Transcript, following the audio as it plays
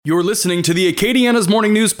You're listening to the Acadiana's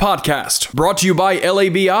Morning News Podcast, brought to you by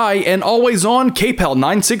LABI and always on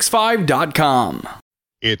KPEL965.com.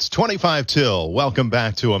 It's 25 till. Welcome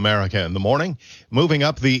back to America in the Morning. Moving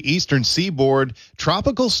up the eastern seaboard,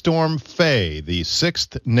 Tropical Storm Faye, the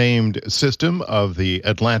sixth named system of the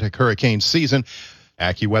Atlantic hurricane season.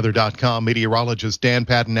 AccuWeather.com meteorologist Dan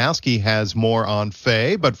Patanowski has more on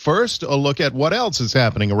Faye, but first, a look at what else is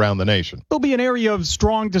happening around the nation. There'll be an area of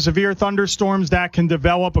strong to severe thunderstorms that can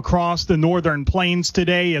develop across the northern plains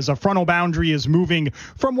today as a frontal boundary is moving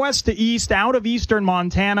from west to east out of eastern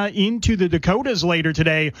Montana into the Dakotas later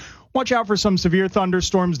today. Watch out for some severe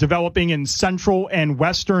thunderstorms developing in central and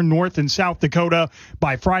western North and South Dakota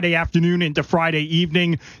by Friday afternoon into Friday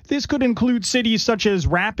evening. This could include cities such as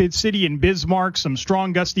Rapid City and Bismarck. Some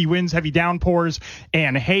strong gusty winds, heavy downpours,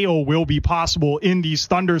 and hail will be possible in these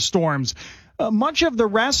thunderstorms. Much of the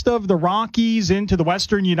rest of the Rockies into the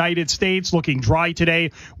western United States looking dry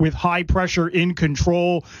today with high pressure in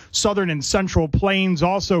control. Southern and central plains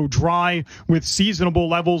also dry with seasonable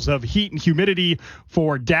levels of heat and humidity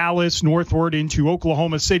for Dallas, northward into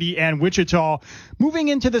Oklahoma City and Wichita. Moving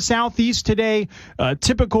into the southeast today,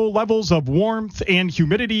 typical levels of warmth and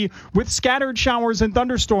humidity with scattered showers and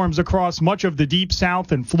thunderstorms across much of the deep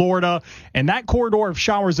south and Florida. And that corridor of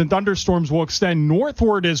showers and thunderstorms will extend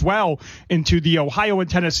northward as well into the Ohio and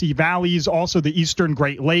Tennessee valleys, also the eastern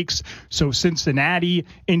Great Lakes. So Cincinnati,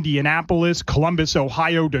 Indianapolis, Columbus,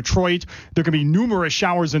 Ohio, Detroit. There can be numerous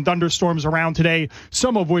showers and thunderstorms around today,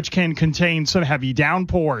 some of which can contain some heavy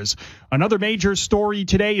downpours. Another major story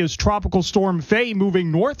today is Tropical Storm Faye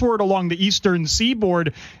moving northward along the eastern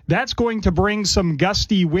seaboard. That's going to bring some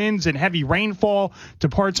gusty winds and heavy rainfall to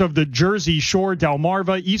parts of the Jersey Shore,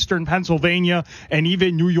 Delmarva, eastern Pennsylvania, and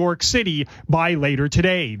even New York City by later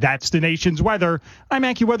today. That's the nation's weather. I'm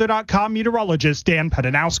AccuWeather.com meteorologist Dan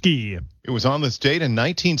Patanowski. It was on this date in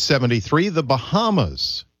 1973, the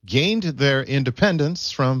Bahamas gained their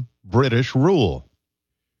independence from British rule.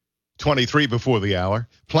 23 before the hour,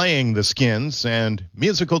 Playing the Skins and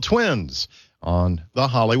Musical Twins on the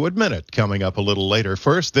Hollywood Minute. Coming up a little later.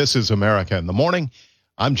 First, this is America in the Morning.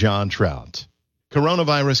 I'm John Trout.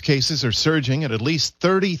 Coronavirus cases are surging at least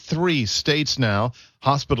 33 states now.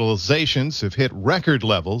 Hospitalizations have hit record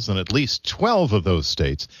levels in at least 12 of those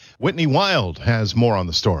states. Whitney Wild has more on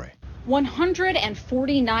the story.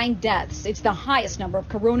 149 deaths. It's the highest number of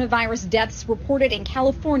coronavirus deaths reported in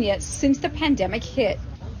California since the pandemic hit.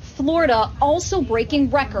 Florida also breaking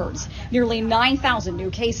records, nearly 9,000 new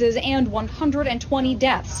cases and 120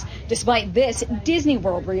 deaths. Despite this, Disney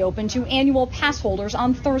World reopened to annual pass holders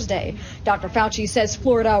on Thursday. Dr. Fauci says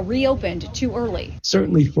Florida reopened too early.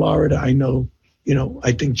 Certainly Florida,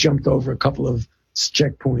 I think jumped over a couple of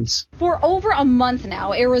checkpoints. For over a month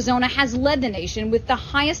now, Arizona has led the nation with the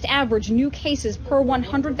highest average new cases per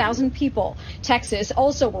 100,000 people. Texas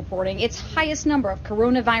also reporting its highest number of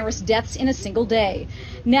coronavirus deaths in a single day.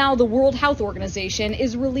 Now the World Health Organization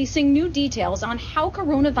is releasing new details on how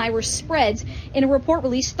coronavirus spreads in a report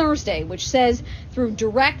released Thursday, which says through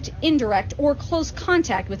direct, indirect, or close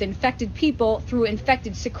contact with infected people through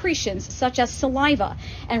infected secretions such as saliva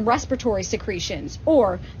and respiratory secretions,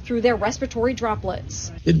 or through their respiratory droplets.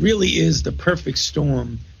 It really is the perfect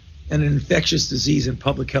storm and an infectious disease and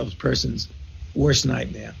public health person's worst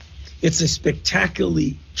nightmare. It's a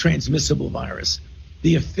spectacularly transmissible virus.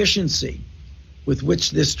 The efficiency with which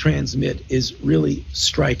this transmit is really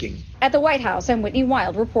striking. At the White House, I'm Whitney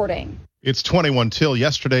Wild reporting. It's 21 till.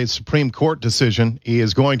 Yesterday's Supreme Court decision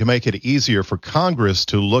is going to make it easier for Congress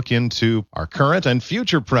to look into our current and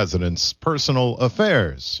future president's personal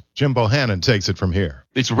affairs. Jim Bohannon takes it from here.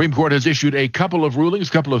 The Supreme Court has issued a couple of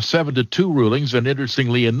 7-2 rulings, and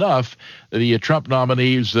interestingly enough, the Trump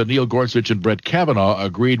nominees Neil Gorsuch and Brett Kavanaugh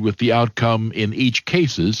agreed with the outcome in each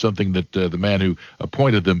cases, something that the man who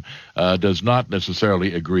appointed them does not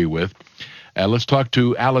necessarily agree with. Let's talk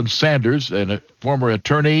to Alan Sanders, a former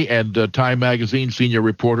attorney and Time Magazine senior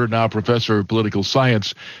reporter, now professor of political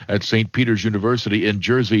science at St. Peter's University in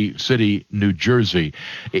Jersey City, New Jersey.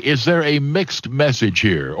 Is there a mixed message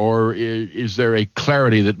here, or is there a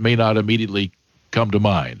clarity that may not immediately come to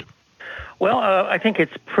mind? Well, I think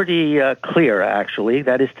it's pretty clear, actually.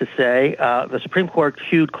 That is to say, the Supreme Court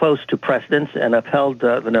hewed close to precedents and upheld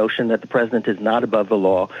the notion that the president is not above the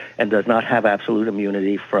law and does not have absolute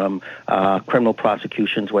immunity from criminal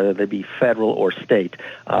prosecutions, whether they be federal or state.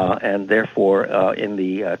 And therefore, in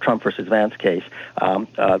the Trump versus Vance case,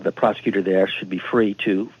 the prosecutor there should be free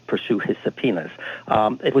to pursue his subpoenas.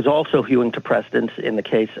 It was also hewing to precedents in the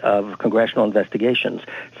case of congressional investigations,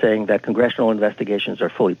 saying that congressional investigations are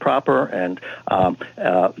fully proper and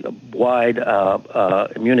wide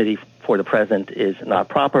immunity for the president is not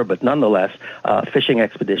proper, but nonetheless, fishing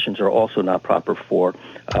expeditions are also not proper for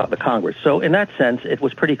the Congress. So in that sense, it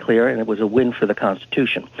was pretty clear, and it was a win for the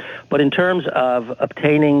Constitution. But in terms of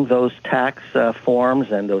obtaining those tax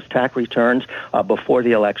forms and those tax returns before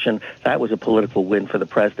the election, that was a political win for the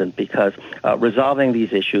president, because resolving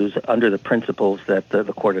these issues under the principles that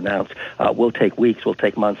the court announced will take weeks, will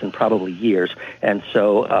take months, and probably years. And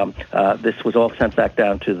so this was all sent back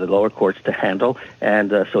down to the lower courts to handle,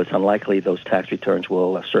 and so it's unlikely those tax returns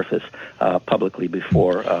will surface publicly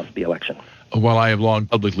before the election. While I have long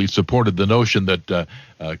publicly supported the notion that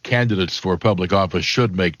candidates for public office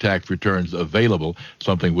should make tax returns available,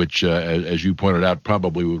 something which, as you pointed out,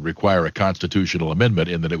 probably would require a constitutional amendment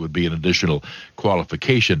in that it would be an additional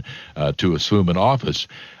qualification to assume an office.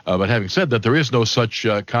 But having said that, there is no such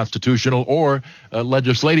constitutional or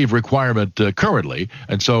legislative requirement currently,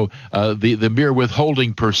 and so the mere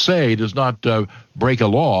withholding per se does not break a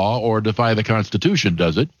law or defy the Constitution,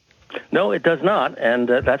 does it? No, it does not, and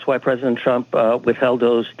that's why President Trump withheld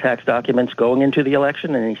those tax documents going into the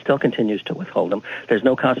election, and he still continues to withhold them. There's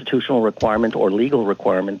no constitutional requirement or legal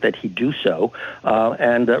requirement that he do so,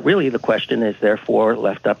 and really the question is therefore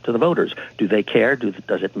left up to the voters. Do they care?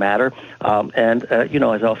 Does it matter?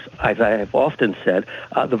 As I have often said,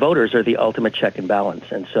 the voters are the ultimate check and balance,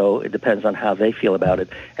 and so it depends on how they feel about it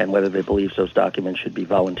and whether they believe those documents should be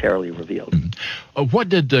voluntarily revealed. What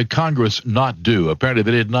did Congress not do? Apparently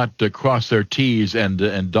they did not cross their T's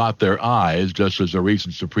and dot their I's, just as a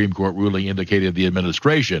recent Supreme Court ruling indicated the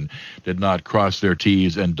administration did not cross their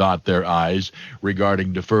T's and dot their I's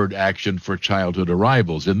regarding deferred action for childhood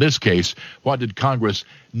arrivals. In this case, what did Congress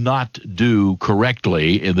not do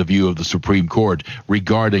correctly in the view of the Supreme Court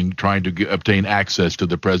regarding trying to obtain access to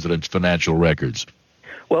the president's financial records?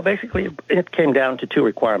 Well, basically, it came down to two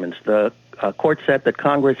requirements. The court said that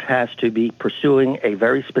Congress has to be pursuing a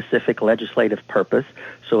very specific legislative purpose,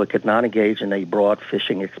 so it could not engage in a broad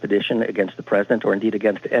fishing expedition against the president or indeed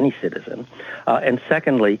against any citizen. And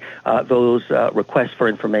secondly, those requests for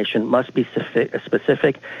information must be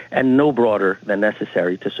specific and no broader than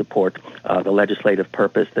necessary to support the legislative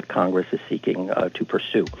purpose that Congress is seeking to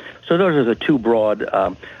pursue. So those are the two broad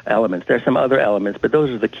elements. There's some other elements, but those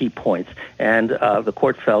are the key points. And the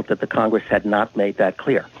court felt that the Congress had not made that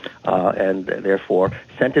clear, and therefore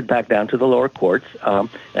sent it back down to the lower courts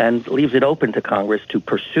and leaves it open to Congress to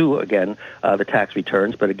pursue, again, the tax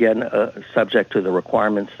returns, but again, subject to the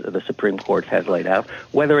requirements the Supreme Court has laid out.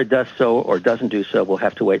 Whether it does so or doesn't do so, we'll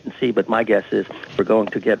have to wait and see, but my guess is we're going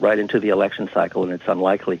to get right into the election cycle, and it's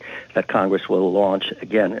unlikely that Congress will launch,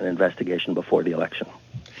 again, an investigation before the election.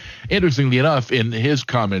 Interestingly enough, in his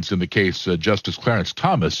comments in the case, Justice Clarence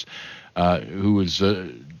Thomas, who is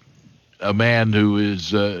a man who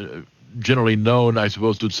is generally known, I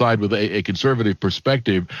suppose, to side with a conservative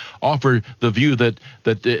perspective, offered the view that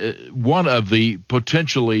one of the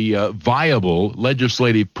potentially viable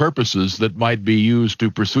legislative purposes that might be used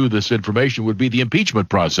to pursue this information would be the impeachment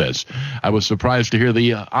process. I was surprised to hear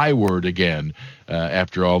the I word again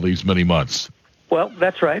after all these many months. Well,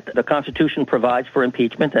 that's right. The Constitution provides for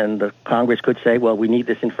impeachment, and the Congress could say, well, we need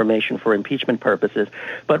this information for impeachment purposes.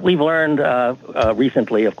 But we've learned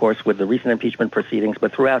recently, of course, with the recent impeachment proceedings,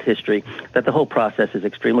 but throughout history, that the whole process is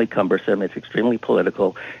extremely cumbersome, it's extremely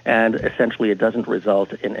political, and essentially it doesn't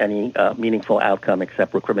result in any meaningful outcome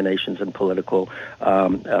except recriminations and political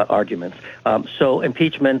arguments. So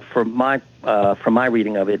impeachment, from my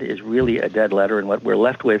reading of it, is really a dead letter, and what we're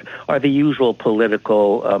left with are the usual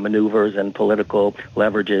political maneuvers and political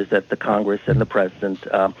leverages that the Congress and the president,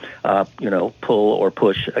 pull or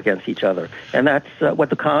push against each other. And that's what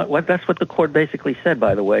the court basically said,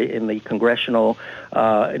 by the way, in the congressional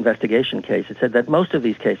investigation case. It said that most of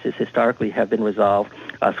these cases historically have been resolved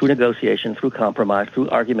through negotiation, through compromise, through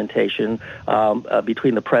argumentation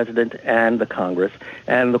between the president and the Congress.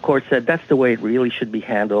 And the court said that's the way it really should be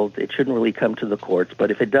handled. It shouldn't really come to the courts. But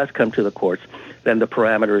if it does come to the courts, then the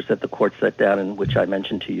parameters that the court set down, and which I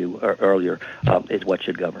mentioned to you earlier, is what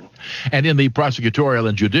should govern. And in the prosecutorial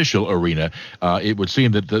and judicial arena, it would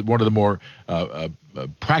seem that one of the more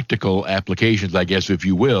practical applications, I guess, if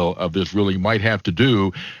you will, of this ruling might have to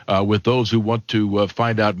do with those who want to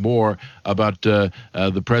find out more about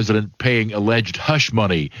the president paying alleged hush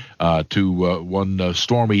money to one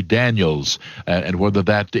Stormy Daniels, and whether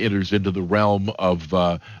that enters into the realm of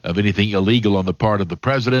anything illegal on the part of the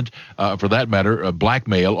president, for that matter,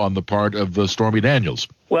 blackmail on the part of Stormy Daniels.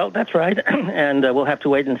 Well, that's right, and we'll have to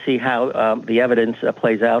wait and see how the evidence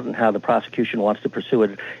plays out and how the prosecution wants to pursue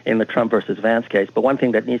it in the Trump versus Vance case. But one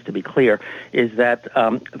thing that needs to be clear is that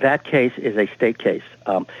that case is a state case,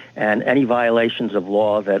 and any violations of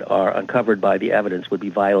law that are uncovered by the evidence would be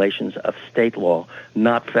violations of state law,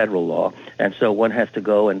 not federal law. And so one has to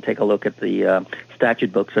go and take a look at the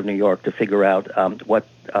statute books of New York to figure out what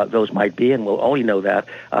those might be, and we'll only know that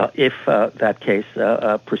if that case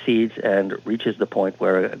proceeds and reaches the point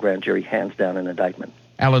where a grand jury hands down an indictment.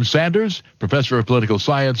 Alan Sanders, professor of political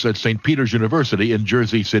science at St. Peter's University in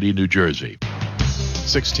Jersey City, New Jersey.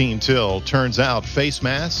 16 till. Turns out face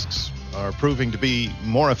masks are proving to be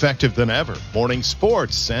more effective than ever. Morning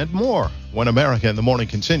sports and more when America in the Morning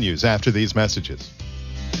continues after these messages.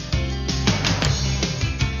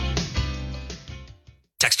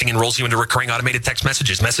 Texting enrolls you into recurring automated text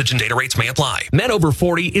messages. Message and data rates may apply. Men over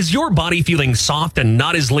 40, is your body feeling soft and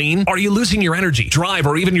not as lean? Are you losing your energy, drive,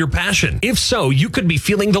 or even your passion? If so, you could be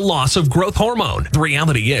feeling the loss of growth hormone. The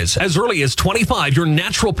reality is, as early as 25, your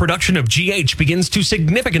natural production of GH begins to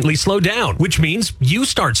significantly slow down, which means you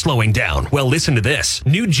start slowing down. Well, listen to this.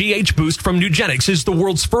 New GH Boost from Nugenix is the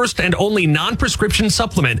world's first and only non-prescription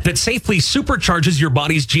supplement that safely supercharges your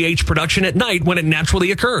body's GH production at night when it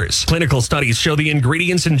naturally occurs. Clinical studies show the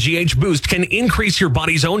ingredients in GH Boost can increase your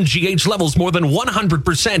body's own GH levels more than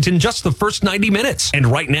 100% in just the first 90 minutes. And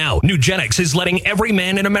right now, Nugenix is letting every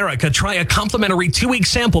man in America try a complimentary 2-week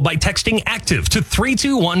sample by texting ACTIVE to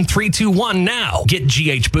 321321 now. Get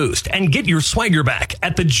GH Boost and get your swagger back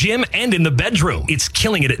at the gym and in the bedroom. It's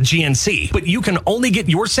killing it at GNC, but you can only get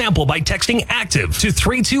your sample by texting ACTIVE to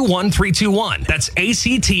 321321. That's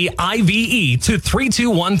ACTIVE to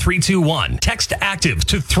 321321. Text ACTIVE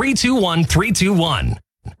to 321321.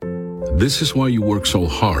 This is why you work so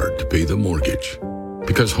hard to pay the mortgage.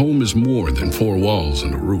 Because home is more than 4 walls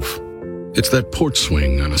and a roof. It's that porch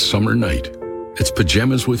swing on a summer night. It's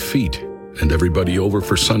pajamas with feet and everybody over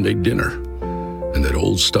for Sunday dinner. And that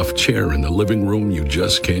old stuffed chair in the living room you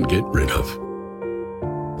just can't get rid of.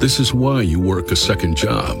 This is why you work a second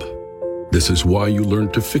job. This is why you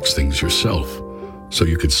learn to fix things yourself so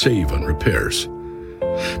you could save on repairs.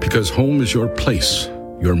 Because home is your place,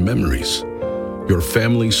 your memories, your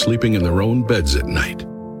family sleeping in their own beds at night.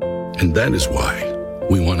 And that is why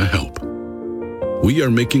we want to help. We are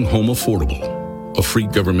making home affordable, a free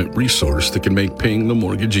government resource that can make paying the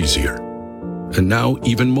mortgage easier. And now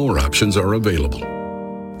even more options are available.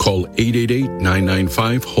 Call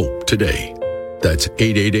 888-995-HOPE today. That's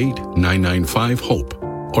 888-995-HOPE.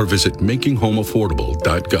 Or visit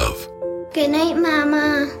makinghomeaffordable.gov. Good night,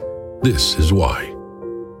 Mama. This is why.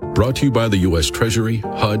 Brought to you by the U.S. Treasury,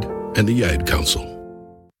 HUD, and the Ad Council.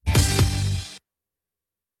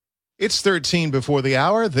 It's 13 before the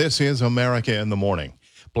hour. This is America in the Morning.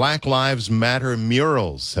 Black Lives Matter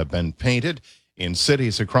murals have been painted in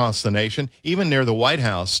cities across the nation, even near the White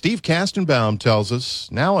House. Steve Kastenbaum tells us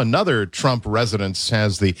now another Trump residence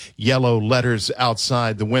has the yellow letters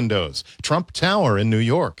outside the windows. Trump Tower in New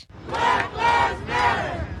York. Black Lives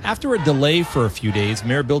Matter! After a delay for a few days,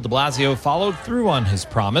 Mayor Bill de Blasio followed through on his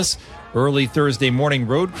promise. Early Thursday morning,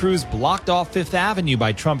 road crews blocked off Fifth Avenue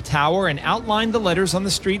by Trump Tower and outlined the letters on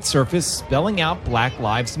the street surface spelling out Black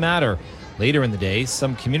Lives Matter. Later in the day,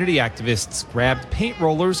 some community activists grabbed paint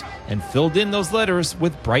rollers and filled in those letters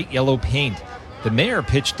with bright yellow paint. The mayor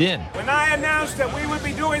pitched in. When I announced that we would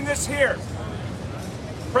be doing this here,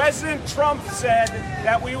 President Trump said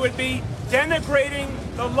that we would be denigrating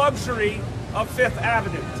the luxury of Fifth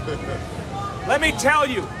Avenue. Let me tell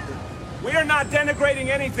you, we are not denigrating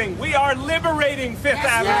anything. We are liberating Fifth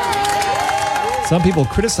Avenue. Some people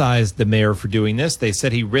criticized the mayor for doing this. They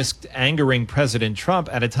said he risked angering President Trump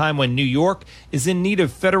at a time when New York is in need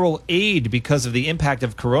of federal aid because of the impact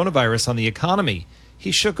of coronavirus on the economy.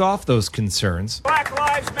 He shook off those concerns. Black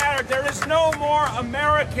Lives Matter. There is no more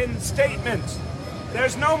American statement.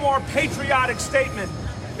 There's no more patriotic statement.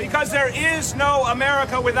 Because there is no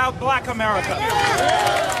America without Black America.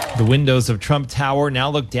 The windows of Trump Tower now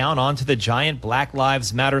look down onto the giant Black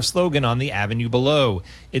Lives Matter slogan on the avenue below.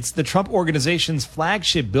 It's the Trump Organization's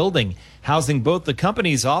flagship building, housing both the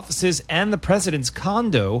company's offices and the president's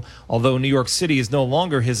condo, although New York City is no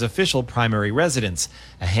longer his official primary residence.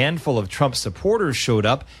 A handful of Trump supporters showed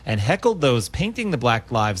up and heckled those painting the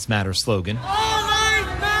Black Lives Matter slogan.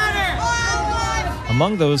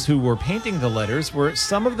 Among those who were painting the letters were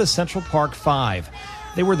some of the Central Park Five.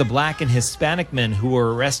 They were the black and Hispanic men who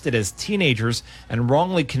were arrested as teenagers and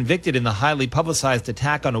wrongly convicted in the highly publicized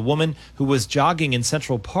attack on a woman who was jogging in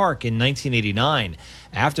Central Park in 1989.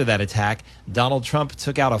 After that attack, Donald Trump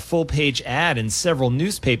took out a full-page ad in several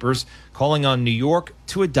newspapers calling on New York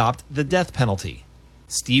to adopt the death penalty.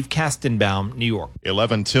 Steve Kastenbaum, New York.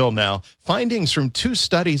 11 till now. Findings from 2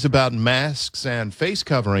 studies about masks and face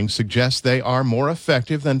coverings suggest they are more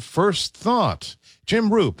effective than first thought.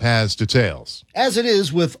 Jim Roop has details. As it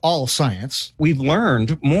is with all science, we've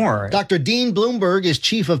learned more. Dr. Dean Bloomberg is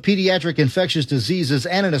chief of pediatric infectious diseases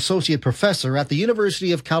and an associate professor at the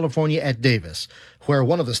University of California at Davis, where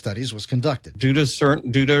one of the studies was conducted. Due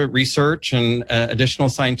to research and additional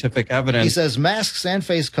scientific evidence, he says masks and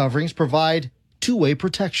face coverings provide two-way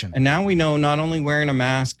protection. And now we know not only wearing a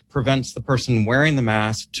mask prevents the person wearing the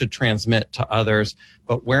mask to transmit to others,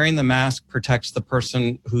 but wearing the mask protects the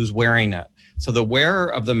person who's wearing it. So the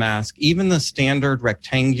wearer of the mask, even the standard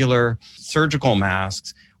rectangular surgical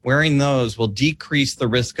masks, wearing those will decrease the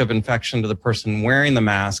risk of infection to the person wearing the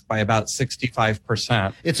mask by about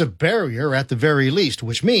 65%. It's a barrier at the very least,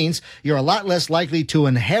 which means you're a lot less likely to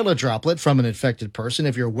inhale a droplet from an infected person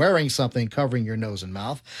if you're wearing something covering your nose and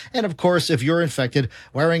mouth. And of course, if you're infected,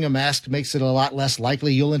 wearing a mask makes it a lot less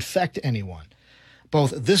likely you'll infect anyone.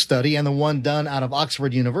 Both this study and the one done out of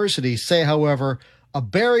Oxford University say, however, a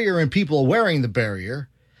barrier in people wearing the barrier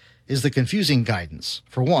is the confusing guidance.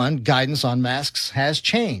 For one, guidance on masks has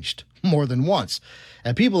changed more than once,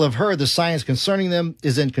 and people have heard the science concerning them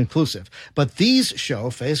is inconclusive. But these show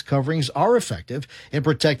face coverings are effective in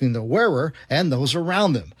protecting the wearer and those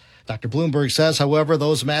around them. Dr. Bloomberg says, however,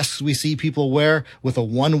 those masks we see people wear with a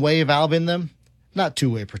one-way valve in them, not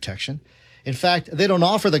two-way protection. In fact, they don't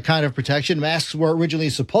offer the kind of protection masks were originally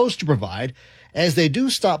supposed to provide, as they do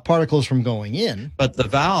stop particles from going in. But the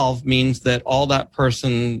valve means that all that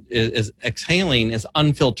person is exhaling is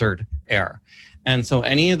unfiltered air. And so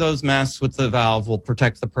any of those masks with the valve will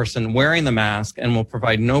protect the person wearing the mask and will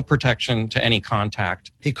provide no protection to any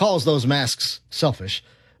contact. He calls those masks selfish.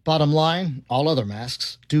 Bottom line, all other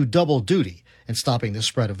masks do double duty in stopping the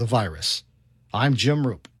spread of the virus. I'm Jim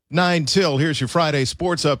Roop. 9 till, here's your Friday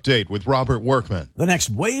sports update with Robert Workman. The next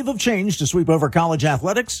wave of change to sweep over college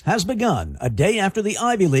athletics has begun. A day after the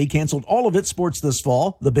Ivy League canceled all of its sports this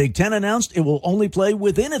fall, the Big Ten announced it will only play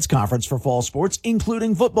within its conference for fall sports,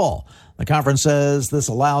 including football. The conference says this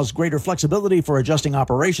allows greater flexibility for adjusting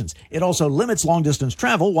operations. It also limits long-distance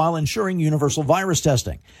travel while ensuring universal virus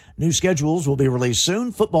testing. New schedules will be released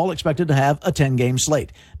soon. Football expected to have a 10-game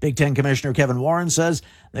slate. Big Ten Commissioner Kevin Warren says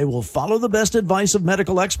they will follow the best advice of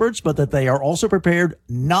medical experts, but that they are also prepared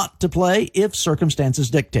not to play if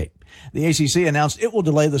circumstances dictate. The ACC announced it will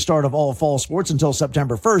delay the start of all fall sports until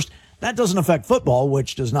September 1st. That doesn't affect football,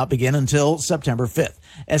 which does not begin until September 5th.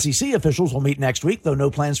 SEC officials will meet next week, though no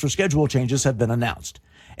plans for schedule changes have been announced.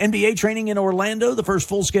 NBA training in Orlando, the first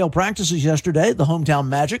full-scale practices yesterday. The hometown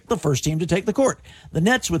Magic, the first team to take the court. The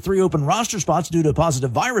Nets, with 3 open roster spots due to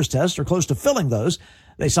positive virus tests, are close to filling those.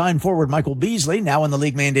 They signed forward Michael Beasley, now in the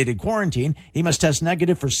league-mandated quarantine. He must test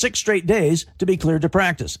negative for 6 straight days to be cleared to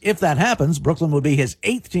practice. If that happens, Brooklyn would be his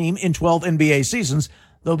 8th team in 12 NBA seasons,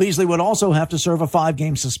 though Beasley would also have to serve a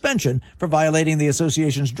 5-game suspension for violating the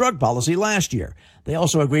association's drug policy last year. They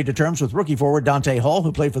also agreed to terms with rookie forward Dante Hall,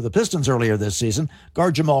 who played for the Pistons earlier this season.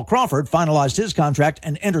 Guard Jamal Crawford finalized his contract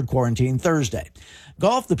and entered quarantine Thursday.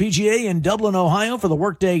 Golf, the PGA in Dublin, Ohio for the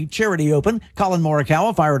Workday Charity Open. Colin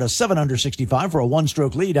Morikawa fired a 7-under 65 for a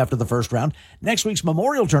 1-stroke lead after the first round. Next week's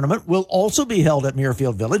Memorial Tournament will also be held at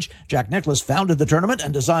Muirfield Village. Jack Nicklaus founded the tournament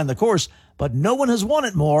and designed the course, but no one has won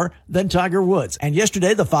it more than Tiger Woods. And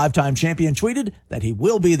yesterday, the 5-time champion tweeted that he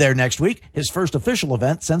will be there next week, his first official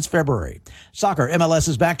event since February. Soccer,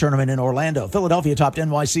 MLS's back tournament in Orlando. Philadelphia topped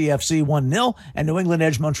NYCFC 1-0 and New England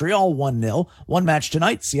edged Montreal 1-0. One match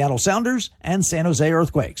tonight, Seattle Sounders and San Jose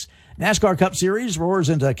Earthquakes. NASCAR Cup Series roars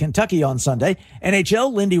into Kentucky on Sunday.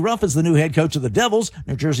 NHL, Lindy Ruff is the new head coach of the Devils.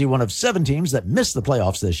 New Jersey, one of 7 teams that missed the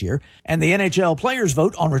playoffs this year. And the NHL players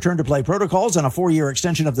vote on return-to-play protocols and a 4-year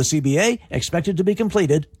extension of the CBA expected to be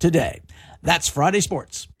completed today. That's Friday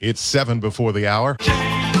Sports. It's 7 before the hour.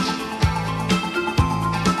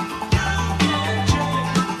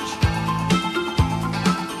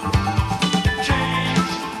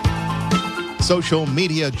 Social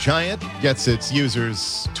media giant gets its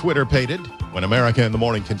users Twitter-pated when America in the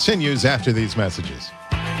Morning continues after these messages.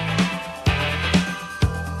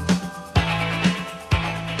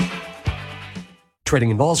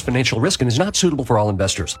 Trading involves financial risk and is not suitable for all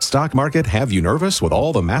investors. Stock market have you nervous with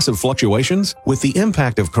all the massive fluctuations? With the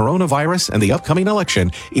impact of coronavirus and the upcoming election,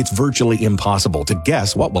 it's virtually impossible to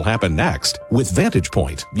guess what will happen next. With Vantage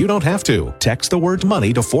Point, you don't have to. Text the word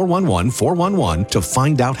money to 411-411 to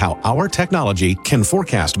find out how our technology can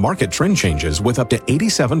forecast market trend changes with up to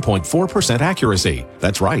 87.4% accuracy.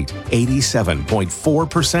 That's right,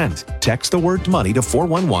 87.4%. Text the word money to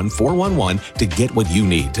 411-411 to get what you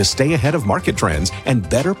need to stay ahead of market trends and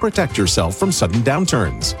better protect yourself from sudden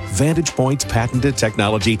downturns. Vantage Point's patented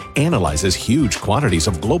technology analyzes huge quantities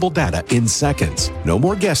of global data in seconds. No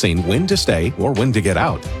more guessing when to stay or when to get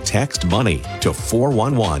out. Text money to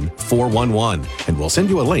 411-411 and we'll send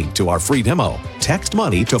you a link to our free demo. Text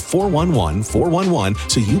money to 411-411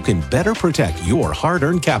 so you can better protect your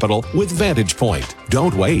hard-earned capital with Vantage Point.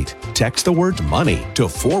 Don't wait. Text the word money to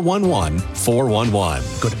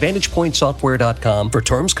 411-411. Go to VantagePointSoftware.com for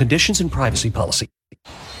terms, conditions, and privacy policy.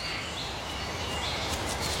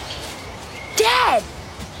 Dad!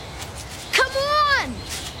 Come on!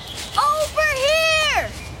 Over here!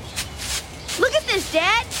 Look at this,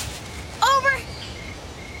 Dad! Over!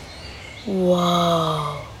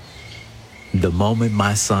 Whoa. The moment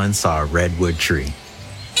my son saw a redwood tree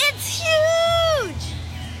It's huge!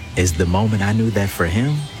 is the moment I knew that for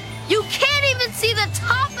him, You can't even see the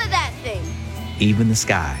top of that thing! even the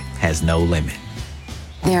sky has no limit.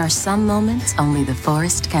 There are some moments only the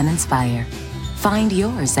forest can inspire. Find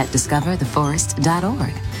yours at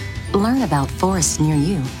discovertheforest.org. Learn about forests near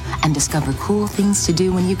you and discover cool things to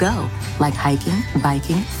do when you go, like hiking,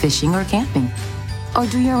 biking, fishing, or camping. Or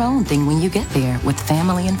do your own thing when you get there with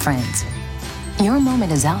family and friends. Your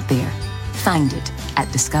moment is out there. Find it at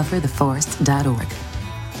discovertheforest.org.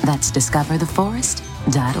 That's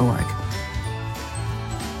discovertheforest.org.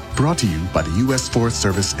 Brought to you by the U.S. Forest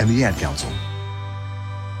Service and the Ad Council.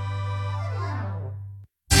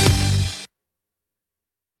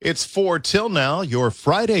 It's 4 till now. Your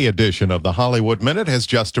Friday edition of the Hollywood Minute has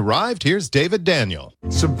just arrived. Here's David Daniel.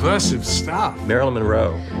 Subversive stuff. Marilyn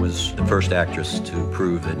Monroe was the first actress to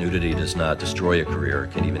prove that nudity does not destroy a career,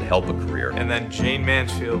 it can even help a career. And then Jane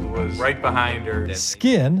Mansfield was right behind her.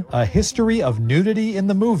 Skin, a history of nudity in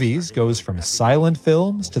the movies, goes from silent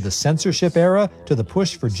films to the censorship era to the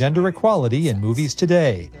push for gender equality in movies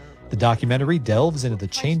today. The documentary delves into the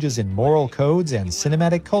changes in moral codes and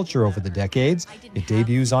cinematic culture over the decades. It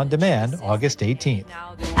debuts on demand August 18th.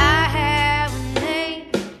 I have a name,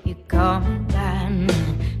 you call me by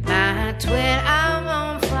name. My twin, I'm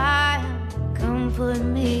on fire, come put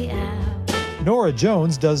me out. Norah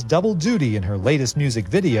Jones does double duty in her latest music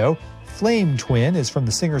video. Flame Twin is from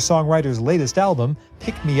the singer-songwriter's latest album,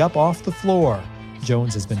 Pick Me Up Off the Floor.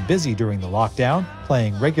 Jones has been busy during the lockdown,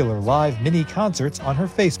 playing regular live mini concerts on her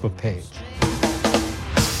Facebook page.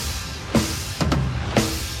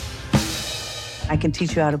 I can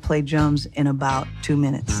teach you how to play drums in about 2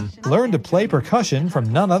 minutes. Learn to play percussion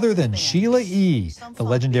from none other than Sheila E. The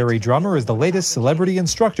legendary drummer is the latest celebrity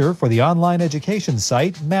instructor for the online education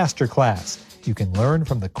site Masterclass. You can learn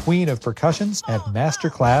from the queen of percussions at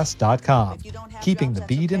masterclass.com. Keeping the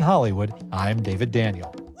beat in Hollywood, I'm David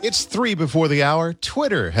Daniel. It's 3 before the hour.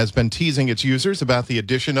 Twitter has been teasing its users about the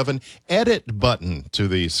addition of an edit button to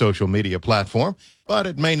the social media platform, but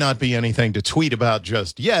it may not be anything to tweet about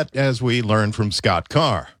just yet, as we learned from Scott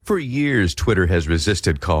Carr. For years, Twitter has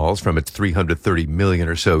resisted calls from its 330 million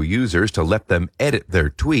or so users to let them edit their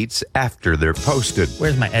tweets after they're posted.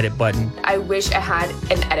 Where's my edit button? I wish I had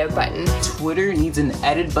an edit button. Twitter needs an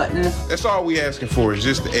edit button. That's all we asking for is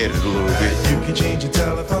just to edit a little bit. You can change your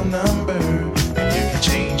telephone number. You can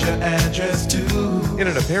change your address too. In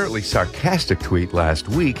an apparently sarcastic tweet last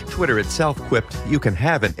week, Twitter itself quipped, "You can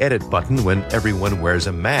have an edit button when everyone wears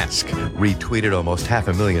a mask." Retweeted almost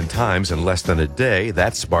 500,000 times in less than a day,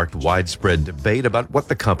 that sparked widespread debate about what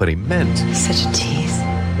the company meant. Such a tease.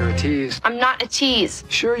 You're a tease. I'm not a tease.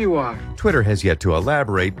 Sure you are. Twitter has yet to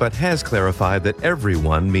elaborate, but has clarified that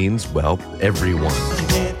everyone means, well, everyone. You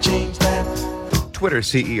can't change that. Twitter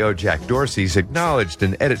CEO Jack Dorsey's acknowledged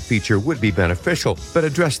an edit feature would be beneficial, but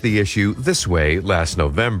addressed the issue this way last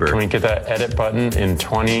November. Can we get that edit button in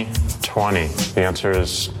 2020? The answer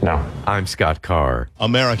is no. I'm Scott Carr.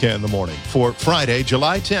 America in the Morning for Friday,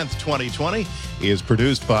 July 10th, 2020 is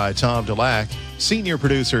produced by Tom Dulac, senior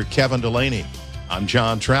producer Kevin Delaney. I'm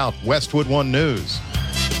John Trout, Westwood One News.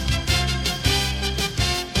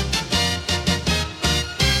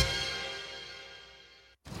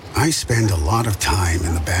 I spend a lot of time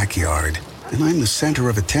in the backyard, and I'm the center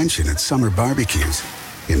of attention at summer barbecues.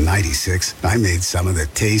 In '96, I made some of the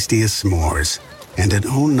tastiest s'mores. And in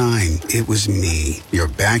 '09, it was me, your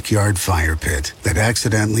backyard fire pit, that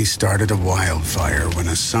accidentally started a wildfire when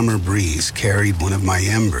a summer breeze carried one of my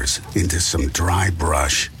embers into some dry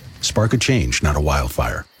brush. Spark a change, not a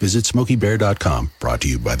wildfire. Visit SmokeyBear.com. Brought to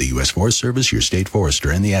you by the U.S. Forest Service, your state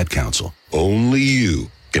forester, and the Ad Council. Only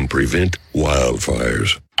you can prevent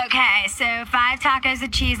wildfires. Okay, so 5 tacos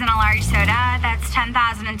of cheese and a large soda. That's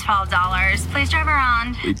 $10,012. Please drive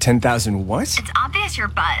around. Wait, 10,000 what? It's obvious you're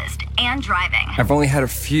buzzed and driving. I've only had a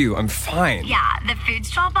few. I'm fine. Yeah, the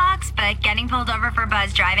food's $12, but getting pulled over for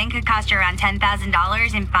buzz driving could cost you around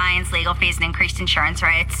 $10,000 in fines, legal fees, and increased insurance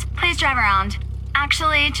rates. Please drive around.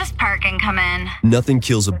 Actually, just park and come in. Nothing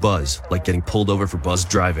kills a buzz like getting pulled over for buzz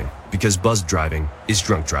driving, because buzz driving is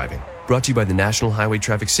drunk driving. Brought to you by the National Highway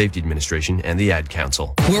Traffic Safety Administration and the Ad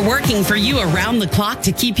Council. We're working for you around the clock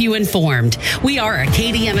to keep you informed. We are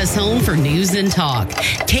Acadiana's home for news and talk.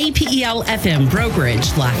 KPEL FM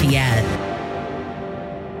Brokerage, Lafayette.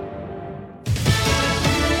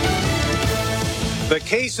 The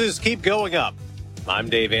cases keep going up. I'm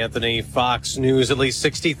Dave Anthony, Fox News. At least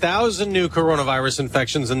 60,000 new coronavirus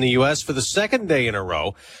infections in the U.S. for the second day in a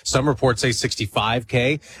row. Some reports say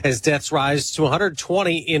 65K as deaths rise to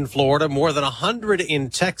 120 in Florida, more than 100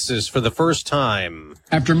 in Texas for the first time.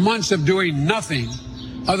 After months of doing nothing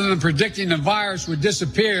other than predicting the virus would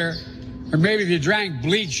disappear, or maybe if you drank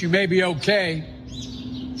bleach, you may be okay,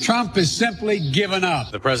 Trump has simply given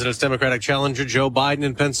up. The president's Democratic challenger, Joe Biden,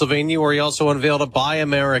 in Pennsylvania, where he also unveiled a Buy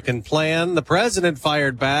American plan. The president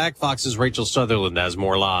fired back. Fox's Rachel Sutherland has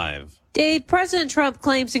more live. Dave, President Trump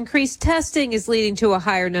claims increased testing is leading to a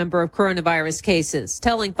higher number of coronavirus cases,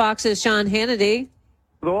 telling Fox's Sean Hannity.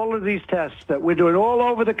 With all of these tests that we're doing all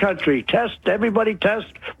over the country, everybody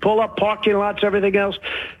test, pull up parking lots, everything else.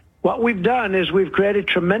 What we've done is we've created a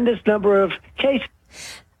tremendous number of cases.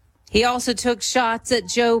 He also took shots at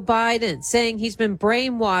Joe Biden, saying he's been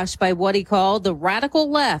brainwashed by what he called the radical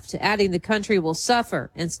left, adding the country will suffer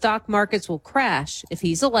and stock markets will crash if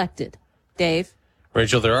he's elected. Dave?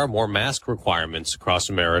 Rachel, there are more mask requirements across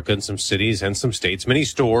America in some cities and some states. Many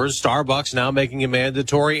stores, Starbucks now making it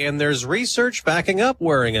mandatory, and there's research backing up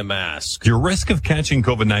wearing a mask. Your risk of catching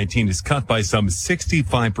COVID-19 is cut by some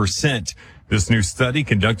 65%. This new study,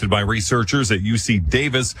 conducted by researchers at UC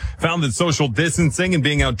Davis, found that social distancing and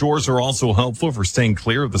being outdoors are also helpful for staying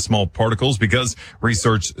clear of the small particles because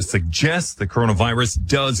research suggests the coronavirus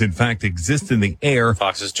does, in fact, exist in the air.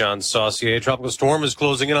 Fox's John Saucier. A tropical storm is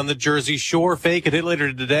closing in on the Jersey Shore. Fake it hit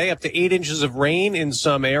later today, up to 8 inches of rain in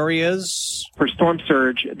some areas. For storm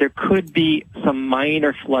surge, there could be some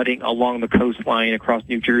minor flooding along the coastline across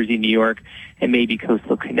New Jersey, New York, and maybe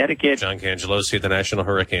coastal Connecticut. John Cangelosi at the National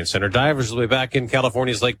Hurricane Center. Divers will be back in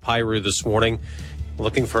California's Lake Piru this morning,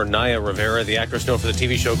 looking for Naya Rivera, the actress known for the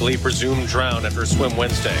TV show Glee, presumed drowned after a swim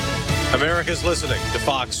Wednesday. America's listening to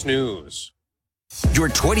Fox News. Your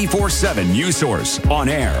 24/7 news source, on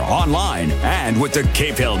air, online, and with the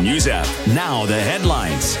KPEL News app. Now the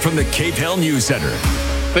headlines from the KPEL News Center.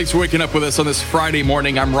 Thanks for waking up with us on this Friday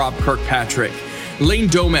morning. I'm Rob Kirkpatrick. Lane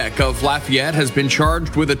Domek of Lafayette has been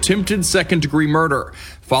charged with attempted second-degree murder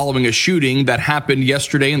following a shooting that happened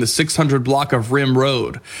yesterday in the 600 block of Rim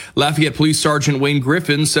Road. Lafayette Police Sergeant Wayne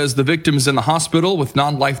Griffin says the victim is in the hospital with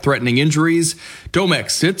non-life-threatening injuries.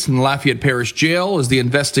 Domek sits in the Lafayette Parish Jail as the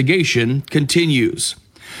investigation continues.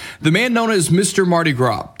 The man known as Mr. Mardi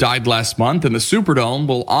Gras died last month, and the Superdome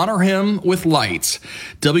will honor him with lights.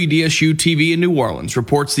 WDSU TV in New Orleans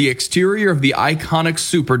reports the exterior of the iconic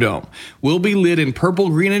Superdome will be lit in purple,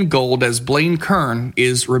 green, and gold as Blaine Kern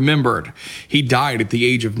is remembered. He died at the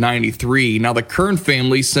age of 93. Now, the Kern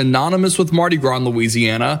family, synonymous with Mardi Gras in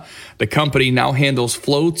Louisiana, the company now handles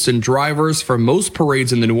floats and drivers for most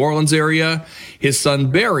parades in the New Orleans area. His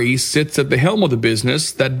son Barry sits at the helm of the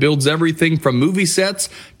business that builds everything from movie sets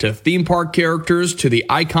to theme park characters to the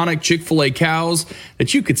iconic Chick-fil-A cows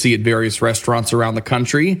that you could see at various restaurants around the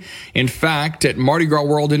country. In fact, at Mardi Gras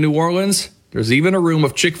World in New Orleans, there's even a room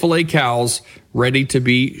of Chick-fil-A cows ready to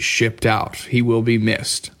be shipped out. He will be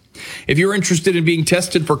missed. If you're interested in being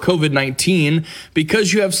tested for COVID-19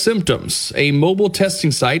 because you have symptoms, a mobile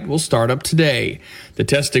testing site will start up today. The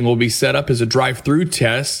testing will be set up as a drive-through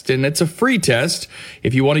test, and it's a free test.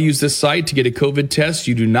 If you want to use this site to get a COVID test,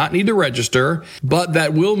 you do not need to register, but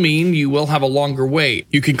that will mean you will have a longer wait.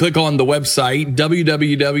 You can click on the website,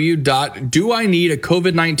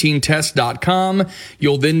 www.doineedacovid19test.com.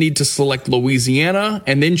 You'll then need to select Louisiana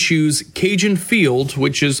and then choose Cajun Field,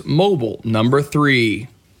 which is mobile, number 3.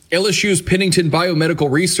 LSU's Pennington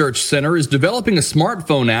Biomedical Research Center is developing a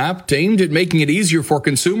smartphone app aimed at making it easier for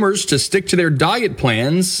consumers to stick to their diet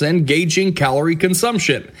plans and gauging calorie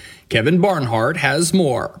consumption. Kevin Barnhart has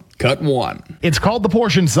more. cut 1. It's called the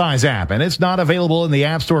Portion Size app, and it's not available in the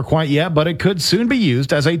App Store quite yet, but it could soon be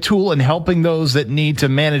used as a tool in helping those that need to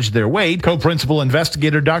manage their weight. Co-principal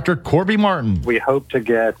investigator Dr. Corby Martin. We hope to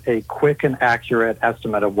get a quick and accurate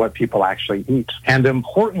estimate of what people actually eat. And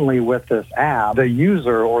importantly, with this app, the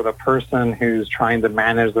user or the person who's trying to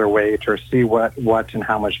manage their weight or see what and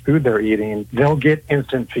how much food they're eating, they'll get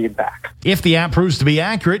instant feedback. If the app proves to be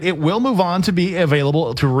accurate, it will move on to be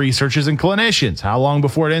available to researchers and clinicians. How long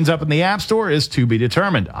before it ends up in the App Store is to be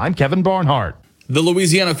determined. I'm Kevin Barnhart. The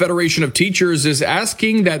Louisiana Federation of Teachers is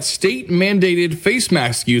asking that state-mandated face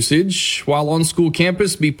mask usage while on school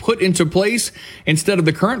campus be put into place instead of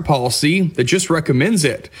the current policy that just recommends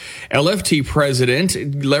it. LFT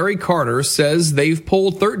President Larry Carter says they've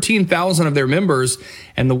polled 13,000 of their members,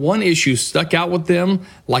 and the one issue stuck out with them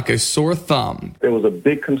like a sore thumb. There was a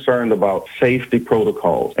big concern about safety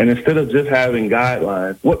protocols. And instead of just having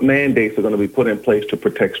guidelines, what mandates are going to be put in place to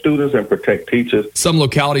protect students and protect teachers? Some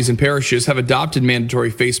localities and parishes have adopted mandatory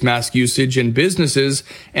face mask usage in businesses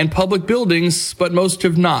and public buildings, but most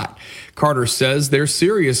have not. Carter says they're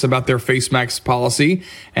serious about their face mask policy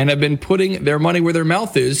and have been putting their money where their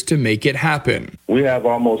mouth is to make it happen. We have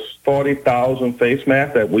almost 40,000 face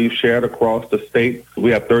masks that we've shared across the state.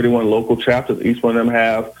 We have 31 local chapters. Each one of them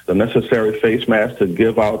have the necessary face masks to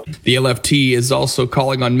give out. The LFT is also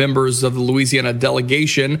calling on members of the Louisiana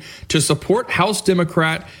delegation to support House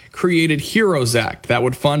Democrat created HEROES Act that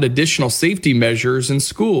would fund additional safety measures in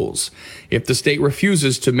schools. If the state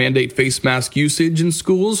refuses to mandate face mask usage in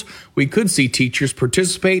schools, we could see teachers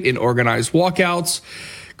participate in organized walkouts.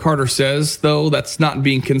 Carter says, though, that's not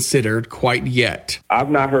being considered quite yet. I've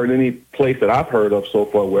not heard any place that I've heard of so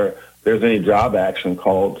far where there's any job action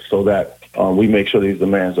called so that we make sure these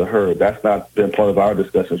demands are heard. That's not been part of our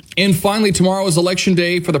discussions. And finally, tomorrow is Election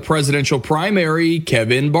Day for the presidential primary.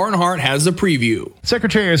 Kevin Barnhart has a preview.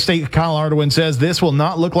 Secretary of State Kyle Ardoin says this will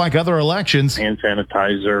not look like other elections. Hand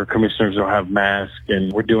sanitizer, commissioners will have masks,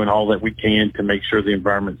 and we're doing all that we can to make sure the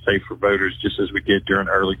environment's safe for voters, just as we did during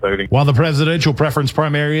early voting. While the presidential preference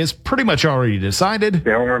primary is pretty much already decided,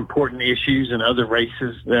 there are important issues and other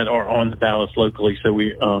races that are on the ballots locally, so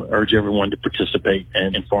we urge everyone to participate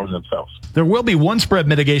and inform themselves. There will be one spread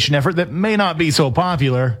mitigation effort that may not be so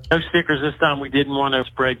popular. No stickers this time. We didn't want to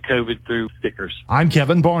spread COVID through stickers. I'm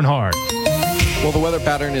Kevin Barnhart. Well, the weather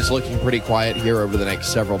pattern is looking pretty quiet here over the next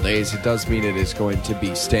several days. It does mean it is going to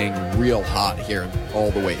be staying real hot here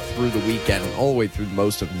all the way through the weekend and all the way through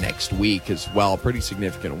most of next week as well. Pretty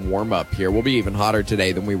significant warm up here. We'll be even hotter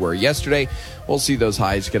today than we were yesterday. We'll see those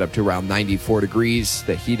highs get up to around 94 degrees.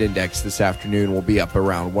 The heat index this afternoon will be up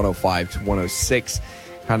around 105 to 106.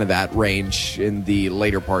 Kind of that range in the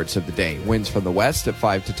later parts of the day. Winds from the west at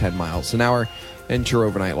 5 to 10 miles an hour. And your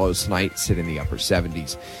overnight lows tonight sit in the upper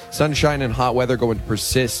 70s. Sunshine and hot weather going to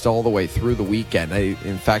persist all the way through the weekend.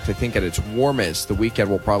 In fact, I think at its warmest, the weekend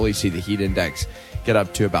will probably see the heat index get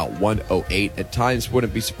up to about 108. At times,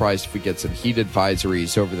 wouldn't be surprised if we get some heat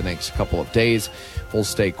advisories over the next couple of days. We'll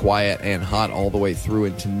stay quiet and hot all the way through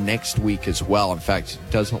into next week as well. In fact,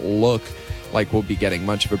 it doesn't look like we'll be getting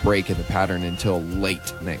much of a break in the pattern until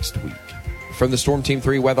late next week. From the Storm Team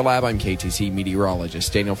 3 Weather Lab, I'm KTC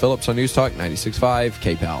meteorologist Daniel Phillips on News Talk 96.5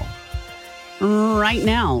 KPEL. Right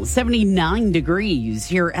now, 79 degrees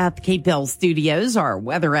here at the KPEL studios. Our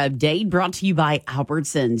weather update brought to you by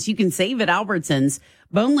Albertsons. You can save at Albertsons.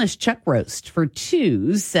 Boneless chuck roast for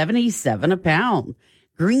 $2.77 a pound.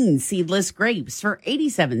 Green seedless grapes for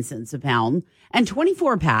 87 cents a pound. And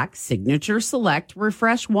 24-pack Signature Select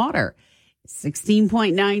Refresh Water.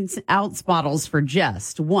 16.9 ounce bottles for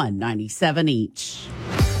just $1.97 each.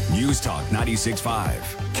 News Talk 96.5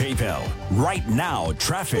 KPEL. Right now,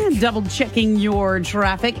 traffic. And double checking your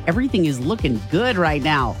traffic. Everything is looking good right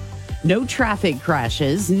now. No traffic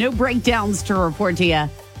crashes, no breakdowns to report to you.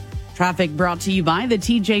 Traffic brought to you by the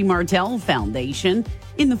TJ Martell Foundation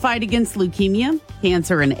in the fight against leukemia,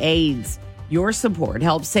 cancer, and AIDS. Your support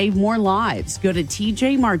helps save more lives. Go to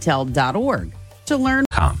tjmartell.org to learn.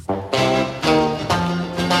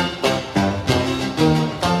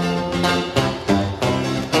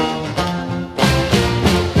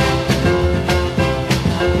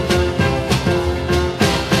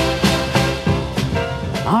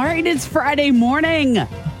 It's Friday morning.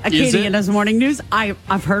 Acadiana's morning news.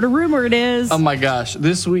 I've heard a rumor it is. Oh my gosh.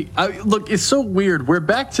 This week, look, it's so weird. We're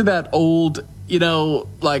back to that old,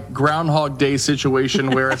 like Groundhog Day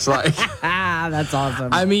situation where it's like. That's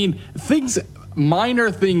awesome. I mean,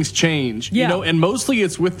 minor things change, and mostly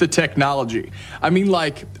it's with the technology. I mean,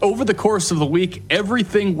 like over the course of the week,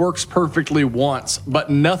 everything works perfectly once, but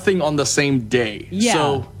nothing on the same day. Yeah.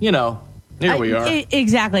 So, here we are.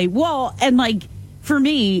 Exactly. Well, and like, for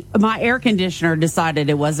me, my air conditioner decided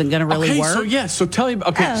it wasn't going to really work. So tell me.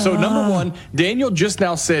 Okay, so number one, Daniel just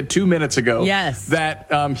now said 2 minutes ago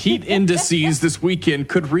that heat indices this weekend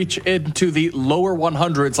could reach into the lower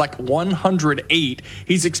 100s, like 108.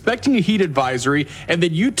 He's expecting a heat advisory, and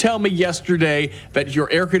then you tell me yesterday that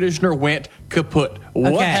your air conditioner went kaput.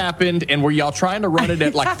 What happened, and were y'all trying to run it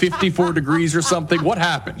at like 54 degrees or something? What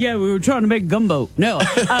happened? Yeah, we were trying to make gumbo. No.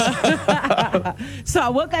 So I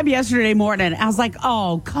woke up yesterday morning. I was like,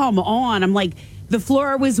 oh, come on. I'm like, the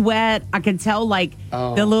floor was wet. I could tell like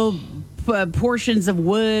the little portions of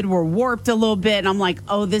wood were warped a little bit. And I'm like,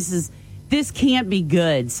 oh, this can't be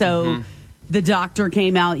good. So the doctor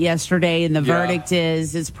came out yesterday, and the verdict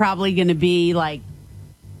is it's probably going to be like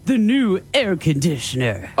the new air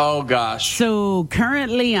conditioner. Oh, gosh. So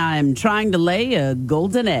currently I'm trying to lay a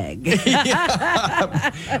golden egg.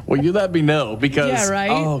 Well, you let me know because,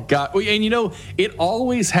 oh, God. And, it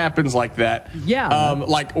always happens like that. Yeah.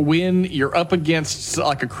 Like when you're up against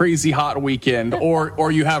like a crazy hot weekend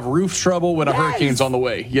or you have roof trouble when a hurricane's on the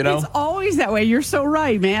way, It's always that way. You're so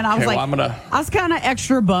right, man. I was I was kind of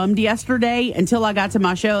extra bummed yesterday until I got to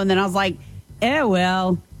my show, and then I was like,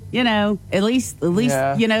 well, at least,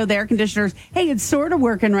 the air conditioners, hey, it's sort of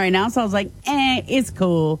working right now. So I was like, it's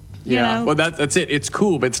cool. Well, that's it. It's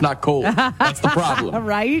cool, but it's not cold. That's the problem.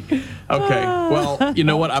 Right? Okay. Well, you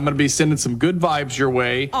know what? I'm going to be sending some good vibes your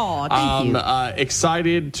way. Oh, thank you.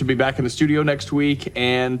 Excited to be back in the studio next week,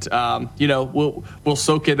 and we'll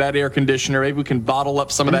soak in that air conditioner. Maybe we can bottle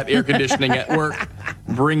up some of that air conditioning at work,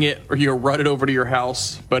 bring it, or run it over to your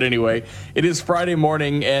house. But anyway, it is Friday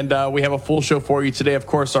morning, and we have a full show for you today. Of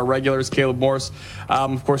course, our regulars, Caleb Morse.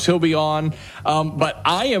 Of course, he'll be on. But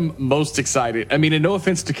I am most excited. I mean, and no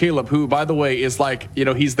offense to Caleb, who, by the way, is like,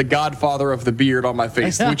 he's the godfather of the beard on my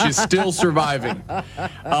face, which is still surviving.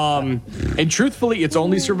 And truthfully, it's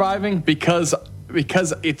only surviving because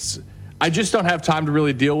I just don't have time to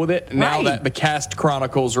really deal with it now that the cast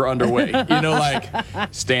chronicles are underway. Like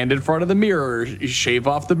stand in front of the mirror, shave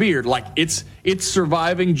off the beard. Like it's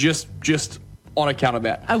surviving just on account of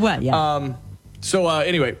that. So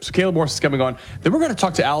anyway, Caleb Morse is coming on. Then we're going to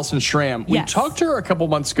talk to Allison Schramm. We talked to her a couple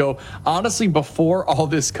months ago, honestly, before all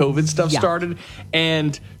this COVID stuff started.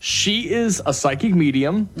 And she is a psychic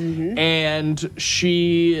medium, and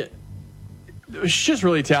she's just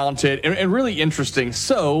really talented and really interesting.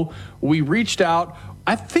 So we reached out.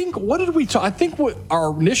 I think, what did we talk? I think what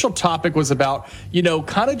our initial topic was about,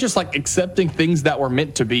 kind of just like accepting things that were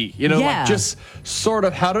meant to be, like just sort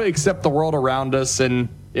of how to accept the world around us and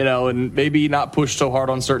maybe not push so hard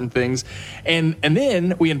on certain things. And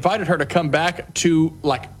then we invited her to come back to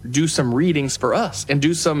like do some readings for us and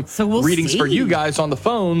do some readings for you guys on the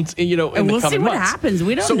phones, in the coming months. We'll see what happens.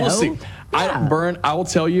 We don't know. So we'll see. Yeah. I will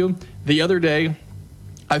tell you, the other day,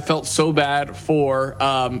 I felt so bad for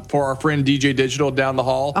our friend DJ Digital down the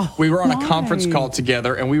hall. Oh, we were on a conference call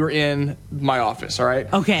together, and we were in my office, all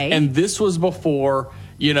right? Okay. And this was before,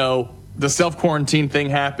 the self-quarantine thing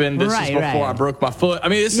happened. This is before I broke my foot. I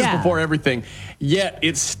mean, this is before everything. Yet,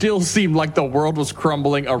 it still seemed like the world was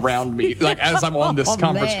crumbling around me, like as I'm on this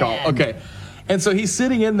conference call. Okay. And so he's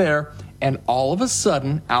sitting in there, and all of a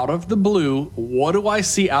sudden, out of the blue, what do I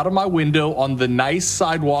see out of my window on the nice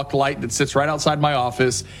sidewalk light that sits right outside my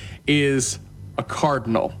office is a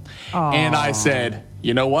cardinal. Aww. And I said,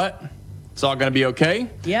 you know what? It's all going to be okay.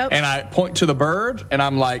 Yep. And I point to the bird, and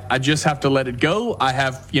I'm like, I just have to let it go. I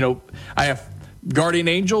have guardian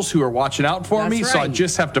angels who are watching out for me, so I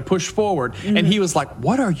just have to push forward. Mm-hmm. And he was like,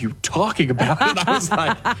 what are you talking about? And I was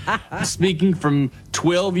like, I'm speaking from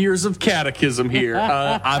 12 years of catechism here.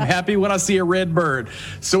 I'm happy when I see a red bird.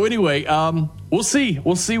 So anyway, we'll see.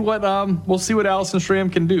 We'll see what Allison Schramm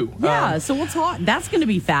can do. Yeah, so we'll talk. That's going to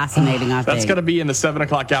be fascinating, I think. That's going to be in the 7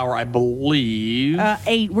 o'clock hour, I believe.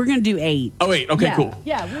 8. We're going to do 8. Oh, 8. Okay, cool.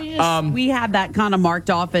 Yeah, we had that kind of marked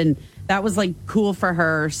off, and that was like cool for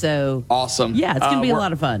her. So awesome. Yeah, it's going to be a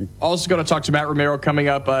lot of fun. Also going to talk to Matt Romero coming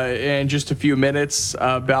up in just a few minutes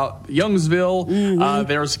about Youngsville. Mm-hmm.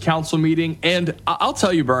 There's a council meeting. And I'll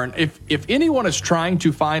tell you, Bern, if anyone is trying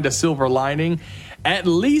to find a silver lining, at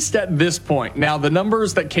least at this point. Now, the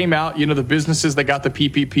numbers that came out, the businesses that got the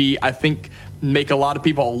PPP, I think make a lot of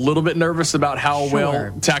people a little bit nervous about how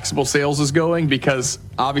well taxable sales is going, because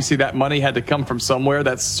obviously that money had to come from somewhere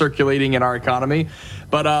that's circulating in our economy.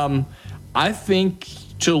 But I think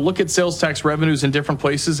to look at sales tax revenues in different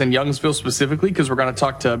places, in Youngsville specifically, because we're going to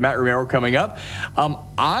talk to Matt Romero coming up,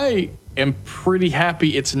 I am pretty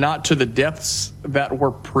happy it's not to the depths that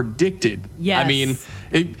were predicted. Yes. I mean,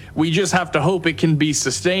 we just have to hope it can be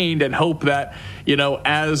sustained and hope that,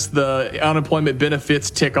 as the unemployment benefits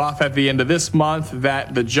tick off at the end of this month,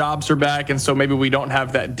 that the jobs are back. And so maybe we don't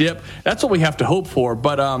have that dip. That's what we have to hope for.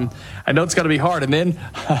 But I know it's going to be hard. And then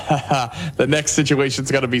the next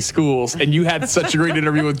situation's got to be schools. And you had such a great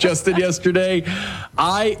interview with Justin yesterday.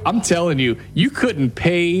 I'm telling you, you couldn't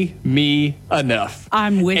pay me enough.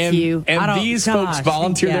 I'm with you. And these folks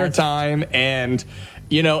volunteer their time. And,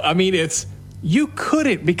 you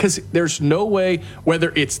couldn't, because there's no way,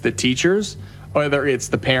 whether it's the teachers, whether it's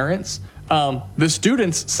the parents, the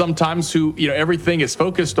students sometimes who, everything is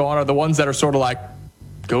focused on are the ones that are sort of like,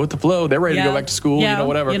 go with the flow. They're ready to go back to school,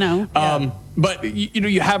 whatever. But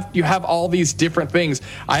you have all these different things.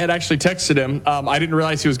 I had actually texted him. I didn't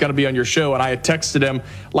realize he was going to be on your show, and I had texted him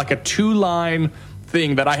like a 2-line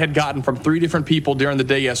thing that I had gotten from 3 different people during the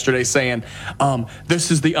day yesterday saying, this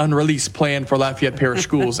is the unreleased plan for Lafayette Parish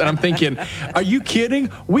Schools. And I'm thinking, are you kidding?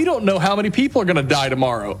 We don't know how many people are going to die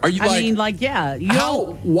tomorrow. Are you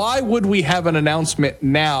why would we have an announcement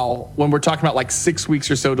now when we're talking about like 6 weeks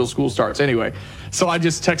or so till school starts? Anyway, so I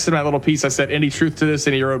just texted him that little piece. I said, any truth to this?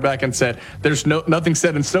 And he wrote back and said, there's nothing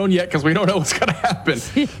set in stone yet because we don't know what's going to happen.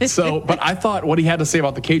 But I thought what he had to say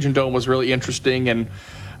about the Cajun Dome was really interesting. And,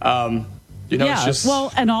 it's just... Well,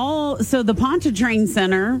 so the Pontchartrain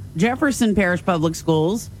Center, Jefferson Parish Public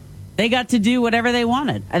Schools, they got to do whatever they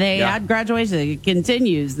wanted. They had graduation. It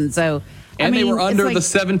continues. And so... And they were under the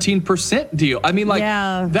 17% deal.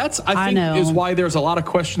 That's, I think, is why there's a lot of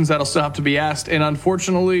questions that'll still have to be asked. And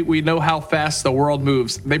unfortunately, we know how fast the world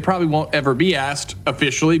moves. They probably won't ever be asked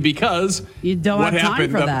officially because you don't what have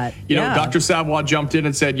happened. Time for that. Dr. Savoie jumped in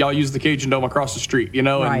and said, y'all use the Cajun Dome across the street, and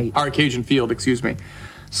our Cajun Field, excuse me.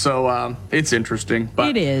 So it's interesting. But,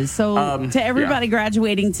 it is. So to everybody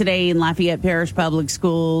graduating today in Lafayette Parish Public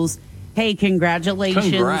Schools, hey, congratulations.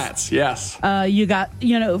 Congrats, yes. You got,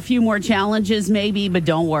 a few more challenges maybe, but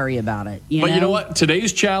don't worry about it. You know what?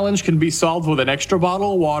 Today's challenge can be solved with an extra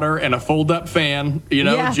bottle of water and a fold-up fan.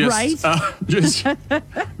 Just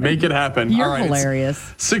make it happen. You're all right, hilarious.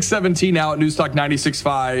 6:17 now at Newstalk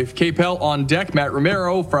 96.5. KPEL on deck. Matt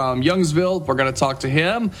Romero from Youngsville. We're going to talk to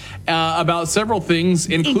him about several things,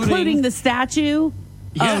 including the statue.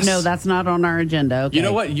 Yes. Oh, no, that's not on our agenda. Okay. You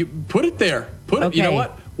know what? You put it there. You know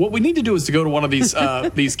what? What we need to do is to go to one of these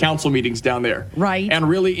these council meetings down there. Right. And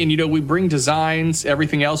really, we bring designs,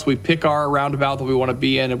 everything else. We pick our roundabout that we want to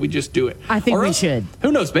be in, and we just do it. I think we should.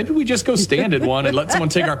 Who knows? Maybe we just go stand in one and let someone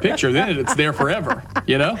take our picture. Then it's there forever.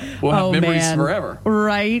 We'll have memories forever.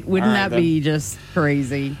 Right. Wouldn't that be just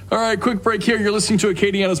crazy? All right, quick break here. You're listening to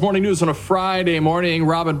Acadiana's Morning News on a Friday morning.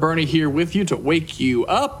 Rob and Bernie here with you to wake you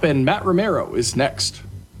up, and Matt Romero is next.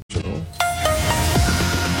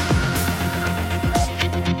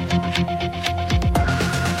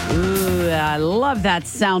 I love that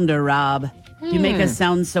sounder, Rob. You make us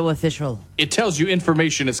sound so official. It tells you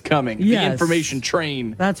information is coming. Yes. The information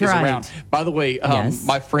train is right. around. By the way,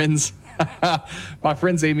 my friends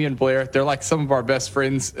Amy and Blair, they're like some of our best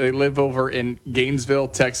friends. They live over in Gainesville,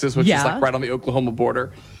 Texas, which is like right on the Oklahoma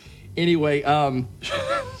border. Anyway,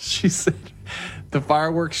 she said the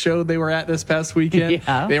fireworks show they were at this past weekend,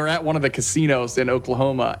 they were at one of the casinos in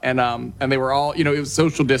Oklahoma, and they were all, it was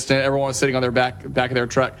social distant. Everyone was sitting on their back of their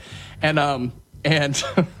truck. And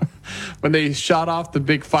when they shot off the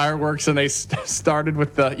big fireworks and they started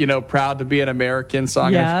with the, proud to be an American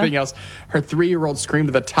song and everything else, her 3-year-old screamed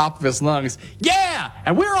at the top of his lungs, yeah,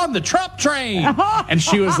 and we're on the Trump train. And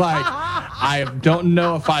she was like, I don't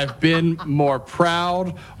know if I've been more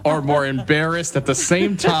proud or more embarrassed at the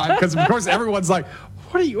same time. Because, of course, everyone's like,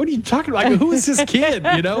 what are you talking about? Like, who is this kid,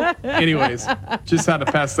 Anyways, just had to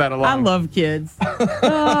pass that along. I love kids.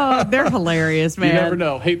 Oh, they're hilarious, man. You never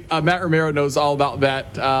know. Hey, Matt Romero knows all about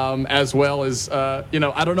that, as well as, I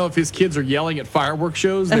don't know if his kids are yelling at fireworks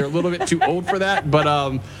shows. They're a little bit too old for that. But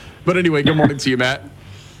anyway, good morning to you, Matt.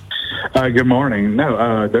 Good morning.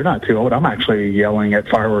 No, they're not too old. I'm actually yelling at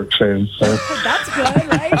fireworks shows. So. That's good,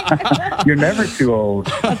 right? You're never too old.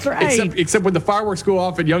 That's right. Except when the fireworks go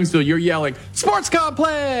off in Youngsville, you're yelling, sports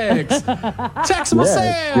complex, taxable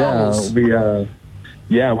sales. We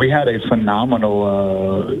had a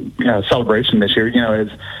phenomenal celebration this year.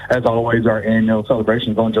 As always, our annual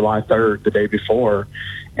celebration is on July 3rd, the day before.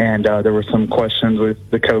 And there were some questions with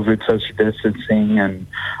the COVID social distancing and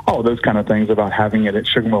all those kind of things about having it at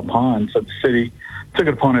Sugar Mill Pond. So the city took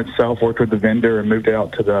it upon itself, worked with the vendor, and moved it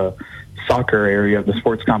out to the soccer area of the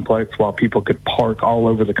sports complex while people could park all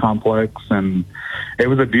over the complex. And it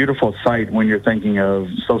was a beautiful sight when you're thinking of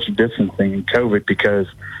social distancing and COVID, because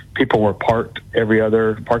people were parked every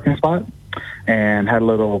other parking spot. and had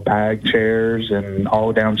little bag chairs and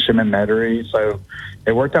all down Shimonettery. So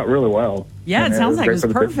it worked out really well. Yeah, and it sounds like it was for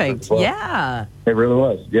the business perfect. as well. Yeah. It really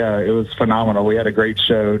was. Yeah, it was phenomenal. We had a great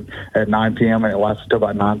show at 9 p.m. and it lasted till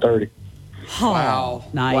about 9:30. Wow.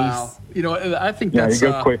 Nice. Wow. You know, I think Yeah, that's you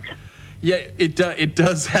go quick. Yeah, it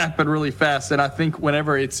does happen really fast, and I think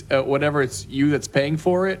whenever it's you that's paying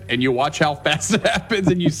for it, and you watch how fast it happens,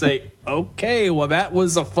 and you say, "Okay, well that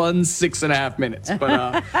was a fun 6.5 minutes."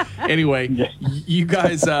 But anyway, you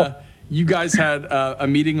guys had a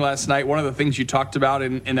meeting last night. One of the things you talked about,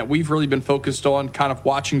 and that we've really been focused on, kind of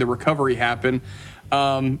watching the recovery happen.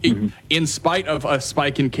 In spite of a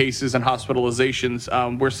spike in cases and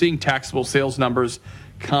hospitalizations, we're seeing taxable sales numbers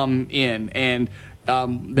come in, and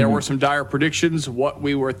there were some dire predictions, what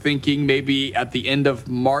we were thinking maybe at the end of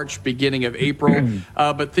March, beginning of April,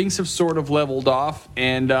 but things have sort of leveled off,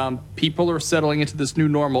 and people are settling into this new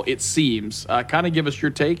normal, it seems. Kind of give us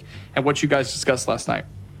your take and what you guys discussed last night.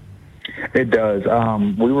 It does.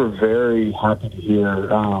 We were very happy to hear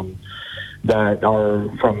that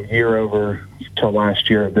from year over to last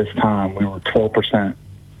year at this time, we were 12%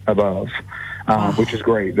 above, which is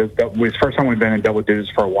great. It's the first time we've been in double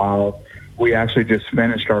digits for a while. We actually just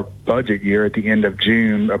finished our budget year at the end of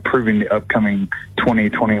June, approving the upcoming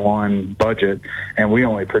 2021 budget, and we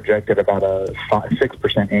only projected about a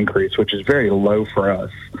 6% increase, which is very low for us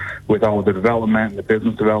with all of the development, the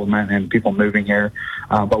business development, and people moving here.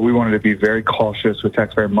 But we wanted to be very cautious with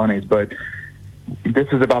taxpayer monies. But this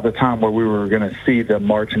is about the time where we were going to see the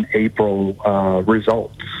March and April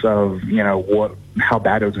results of, how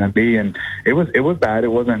bad it was going to be. And it was bad. It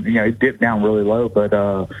wasn't, it dipped down really low, but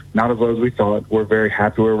not as low as we thought. We're very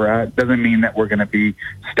happy where we're at. Doesn't mean that we're going to be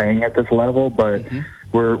staying at this level, but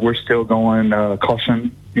we're still going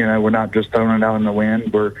caution. We're not just throwing it out in the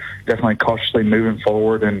wind. We're definitely cautiously moving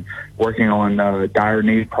forward and working on dire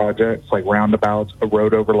need projects like roundabouts,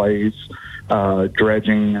 road overlays,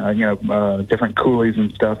 dredging, different coulees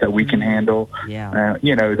and stuff that we can handle. Yeah.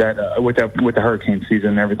 With the hurricane season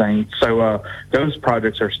and everything. So those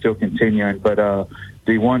projects are still continuing, but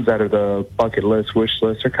the ones that are the bucket list, wish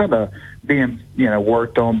list, are kind of being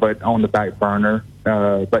worked on, but on the back burner,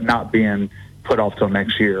 but not being put off till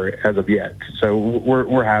next year as of yet. So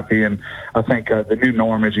we're happy, and I think the new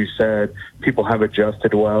norm, as you said, people have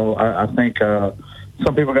adjusted well. I think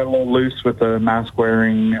some people got a little loose with the mask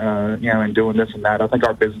wearing, and doing this and that. I think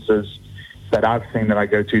our businesses that I've seen that I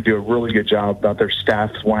go to do a really good job about their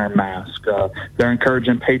staffs wearing masks. They're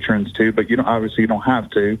encouraging patrons to, but you don't have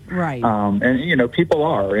to. Right. And people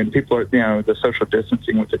are, the social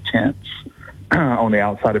distancing with the tents on the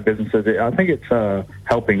outside of businesses. I think it's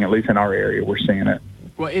helping, at least in our area. We're seeing it.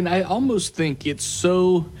 Well, and I almost think it's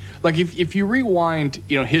so, like, if you rewind,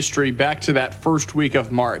 history back to that first week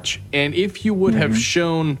of March, and if you would have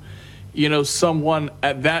shown, someone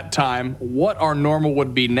at that time what our normal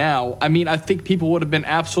would be now, I think people would have been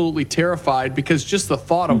absolutely terrified, because just the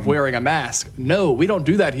thought of wearing a mask, no, we don't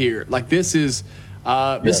do that here. Like, this is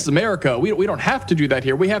America. We don't have to do that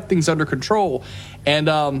here. We have things under control. And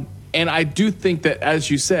I do think that,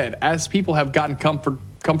 as you said, as people have gotten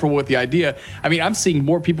comfortable with the idea, I'm seeing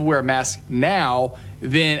more people wear a mask now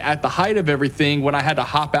than at the height of everything when I had to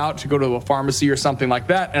hop out to go to a pharmacy or something like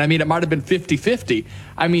that. And it might have been 50-50.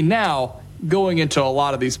 Now, going into a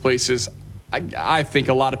lot of these places, I think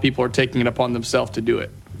a lot of people are taking it upon themselves to do it.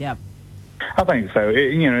 Yeah. I think so.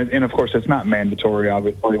 And of course, it's not mandatory.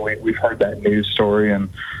 Obviously, we've heard that news story and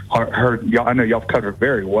heard. I know y'all covered it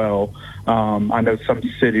very well. I know some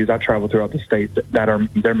cities I travel throughout the state that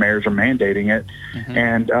their mayors are mandating it,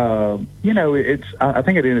 and it's. I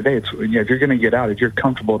think at the end of the day, it's if you're going to get out, if you're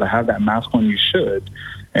comfortable to have that mask on, you should.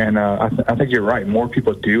 And I think you're right. More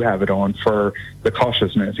people do have it on for the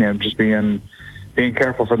cautiousness. Just being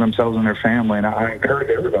careful for themselves and their family, and I encourage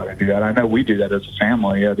everybody to do that. I know we do that as a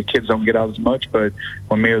family. The kids don't get out as much, but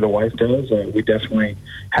when me or the wife does, we definitely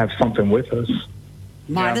have something with us.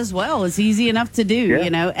 Might as well. It's easy enough to do,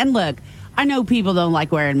 And look, I know people don't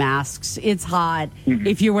like wearing masks. It's hot.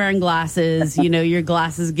 If you're wearing glasses, your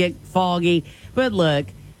glasses get foggy. But look,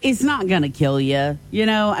 it's not going to kill you,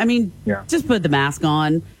 Just put the mask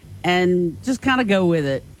on and just kind of go with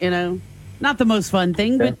it, Not the most fun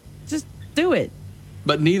thing, but just do it.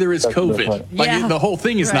 But neither is COVID. The whole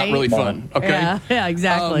thing is not really fun. Okay. Yeah,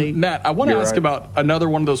 exactly. Matt, I want to ask about another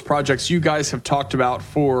one of those projects you guys have talked about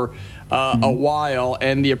for a while,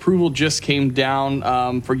 and the approval just came down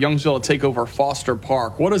for Youngsville to take over Foster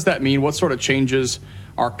Park. What does that mean? What sort of changes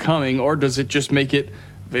are coming, or does it just make it?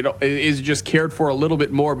 Is it just cared for a little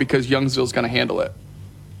bit more because Youngsville's going to handle it?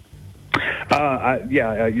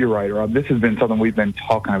 You're right, Rob. This has been something we've been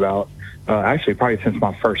talking about actually probably since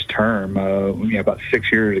my first term, about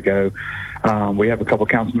 6 years ago. We have a couple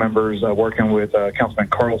council members working with Councilman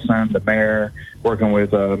Carlson, the mayor, working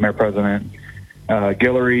with Mayor President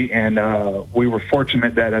Guillory, and we were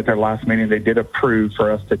fortunate that at their last meeting they did approve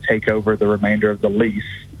for us to take over the remainder of the lease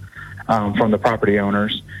from the property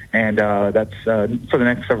owners, and that's for the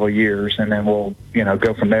next several years, and then we'll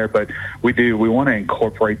go from there. But we want to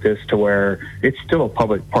incorporate this to where it's still a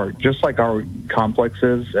public park, just like our complex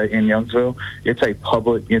is in Youngsville. It's a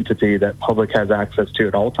public entity that public has access to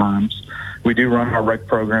at all times. We do run our rec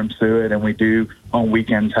programs through it, and we do on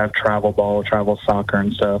weekends have travel ball, travel soccer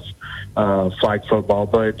and stuff, flag football.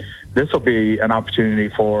 But this will be an opportunity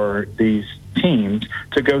for these teams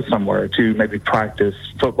to go somewhere to maybe practice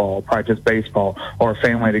football, practice baseball, or a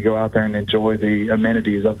family to go out there and enjoy the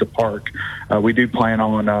amenities of the park. We do plan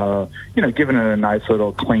on, giving it a nice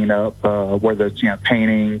little cleanup, whether it's,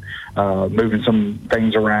 painting, moving some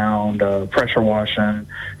things around, pressure washing,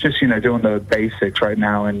 just, doing the basics right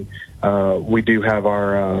now. And we do have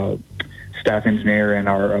our staff engineer and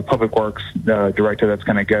our public works director that's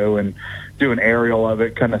going to go and do an aerial of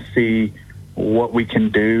it, kind of see what we can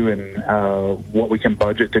do and what we can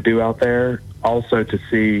budget to do out there. Also to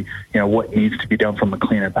see, what needs to be done from a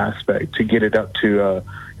cleanup aspect to get it up to,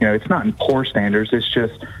 it's not in poor standards. It's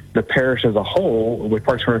just the parish as a whole with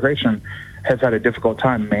Parks and Recreation has had a difficult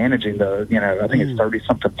time managing the, I think it's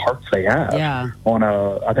 30-something parks they have on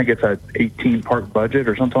I think it's a 18-park budget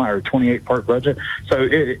or something, or 28-park budget. So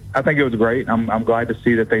I think it was great. I'm glad to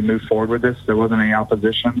see that they moved forward with this. There wasn't any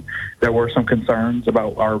opposition. There were some concerns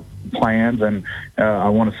about our plans, and I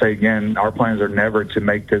want to say again, our plans are never to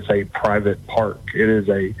make this a private park. It is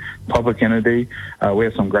a public entity. We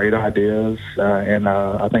have some great ideas, and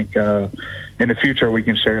I think in the future we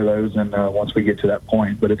can share those, and once we get to that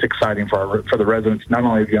point. But it's exciting for the residents, not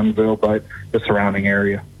only of Youngsville but the surrounding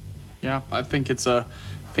area. Yeah, I think it's a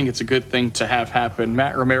good thing to have happen.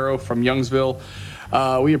 Matt Romero from Youngsville,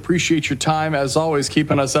 we appreciate your time as always,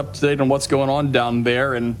 keeping us up to date on what's going on down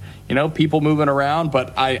there, and people moving around.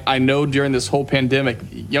 But I know during this whole pandemic,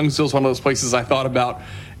 Youngsville's one of those places I thought about,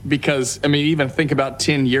 because even think about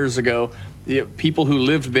 10 years ago. People who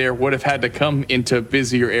lived there would have had to come into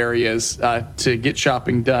busier areas to get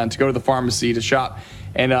shopping done, to go to the pharmacy, to shop.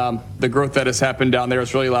 And the growth that has happened down there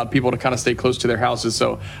has really allowed people to kind of stay close to their houses.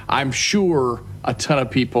 So I'm sure a ton of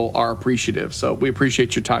people are appreciative. So we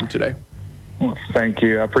appreciate your time today. Well, thank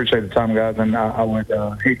you. I appreciate the time, guys. And I would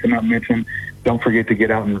hate to not mention, don't forget to get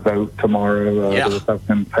out and vote tomorrow for the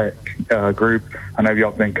Republican PEC group. I know y'all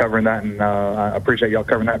have been covering that, and I appreciate y'all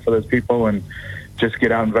covering that for those people. And just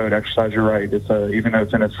get out and vote. Exercise your right. It's even though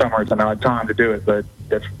it's in the summer, it's an odd time to do it, but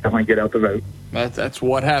definitely get out to vote. That's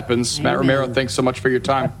what happens. Amen. Matt Romero, thanks so much for your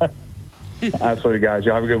time. Absolutely, guys.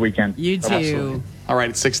 Y'all have a good weekend. You too. Absolutely. All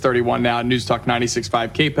right, it's 6:31 now. News Talk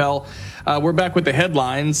 96.5 KPEL. We're back with the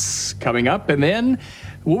headlines coming up, and then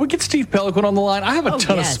will we get Steve Pelican on the line? I have a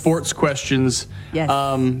ton of sports questions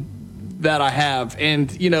that I have,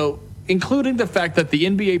 and including the fact that the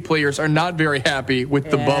NBA players are not very happy with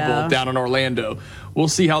the bubble down in Orlando. We'll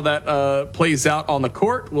see how that plays out on the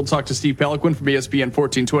court. We'll talk to Steve Pelican from ESPN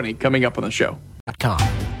 1420 coming up on the show.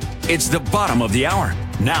 It's the bottom of the hour.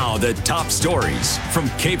 Now the top stories from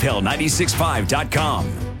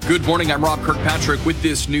KPEL965.com. Good morning. I'm Rob Kirkpatrick with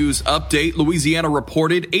this news update. Louisiana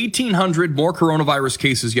reported 1,800 more coronavirus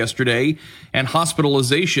cases yesterday and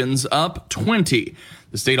hospitalizations up 20.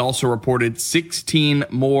 The state also reported 16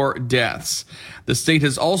 more deaths. The state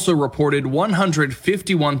has also reported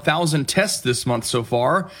 151,000 tests this month so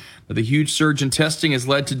far, but the huge surge in testing has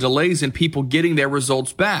led to delays in people getting their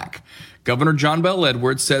results back. Governor John Bel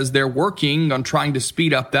Edwards says they're working on trying to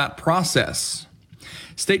speed up that process.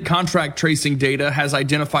 State contract tracing data has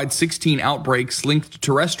identified 16 outbreaks linked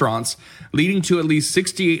to restaurants, leading to at least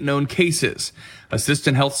 68 known cases.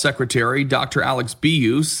 Assistant Health Secretary Dr. Alex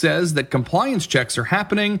Biu says that compliance checks are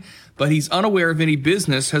happening, but he's unaware of any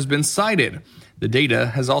business has been cited. The data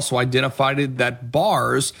has also identified that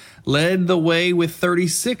bars led the way with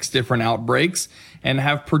 36 different outbreaks and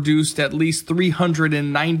have produced at least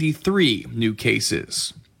 393 new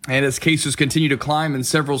cases. And as cases continue to climb in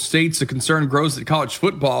several states, the concern grows that college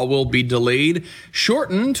football will be delayed,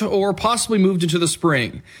 shortened, or possibly moved into the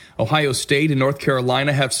spring. Ohio State and North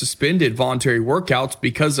Carolina have suspended voluntary workouts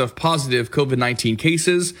because of positive COVID-19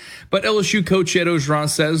 cases, but LSU coach Ed Orgeron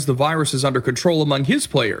says the virus is under control among his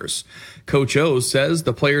players. Coach O says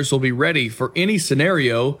the players will be ready for any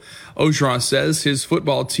scenario. Orgeron says his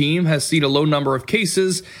football team has seen a low number of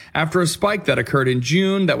cases after a spike that occurred in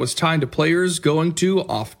June that was tied to players going to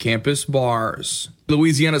off-campus bars.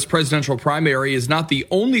 Louisiana's presidential primary is not the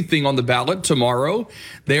only thing on the ballot tomorrow.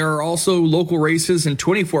 There are also local races in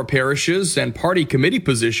 24 parishes and party committee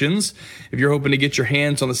positions. If you're hoping to get your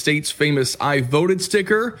hands on the state's famous I voted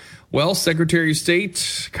sticker, well, Secretary of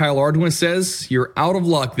State Kyle Ardoin says you're out of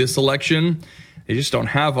luck this election. They just don't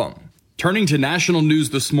have them. Turning to national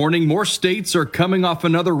news this morning, more states are coming off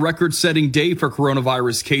another record-setting day for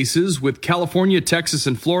coronavirus cases, with California, Texas,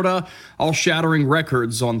 and Florida all shattering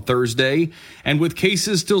records on Thursday. And with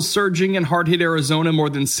cases still surging in hard-hit Arizona,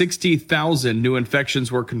 more than 60,000 new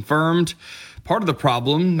infections were confirmed. Part of the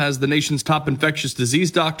problem, as the nation's top infectious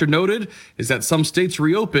disease doctor noted, is that some states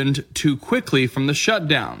reopened too quickly from the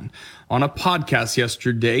shutdown. On a podcast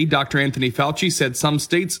yesterday, Dr. Anthony Fauci said some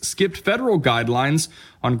states skipped federal guidelines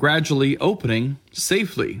on gradually opening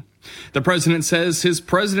safely. The president says his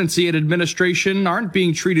presidency and administration aren't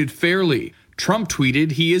being treated fairly. Trump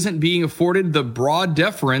tweeted he isn't being afforded the broad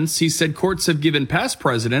deference he said courts have given past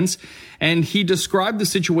presidents, and he described the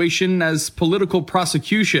situation as political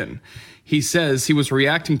prosecution. He says he was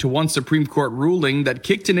reacting to one Supreme Court ruling that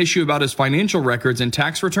kicked an issue about his financial records and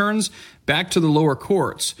tax returns back to the lower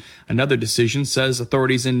courts. Another decision says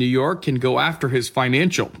authorities in New York can go after his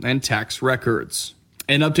financial and tax records.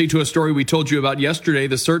 An update to a story we told you about yesterday,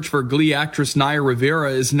 the search for Glee actress Naya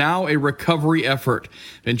Rivera is now a recovery effort.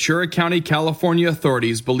 Ventura County, California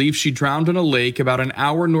authorities believe she drowned in a lake about an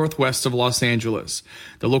hour northwest of Los Angeles.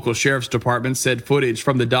 The local sheriff's department said footage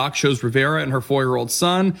from the dock shows Rivera and her 4-year-old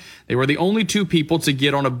son. They were the only two people to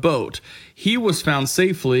get on a boat. He was found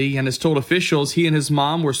safely and has told officials he and his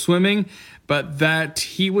mom were swimming, but that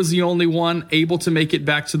he was the only one able to make it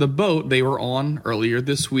back to the boat they were on earlier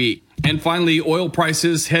this week. And finally, oil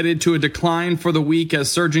prices headed to a decline for the week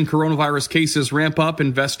as surging coronavirus cases ramp up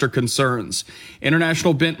investor concerns.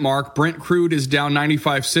 International benchmark Brent crude is down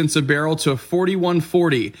 95 cents a barrel to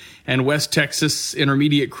 $41.40, and West Texas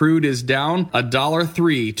Intermediate crude is down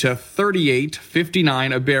 $1.03 to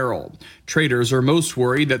 $38.59 a barrel. Traders are most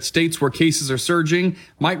worried that states where cases are surging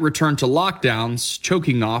might return to lockdowns,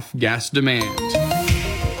 choking off gas demand.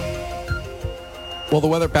 Well, the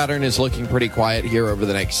weather pattern is looking pretty quiet here over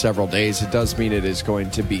the next several days. It does mean it is going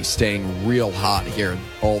to be staying real hot here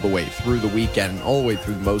all the way through the weekend, all the way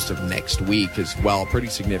through most of next week as well. Pretty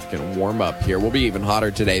significant warm up here. We'll be even hotter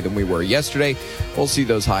today than we were yesterday. We'll see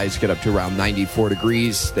those highs get up to around 94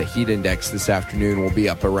 degrees. The heat index this afternoon will be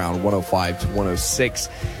up around 105 to 106.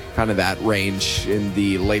 Kind of that range in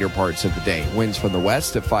the later parts of the day. Winds from the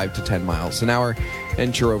west at 5 to 10 miles an hour,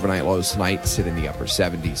 and your overnight lows tonight sit in the upper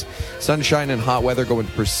 70s. Sunshine and hot weather going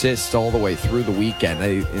to persist all the way through the weekend.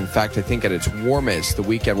 In fact, I think at its warmest, the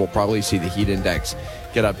weekend will probably see the heat index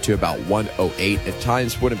get up to about 108 at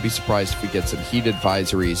times. Wouldn't be surprised if we get some heat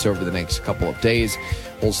advisories over the next couple of days.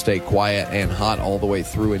 We'll stay quiet and hot all the way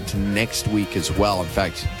through into next week as well. In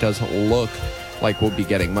fact, it doesn't look like we'll be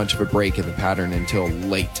getting much of a break in the pattern until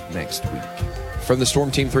late next week. From the Storm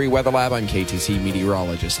Team 3 Weather Lab, I'm KTC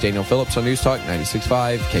meteorologist Daniel Phillips on News Talk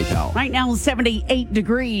 96.5 KPEL. Right now, 78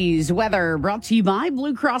 degrees. Weather brought to you by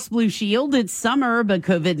Blue Cross Blue Shield. It's summer, but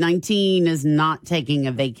COVID-19 is not taking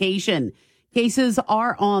a vacation. Cases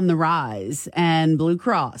are on the rise, and Blue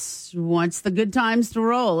Cross wants the good times to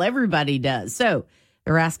roll. Everybody does. So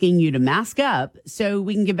they're asking you to mask up so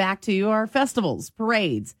we can get back to our festivals,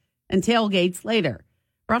 parades, and tailgates later.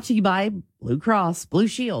 Brought to you by Blue Cross Blue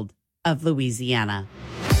Shield of Louisiana.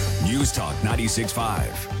 News Talk 96.5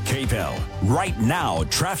 KPEL. Right now,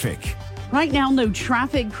 traffic. Right now, no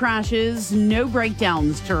traffic crashes, no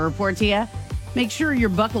breakdowns to report to you. Make sure you're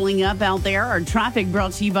buckling up out there. Our traffic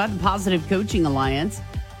brought to you by the Positive Coaching Alliance.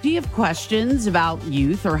 Do you have questions about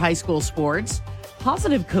youth or high school sports?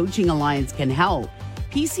 Positive Coaching Alliance can help.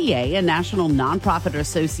 PCA, a national nonprofit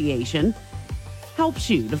association, helps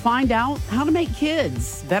you to find out how to make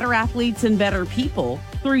kids better athletes and better people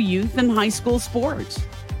through youth and high school sports.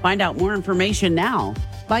 Find out more information now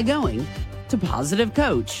by going to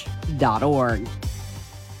positivecoach.org.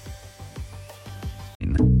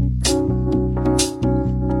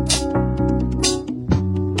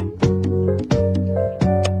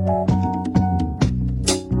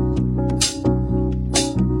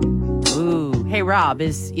 Ooh, hey Rob,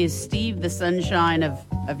 is Steve the sunshine of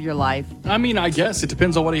your life? I mean, I guess it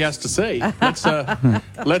depends on what he has to say.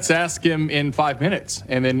 Let's ask him in 5 minutes,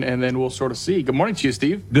 and then we'll sort of see. Good morning to you,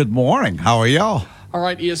 Steve. Good morning. How are y'all? All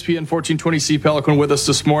right, ESPN 1420 C. Pelican with us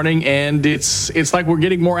this morning, and it's like we're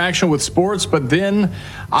getting more action with sports, but then,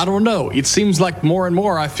 I don't know, it seems like more and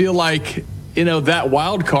more I feel like, that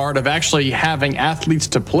wild card of actually having athletes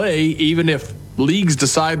to play, even if leagues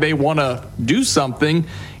decide they want to do something,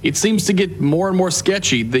 it seems to get more and more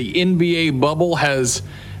sketchy. The NBA bubble has,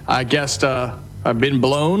 I guess, been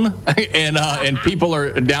blown, and people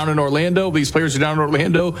are down in Orlando. These players are down in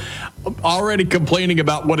Orlando already complaining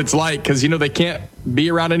about what it's like because, they can't be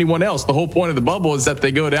around anyone else. The whole point of the bubble is that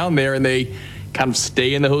they go down there and they kind of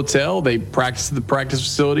stay in the hotel. They practice at the practice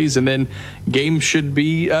facilities, and then games should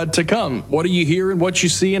be to come. What are you hearing, what you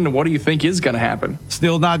see, and what do you think is going to happen?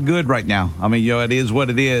 Still not good right now. I mean, it is what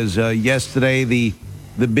it is. Yesterday, the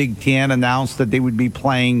Big Ten announced that they would be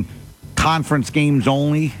playing conference games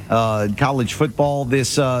only, college football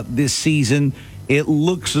this season. It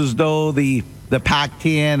looks as though the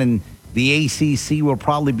Pac-10 and the ACC will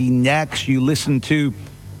probably be next. You listened to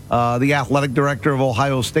the athletic director of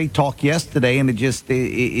Ohio State talk yesterday, and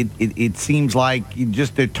it seems like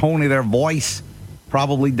just the tone of their voice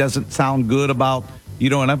probably doesn't sound good about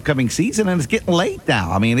an upcoming season, and it's getting late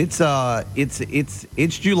now. I mean, it's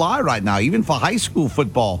July right now, even for high school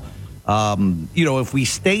football. If we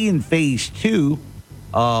stay in phase 2,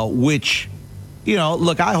 which,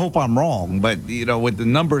 look, I hope I'm wrong, but, with the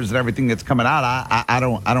numbers and everything that's coming out, I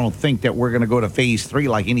don't think that we're going to go to phase 3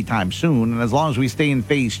 like anytime soon. And as long as we stay in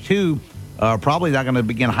phase 2, probably not going to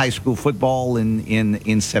begin high school football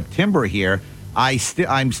in September here.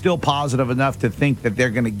 I'm still positive enough to think that they're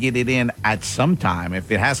going to get it in at some time.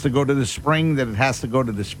 If it has to go to the spring, then it has to go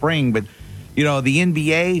to the spring. But, the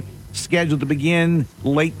NBA scheduled to begin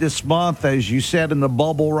late this month, as you said, in the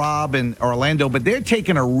bubble, Rob, in Orlando. But they're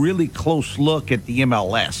taking a really close look at the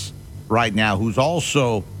MLS right now, who's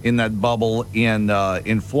also in that bubble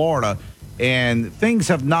in Florida. And things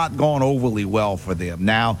have not gone overly well for them.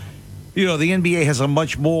 Now, the NBA has a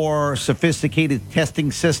much more sophisticated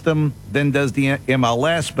testing system than does the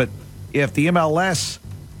MLS. But if the MLS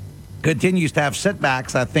continues to have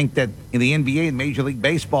setbacks, I think that in the NBA and Major League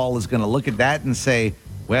Baseball is going to look at that and say,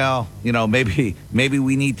 well, maybe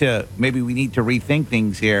we need to rethink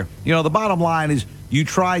things here. The bottom line is you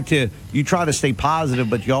try to stay positive,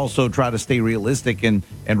 but you also try to stay realistic. And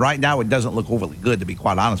right now it doesn't look overly good, to be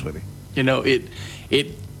quite honest with you. It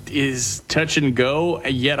is touch and go,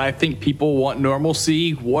 yet I think people want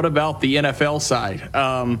normalcy. What about the NFL side?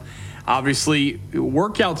 Obviously,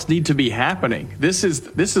 workouts need to be happening. This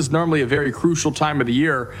is normally a very crucial time of the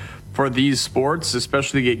year for these sports,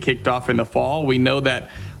 especially get kicked off in the fall. We know that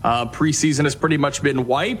preseason has pretty much been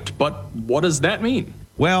wiped, but what does that mean?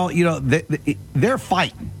 Well, they're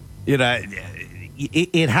fighting.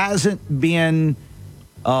 It hasn't been,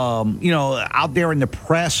 out there in the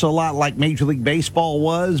press a lot like Major League Baseball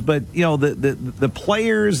was, but, the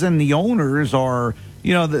players and the owners are,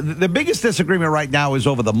 the biggest disagreement right now is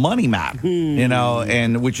over the money matter,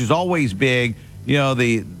 and which is always big.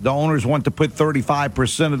 The owners want to put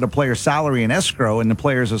 35% of the player's salary in escrow, and the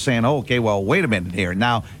players are saying, oh, okay, well, wait a minute here.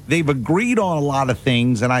 Now, they've agreed on a lot of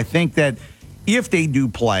things, and I think that if they do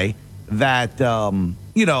play, that,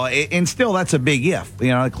 and still that's a big if.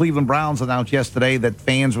 The Cleveland Browns announced yesterday that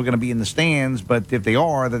fans were going to be in the stands, but if they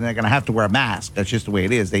are, then they're going to have to wear a mask. That's just the way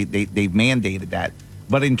it is. They've mandated that.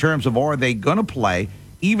 But in terms of are they going to play,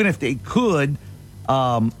 even if they could,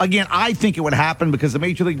 again, I think it would happen because the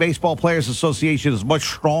Major League Baseball Players Association is much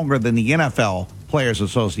stronger than the NFL Players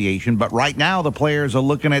Association. But right now, the players are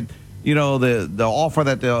looking at, the offer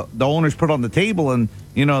that the owners put on the table. And,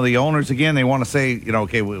 the owners, again, they want to say,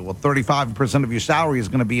 okay, well, 35% of your salary is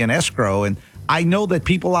going to be in escrow. And I know that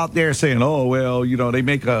people out there saying, oh, well, they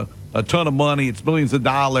make a ton of money. It's millions of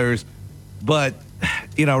dollars. But,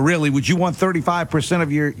 really, would you want 35%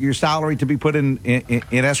 of your salary to be put in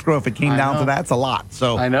escrow if it came down to that? That's a lot.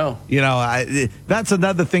 So I know. That's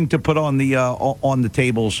another thing to put on the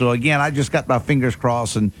table. So again, I just got my fingers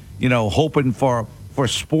crossed and hoping for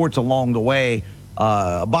sports along the way.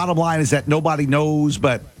 Bottom line is that nobody knows.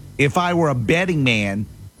 But if I were a betting man,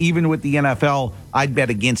 even with the NFL, I'd bet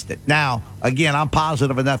against it. Now, again, I'm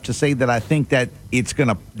positive enough to say that I think that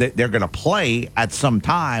they're gonna play at some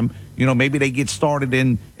time. Maybe they get started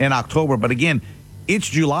in October. But again, it's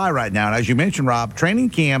July right now. And as you mentioned, Rob, training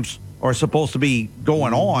camps are supposed to be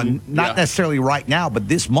going on, not necessarily right now, but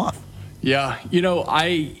this month. Yeah.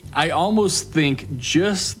 I almost think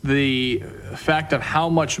just the fact of how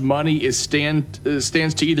much money stands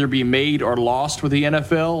to either be made or lost with the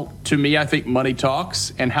NFL, to me, I think money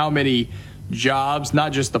talks, and how many jobs,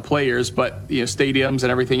 not just the players, but stadiums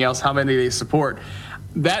and everything else, how many they support.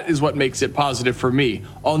 That is what makes it positive for me.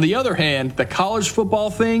 On the other hand, the college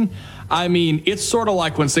football thing, I mean, it's sort of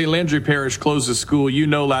like when St. Landry Parish closes school,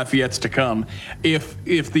 Lafayette's to come. If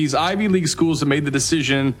these Ivy League schools have made the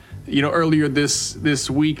decision, earlier this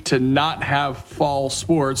week to not have fall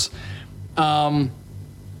sports,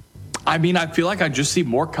 I mean, I feel like I just see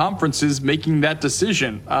more conferences making that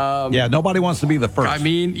decision. Yeah, nobody wants to be the first. I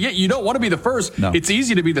mean, yeah, you don't want to be the first. No. It's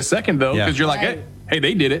easy to be the second, though, because you're like, hey,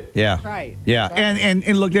 they did it. Yeah. Right. Yeah. And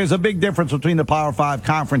look, there's a big difference between the Power 5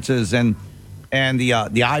 conferences and the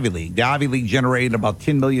Ivy League. The Ivy League generated about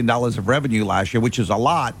 $10 million of revenue last year, which is a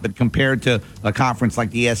lot, but compared to a conference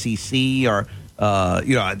like the SEC or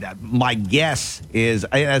my guess is,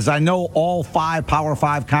 as I know, all 5 Power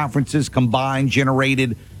 5 conferences combined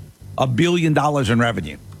generated $1 billion in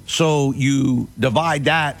revenue. So you divide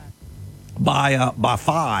that by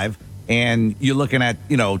 5, and you're looking at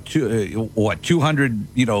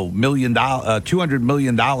 $200 million,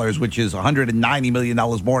 which is $190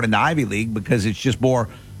 million more than the Ivy League because it's just more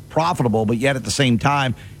profitable. But yet at the same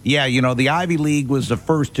time, the Ivy League was the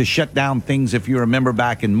first to shut down things, if you remember,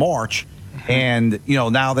 back in March. And,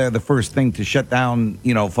 now they're the first thing to shut down,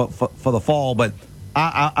 for the fall. But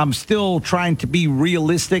I'm still trying to be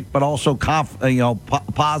realistic, but also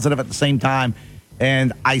positive at the same time.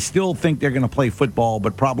 And I still think they're going to play football,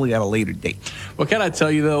 but probably at a later date. Well, can I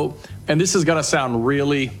tell you, though, and this is going to sound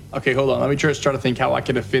really, okay, hold on. Let me try to think how I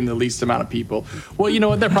can offend the least amount of people. Well, you know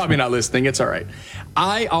what? They're probably not listening. It's all right.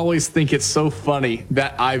 I always think it's so funny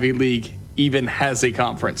that Ivy League even has a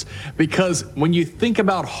conference, because when you think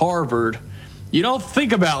about Harvard, you don't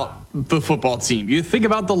think about the football team. You think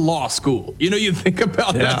about the law school. You think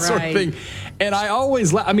about that sort of thing. And I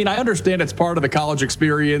always, I understand it's part of the college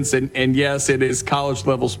experience, and yes, it is college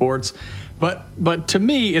level sports. But to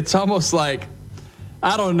me, it's almost like,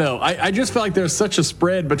 I don't know. I just feel like there's such a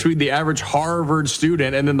spread between the average Harvard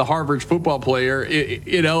student and then the Harvard football player.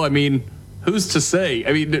 Who's to say?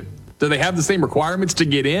 Do they have the same requirements to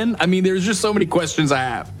get in? There's just so many questions I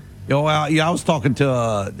have. I was talking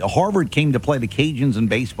to Harvard came to play the Cajuns in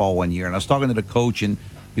baseball one year, and I was talking to the coach, and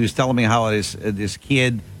he was telling me how this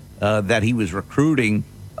kid that he was recruiting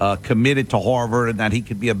committed to Harvard, and that he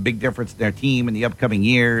could be a big difference in their team in the upcoming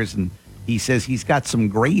years. And he says he's got some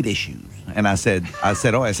grade issues. And I said, he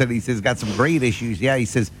says he's got some grade issues. Yeah, he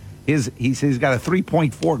says he's got a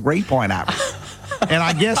 3.4 grade point average. And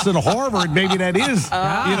I guess in Harvard, maybe that is,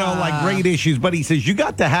 like grade issues. But he says, you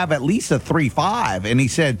got to have at least a 3.5. And he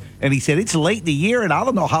said, it's late in the year, and I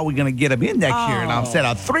don't know how we're going to get him in next year. And I said,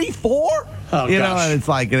 a 3.4? Oh, and it's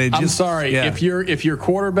like, I'm sorry. Yeah. If your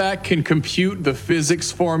quarterback can compute the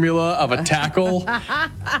physics formula of a tackle,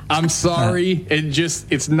 I'm sorry.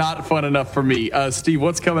 It's not fun enough for me. Steve,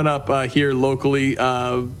 what's coming up here locally,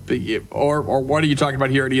 or what are you talking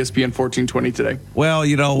about here at ESPN 1420 today? Well,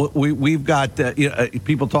 we've got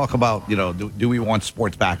people talk about do we want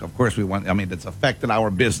sports back? Of course we want. It's affected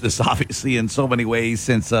our business obviously in so many ways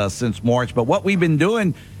since March. But what we've been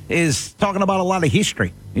doing is talking about a lot of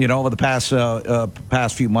history, over the past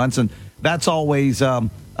few months, and that's always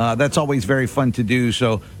very fun to do.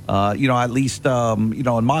 So, at least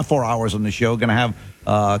in my 4 hours on the show, going to have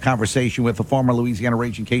a conversation with the former Louisiana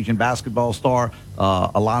Raging Cajun basketball star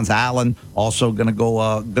Alonzo Allen. Also going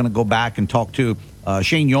to go back and talk to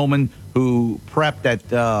Shane Yeoman, who prepped at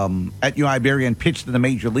UIberry and pitched in the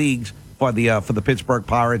major leagues for the Pittsburgh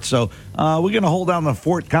Pirates. So we're going to hold down the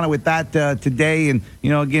fort kind of with that today, and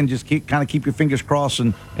again, just keep your fingers crossed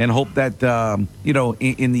and hope that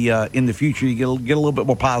in the future you get a little bit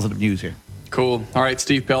more positive news here. Cool. All right,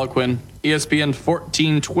 Steve Peliquin, ESPN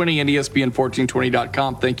 1420 and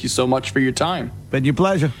ESPN1420.com. Thank you so much for your time. Been your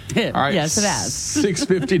pleasure. All right. Yes, it has.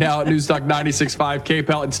 6:50 now at Newstalk 96.5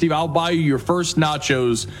 KPEL. And Steve, I'll buy you your first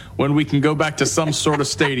nachos when we can go back to some sort of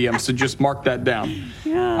stadium. So just mark that down.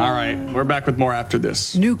 Yeah. All right. We're back with more after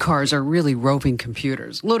this. New cars are really roving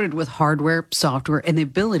computers, loaded with hardware, software, and the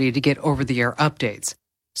ability to get over-the-air updates.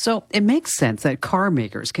 So it makes sense that car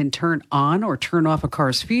makers can turn on or turn off a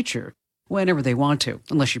car's feature whenever they want to,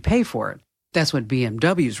 unless you pay for it. That's what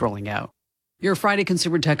BMW is rolling out. Your Friday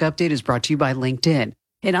Consumer Tech Update is brought to you by LinkedIn.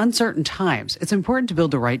 In uncertain times, it's important to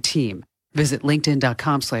build the right team. Visit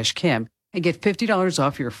linkedin.com/Kim and get $50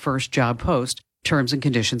 off your first job post. Terms and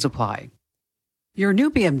conditions apply. Your new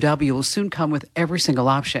BMW will soon come with every single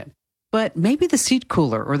option. But maybe the seat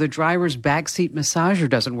cooler or the driver's backseat massager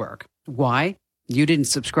doesn't work. Why? You didn't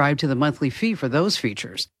subscribe to the monthly fee for those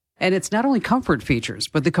features. And it's not only comfort features,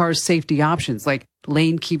 but the car's safety options like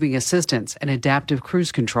lane keeping assistance and adaptive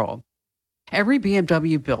cruise control. Every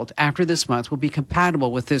BMW built after this month will be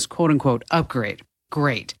compatible with this quote-unquote upgrade.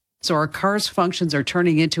 Great. So our car's functions are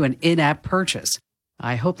turning into an in-app purchase.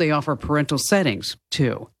 I hope they offer parental settings,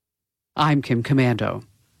 too. I'm Kim Commando.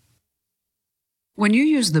 When you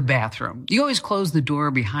use the bathroom, you always close the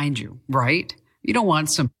door behind you, right? You don't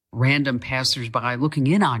want some random passersby looking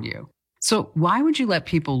in on you. So why would you let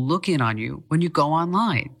people look in on you when you go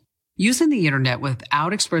online? Using the internet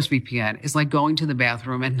without ExpressVPN is like going to the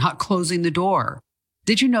bathroom and not closing the door.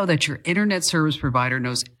 Did you know that your internet service provider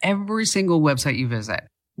knows every single website you visit?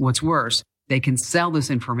 What's worse, they can sell this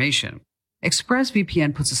information.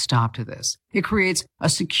 ExpressVPN puts a stop to this. It creates a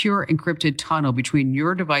secure encrypted tunnel between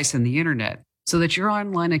your device and the internet so that your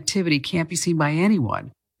online activity can't be seen by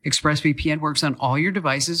anyone. ExpressVPN works on all your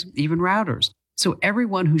devices, even routers, so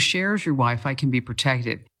everyone who shares your Wi-Fi can be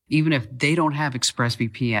protected, even if they don't have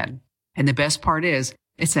ExpressVPN. And the best part is,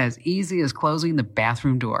 it's as easy as closing the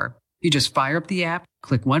bathroom door. You just fire up the app,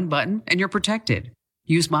 click one button, and you're protected.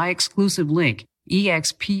 Use my exclusive link,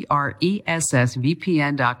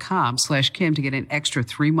 expressvpn.com/Kim to get an extra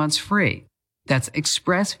 3 months free. That's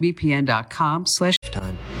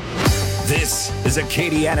expressvpn.com/time. This is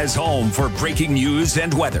Acadiana's home for breaking news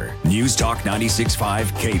and weather. News Talk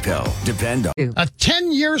 96.5 KPEL. Depend on a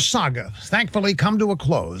 10-year saga thankfully come to a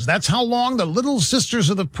close. That's how long the Little Sisters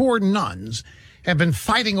of the Poor nuns have been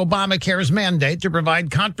fighting Obamacare's mandate to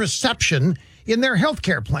provide contraception in their health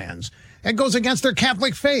care plans. It goes against their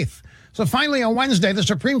Catholic faith. So finally on Wednesday, the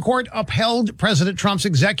Supreme Court upheld President Trump's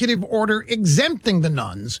executive order exempting the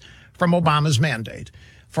nuns from Obama's mandate.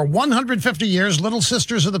 For 150 years, Little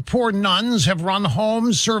Sisters of the Poor nuns have run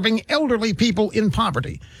homes serving elderly people in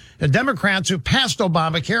poverty. The Democrats who passed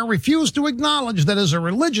Obamacare refused to acknowledge that as a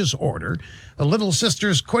religious order, the Little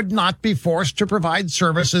Sisters could not be forced to provide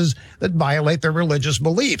services that violate their religious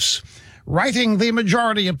beliefs. Writing the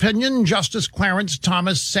majority opinion, Justice Clarence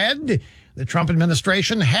Thomas said the Trump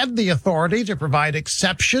administration had the authority to provide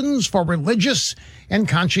exceptions for religious and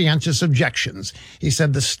conscientious objections. He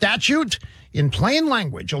said the statute, in plain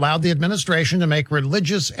language, allowed the administration to make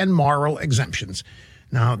religious and moral exemptions.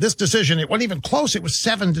 Now, this decision, it wasn't even close. It was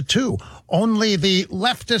 7-2. Only the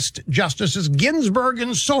leftist Justices Ginsburg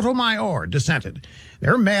and Sotomayor dissented.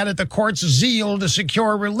 They're mad at the court's zeal to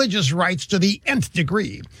secure religious rights to the nth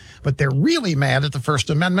degree. But they're really mad at the First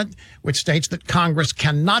Amendment, which states that Congress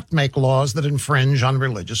cannot make laws that infringe on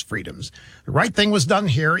religious freedoms. The right thing was done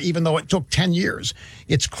here, even though it took 10 years.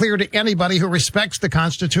 It's clear to anybody who respects the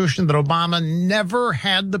Constitution that Obama never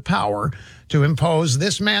had the power to impose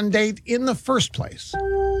this mandate in the first place.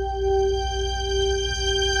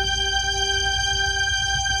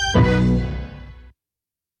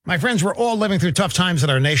 My friends, we're all living through tough times in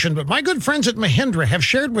our nation, but my good friends at Mahindra have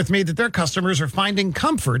shared with me that their customers are finding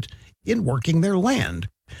comfort in working their land.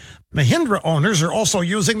 Mahindra owners are also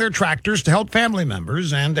using their tractors to help family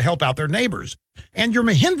members and to help out their neighbors. And your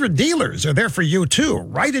Mahindra dealers are there for you too,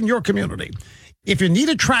 right in your community. If you need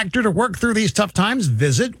a tractor to work through these tough times,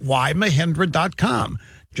 visit whymahindra.com.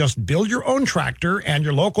 Just build your own tractor and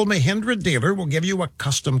your local Mahindra dealer will give you a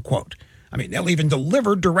custom quote. I mean, they'll even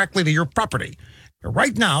deliver directly to your property.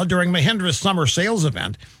 Right now, during Mahindra's summer sales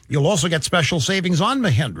event, you'll also get special savings on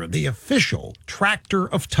Mahindra, the official tractor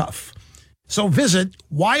of tough. So visit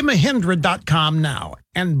whymahindra.com now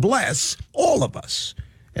and bless all of us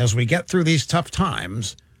as we get through these tough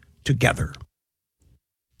times together.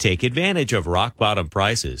 Take advantage of rock-bottom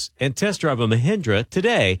prices and test drive a Mahindra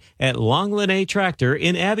today at Long Lene Tractor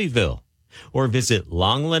in Abbeville. Or visit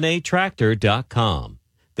longlenetractor.com.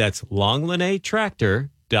 That's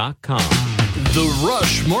longlenetractor.com. The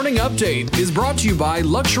Rush Morning Update is brought to you by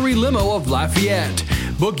Luxury Limo of Lafayette.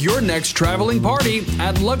 Book your next traveling party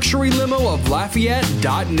at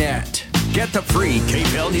luxurylimooflafayette.net. Get the free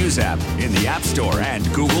KPEL News app in the App Store and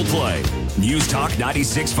Google Play. News Talk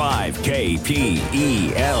 96.5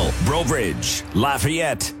 KPEL, Brobridge,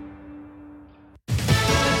 Lafayette.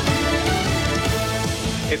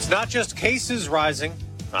 It's not just cases rising.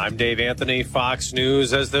 I'm Dave Anthony, Fox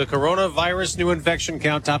News. As the coronavirus new infection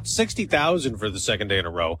count topped 60,000 for the second day in a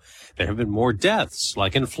row, there have been more deaths,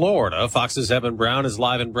 like in Florida. Fox's Evan Brown is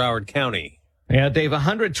live in Broward County. Yeah, Dave,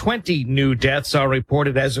 120 new deaths are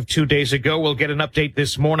reported as of 2 days ago. We'll get an update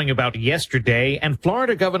this morning about yesterday. And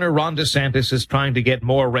Florida Governor Ron DeSantis is trying to get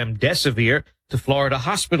more remdesivir to Florida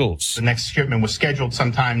hospitals. The next shipment was scheduled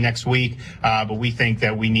sometime next week, but we think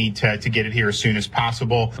that we need to get it here as soon as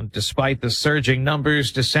possible. Despite the surging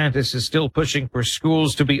numbers, DeSantis is still pushing for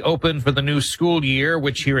schools to be open for the new school year,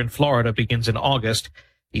 which here in Florida begins in August.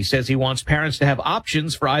 He says he wants parents to have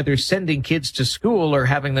options for either sending kids to school or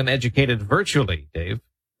having them educated virtually. Dave?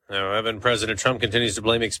 Now, Evan, President Trump continues to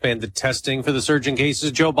blame expanded testing for the surging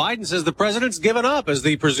cases. Joe Biden says the president's given up as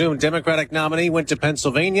the presumed Democratic nominee went to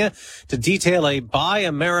Pennsylvania to detail a Buy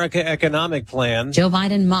America economic plan. Joe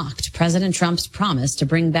Biden mocked President Trump's promise to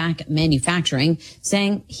bring back manufacturing,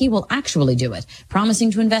 saying he will actually do it,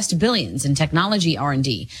 promising to invest billions in technology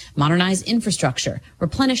R&D, modernize infrastructure,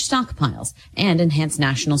 replenish stockpiles, and enhance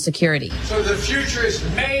national security. So the future is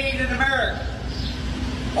made in America.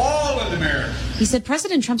 All He said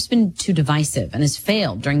President Trump's been too divisive and has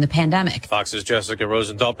failed during the pandemic. Fox's Jessica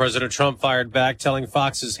Rosenthal. President Trump fired back, telling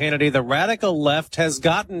Fox's Hannity the radical left has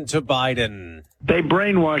gotten to Biden. They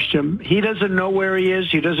brainwashed him. He doesn't know where he is.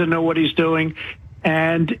 He doesn't know what he's doing.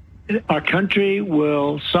 And our country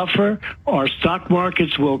will suffer. Our stock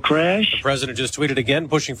markets will crash. The president just tweeted again,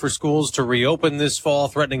 pushing for schools to reopen this fall,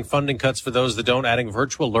 threatening funding cuts for those that don't, adding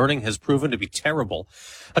virtual learning has proven to be terrible.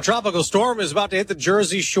 A tropical storm is about to hit the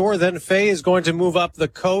Jersey Shore. Then Faye is going to move up the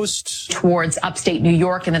coast towards upstate New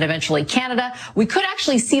York and then eventually Canada. We could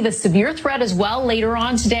actually see the severe threat as well later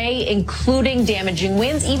on today, including damaging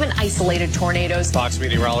winds, even isolated tornadoes. Fox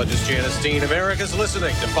meteorologist Janice Dean. America's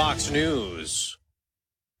listening to Fox News.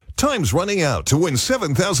 Time's running out to win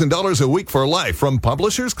 $7,000 a week for life from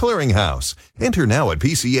Publishers Clearinghouse. Enter now at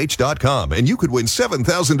PCH.com and you could win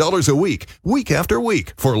 $7,000 a week after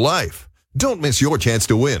week, for life. Don't miss your chance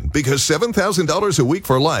to win, because $7,000 a week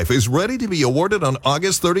for life is ready to be awarded on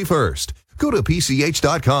August 31st. Go to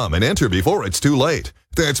PCH.com and enter before it's too late.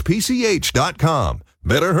 That's PCH.com.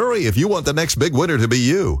 Better hurry if you want the next big winner to be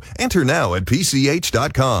you. Enter now at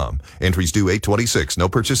PCH.com. Entries due 8/26. No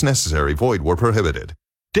purchase necessary. Void where prohibited.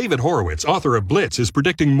 David Horowitz, author of Blitz, is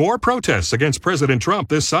predicting more protests against President Trump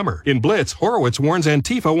this summer. In Blitz, Horowitz warns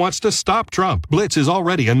Antifa wants to stop Trump. Blitz is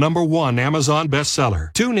already a #1 Amazon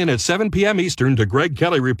bestseller. Tune in at 7 p.m. Eastern to Greg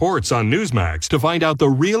Kelly Reports on Newsmax to find out the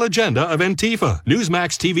real agenda of Antifa.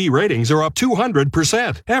 Newsmax TV ratings are up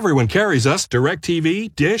 200%. Everyone carries us: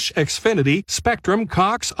 DirecTV, Dish, Xfinity, Spectrum,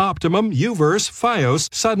 Cox, Optimum, Uverse, Fios,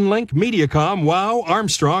 Suddenlink, Mediacom, WOW,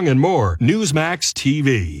 Armstrong, and more. Newsmax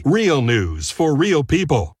TV. Real news for real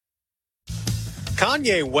people.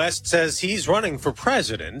 Kanye West says he's running for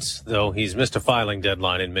president, though he's missed a filing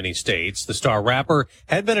deadline in many states. The star rapper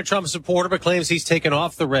had been a Trump supporter, but claims he's taken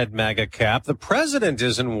off the red MAGA cap. The president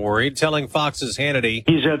isn't worried, telling Fox's Hannity.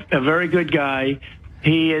 He's a very good guy.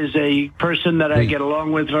 He is a person that I get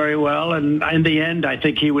along with very well, and in the end, I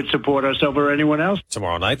think he would support us over anyone else.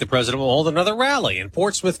 Tomorrow night, the president will hold another rally in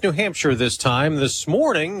Portsmouth, New Hampshire this time. This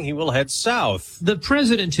morning, he will head south. The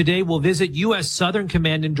president today will visit U.S. Southern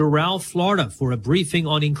Command in Doral, Florida, for a briefing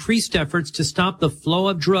on increased efforts to stop the flow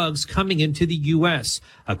of drugs coming into the U.S.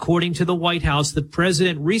 According to the White House, the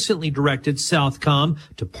president recently directed Southcom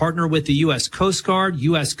to partner with the U.S. Coast Guard,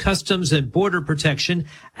 U.S. Customs and Border Protection,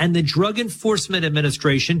 and the Drug Enforcement Administration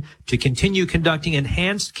to continue conducting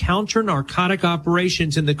enhanced counter-narcotic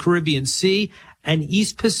operations in the Caribbean Sea and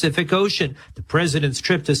East Pacific Ocean. The president's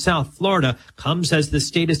trip to South Florida comes as the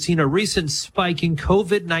state has seen a recent spike in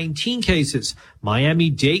COVID-19 cases.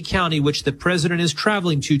 Miami-Dade County, which the president is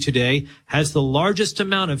traveling to today, has the largest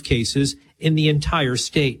amount of cases in the entire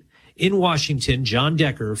state. In Washington, John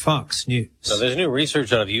Decker, Fox News. So there's new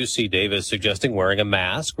research out of UC Davis suggesting wearing a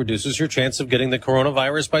mask reduces your chance of getting the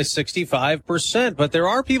coronavirus by 65%. But there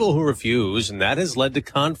are people who refuse, and that has led to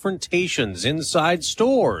confrontations inside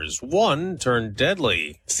stores. One turned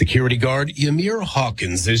deadly. Security guard Ymir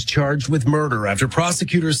Hawkins is charged with murder after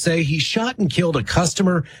prosecutors say he shot and killed a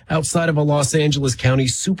customer outside of a Los Angeles County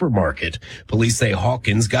supermarket. Police say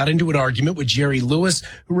Hawkins got into an argument with Jerry Lewis,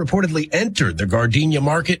 who reportedly entered the Gardenia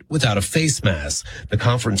market without a face mask. The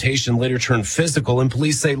confrontation later turned physical, and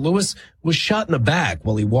police say Lewis was shot in the back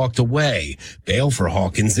while he walked away. Bail for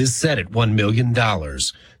Hawkins is set at $1 million.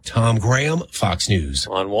 Tom Graham, Fox News.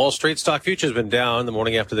 On Wall Street, stock futures have been down the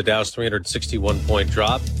morning after the Dow's 361-point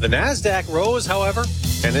drop. The NASDAQ rose, however,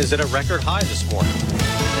 and is at a record high this morning.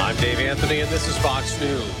 I'm Dave Anthony, and this is Fox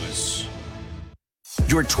News.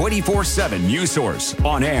 Your 24/7 news source,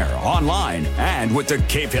 on air, online, and with the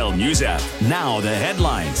KPEL News app. Now the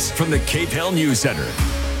headlines from the KPEL News Center.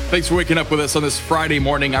 Thanks for waking up with us on this Friday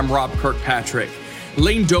morning. I'm Rob Kirkpatrick.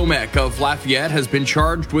 Lane Domek of Lafayette has been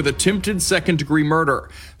charged with attempted second-degree murder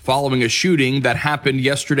following a shooting that happened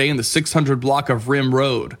yesterday in the 600 block of Rim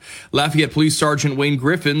Road. Lafayette Police Sergeant Wayne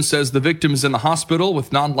Griffin says the victim is in the hospital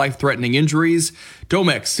with non-life-threatening injuries.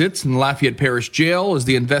 Domek sits in Lafayette Parish Jail as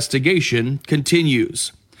the investigation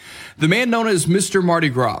continues. The man known as Mr. Mardi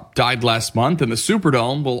Gras died last month, and the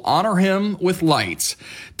Superdome will honor him with lights.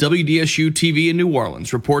 WDSU TV in New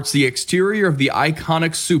Orleans reports the exterior of the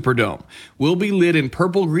iconic Superdome will be lit in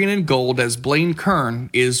purple, green, and gold as Blaine Kern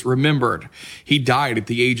is remembered. He died at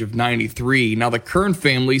the age of 93. Now, the Kern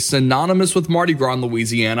family, synonymous with Mardi Gras in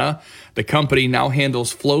Louisiana, the company now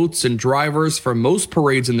handles floats and drivers for most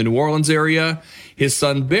parades in the New Orleans area. His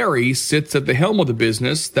son Barry sits at the helm of the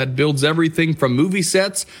business that builds everything from movie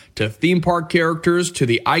sets to theme park characters to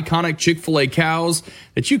the iconic Chick-fil-A cows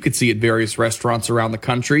that you could see at various restaurants around the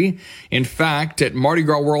country. In fact, at Mardi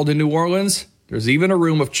Gras World in New Orleans, there's even a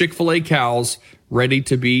room of Chick-fil-A cows ready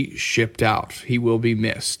to be shipped out. He will be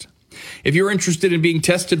missed. If you're interested in being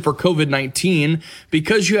tested for COVID-19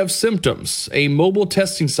 because you have symptoms, a mobile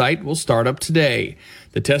testing site will start up today.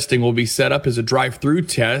 The testing will be set up as a drive-through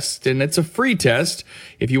test, and it's a free test.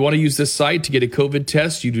 If you want to use this site to get a COVID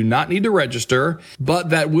test, you do not need to register, but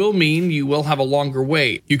that will mean you will have a longer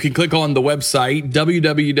wait. You can click on the website,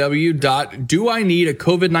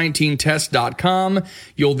 www.doineedacovid19test.com.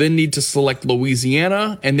 You'll then need to select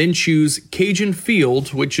Louisiana and then choose Cajun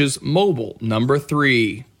Field, which is mobile, number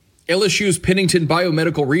 3. LSU's Pennington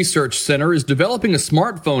Biomedical Research Center is developing a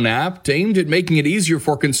smartphone app aimed at making it easier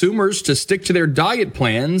for consumers to stick to their diet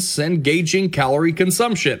plans and gauging calorie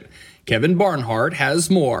consumption. Kevin Barnhart has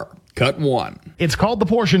more. Cut 1. It's called the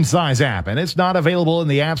Portion Size app, and it's not available in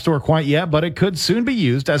the App Store quite yet, but it could soon be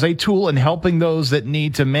used as a tool in helping those that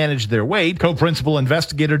need to manage their weight. Co-principal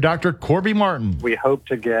investigator Dr. Corby Martin. We hope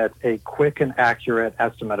to get a quick and accurate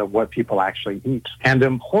estimate of what people actually eat. And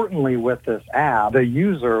importantly with this app, the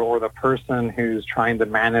user or the person who's trying to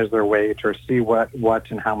manage their weight or see what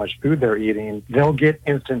and how much food they're eating, they'll get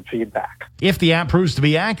instant feedback. If the app proves to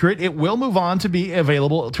be accurate, it will move on to be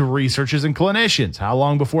available to researchers and clinicians. How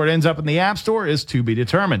long before it ends up in the App Store is to be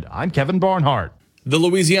determined. I'm Kevin Barnhart. The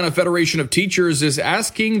Louisiana Federation of Teachers is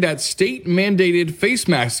asking that state-mandated face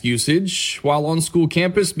mask usage while on school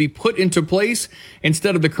campus be put into place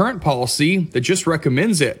instead of the current policy that just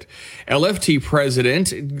recommends it. LFT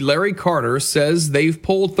President Larry Carter says they've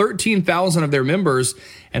polled 13,000 of their members,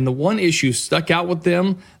 and the one issue stuck out with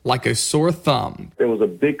them like a sore thumb. There was a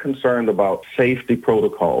big concern about safety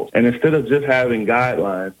protocols. And instead of just having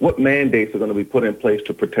guidelines, what mandates are going to be put in place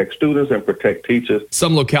to protect students and protect teachers?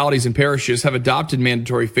 Some localities and parishes have adopted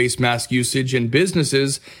mandatory face mask usage in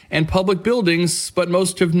businesses and public buildings, but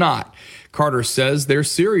most have not. Carter says they're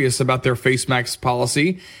serious about their face mask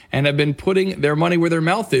policy and have been putting their money where their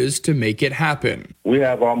mouth is to make it happen. We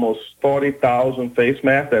have almost 40,000 face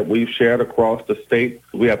masks that we've shared across the state.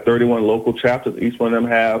 We have 31 local chapters. Each one of them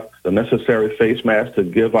have the necessary face masks to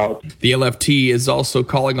give out. The LFT is also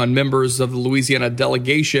calling on members of the Louisiana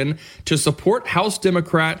delegation to support House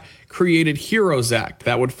Democrat created HEROES Act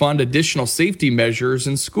that would fund additional safety measures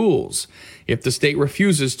in schools. If the state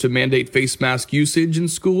refuses to mandate face mask usage in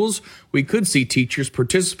schools, we could see teachers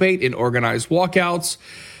participate in organized walkouts.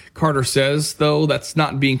 Carter says, though, that's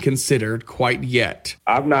not being considered quite yet.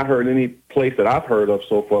 I've not heard any place that I've heard of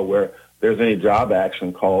so far where there's any job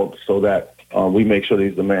action called so that we make sure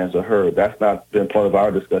these demands are heard. That's not been part of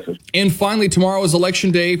our discussions. And finally, tomorrow is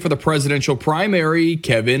Election Day for the presidential primary.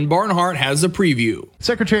 Kevin Barnhart has a preview.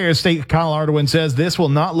 Secretary of State Kyle Ardoin says this will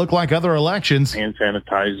not look like other elections. Hand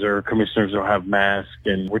sanitizer, commissioners will have masks,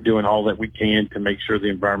 and we're doing all that we can to make sure the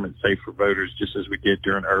environment's safe for voters, just as we did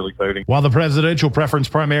during early voting. While the presidential preference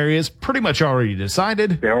primary is pretty much already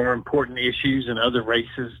decided, there are important issues and other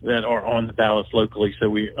races that are on the ballots locally, so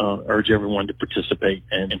we urge everyone to participate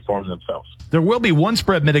and inform themselves. There will be one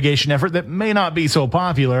spread mitigation effort that may not be so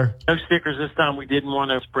popular. No stickers this time. We didn't want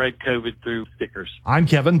to spread COVID through stickers. I'm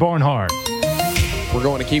Kevin Barnhart. We're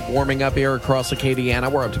going to keep warming up here across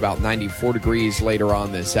Acadiana. We're up to about 94 degrees later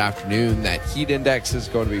on this afternoon. That heat index is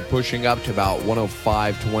going to be pushing up to about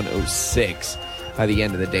 105 to 106 by the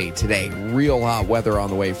end of the day today. Real hot weather on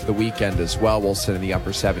the way for the weekend as well. We'll sit in the upper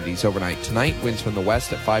 70s overnight tonight. Winds from the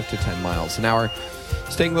west at 5 to 10 miles an hour.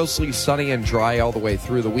 Staying mostly sunny and dry all the way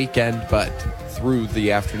through the weekend, but through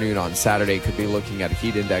the afternoon on Saturday could be looking at a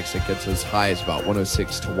heat index that gets as high as about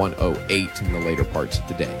 106 to 108 in the later parts of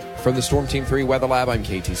the day. From the Storm Team 3 Weather Lab, I'm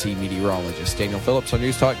KTC meteorologist Daniel Phillips on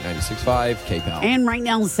News Talk 96.5 KPEL. And right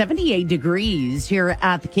now, 78 degrees here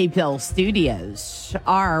at the KPEL studios.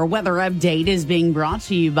 Our weather update is being brought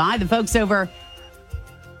to you by the folks over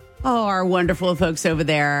our wonderful folks over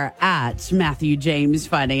there at Matthew James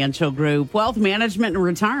Financial Group. Wealth management and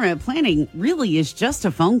retirement planning really is just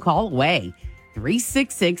a phone call away.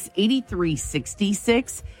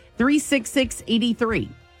 366-8366,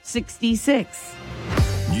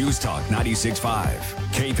 366-8366. News Talk 96.5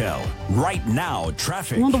 KPEL. Right now,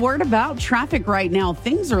 traffic. Well, the word about traffic right now,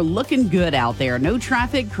 things are looking good out there. No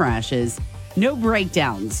traffic crashes, no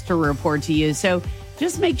breakdowns to report to you. So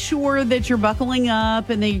just make sure that you're buckling up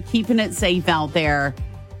and that you're keeping it safe out there.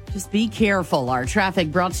 Just be careful. Our traffic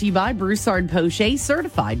brought to you by Broussard Pochet,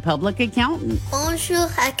 certified public accountant. Bonjour,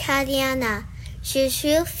 Acadiana. Je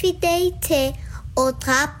jure fidélité au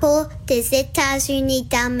drapeau des États-Unis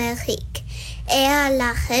d'Amérique et à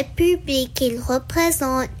la République qu'il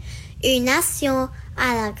représente, une nation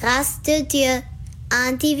à la grâce de Dieu,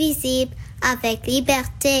 indivisible, avec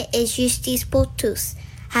liberté et justice pour tous.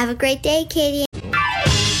 Have a great day, Katie.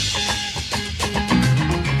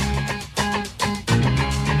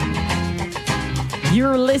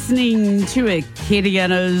 You're listening to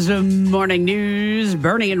Acadiana's Morning News.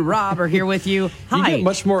 Bernie and Rob are here with you. Hi. You get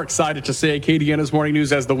much more excited to say Acadiana's Morning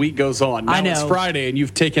News as the week goes on. Now I know. It's Friday, and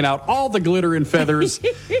you've taken out all the glitter and feathers,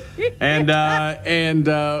 and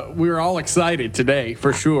we're all excited today,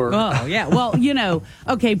 for sure. Oh, yeah. Well,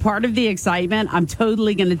 okay, part of the excitement, I'm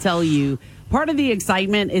totally going to tell you, part of the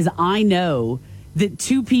excitement is I know that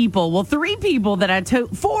 4 people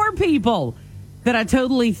that I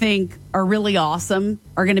totally think are really awesome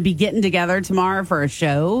are going to be getting together tomorrow for a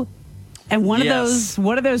show. And one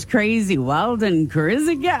of those crazy, wild and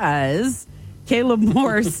crazy guys, Caleb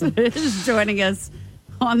Morse, is joining us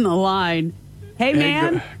on the line. Hey,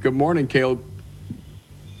 man. Good morning, Caleb.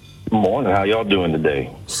 Good morning. How y'all doing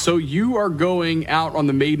today? So you are going out on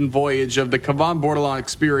the maiden voyage of the Cavan Bordelon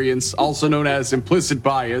Experience, also known as Implicit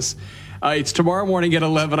Bias. It's tomorrow morning at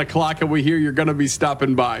 11 o'clock, and we hear you're going to be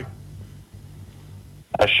stopping by.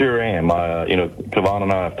 I sure am. Cavan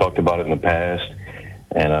and I have talked about it in the past,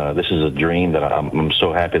 and this is a dream that I'm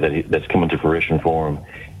so happy that that's coming to fruition for him.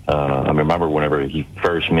 I remember whenever he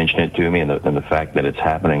first mentioned it to me, and the fact that it's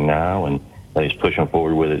happening now, and that he's pushing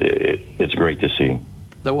forward with it, it's great to see.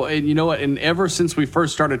 Well, and you know what? And ever since we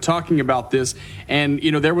first started talking about this, and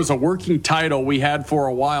there was a working title we had for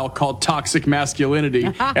a while called Toxic Masculinity,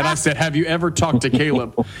 and I said, "Have you ever talked to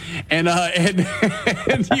Caleb?" and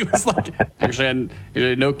he was like, "Actually,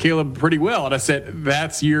 I know Caleb pretty well," and I said,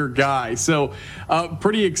 "That's your guy." So,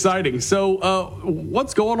 pretty exciting. So,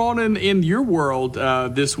 what's going on in your world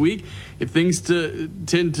this week? If things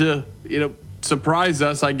tend to surprise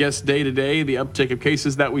us, I guess, day to day, the uptick of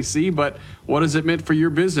cases that we see. But what has it meant for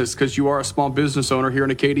your business? Because you are a small business owner here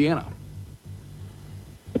in Acadiana.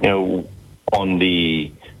 On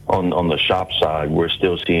the shop side, we're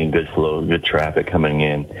still seeing good flow, good traffic coming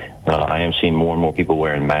in. I am seeing more and more people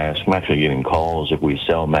wearing masks. I'm actually getting calls if we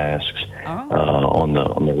sell masks. On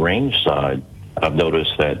the range side, I've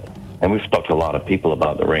noticed that, and we've talked to a lot of people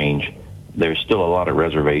about the range. There's still a lot of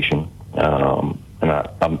reservation. And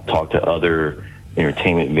I've talked to other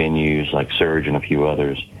entertainment venues like Surge and a few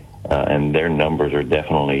others, and their numbers are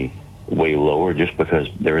definitely way lower just because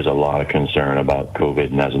there is a lot of concern about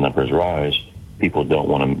COVID, and as the numbers rise, people don't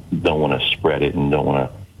want to spread it and don't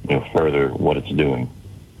want to further what it's doing.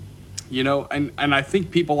 And I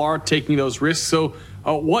think people are taking those risks. So,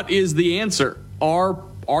 what is the answer? Are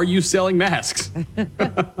you selling masks?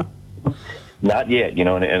 Not yet,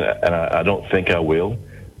 and I don't think I will.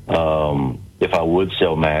 If I would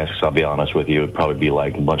sell masks, I'll be honest with you, it would probably be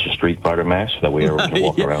like a bunch of Street Fighter masks. That way everyone can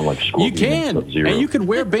walk around like Scorpion. You can. And you can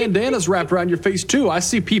wear bandanas wrapped around your face, too. I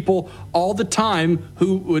see people all the time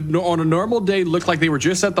who would, on a normal day, look like they were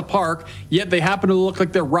just at the park, yet they happen to look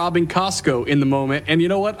like they're robbing Costco in the moment. And you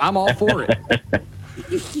know what? I'm all for it.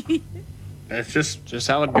 That's just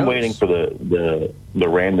how it goes. I'm waiting for the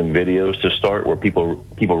random videos to start where people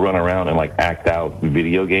run around and like act out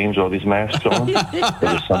video games with all these masks on.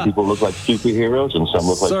 Some people look like superheroes and some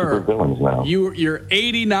look like supervillains now. You're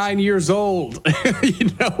 89 years old.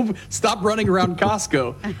 Stop running around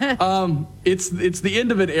Costco. It's the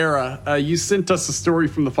end of an era. You sent us a story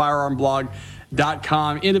from the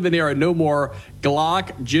firearmblog.com. End of an era. No more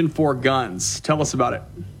Glock Gen 4 guns. Tell us about it.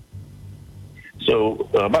 So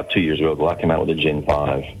about 2 years ago, Glock came out with a Gen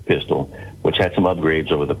 5 pistol, which had some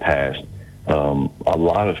upgrades over the past. A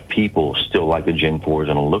lot of people still like the Gen 4s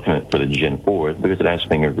and are looking for the Gen 4s because it has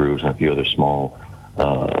finger grooves and a few other small,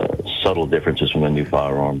 subtle differences from the new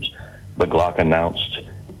firearms. But Glock announced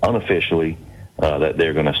unofficially that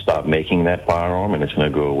they're going to stop making that firearm and it's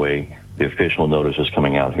going to go away. The official notice is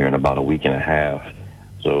coming out here in about a week and a half.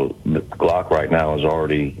 So the Glock right now is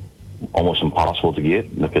already almost impossible to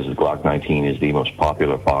get because the Glock 19 is the most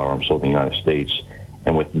popular firearm sold in the United States.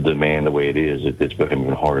 And with the demand the way it is, it's becoming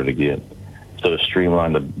even harder to get. So to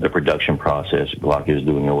streamline the production process, Glock is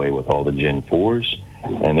doing away with all the Gen 4s,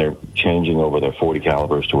 and they're changing over their 40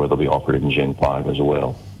 calibers to where they'll be offered in Gen 5 as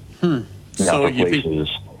well. So you think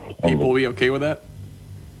people will be okay with that?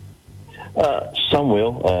 Some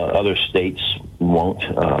will. Other states won't.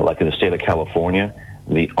 Like in the state of California,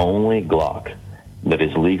 the only Glock that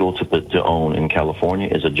is legal to own in California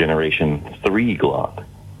is a Generation 3 Glock.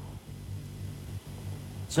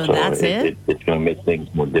 So that's it? It's going to make things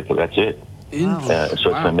more difficult. That's it. So it's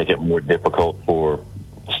going to make it more difficult for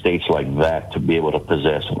states like that to be able to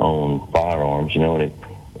possess and own firearms, and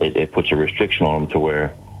it puts a restriction on them to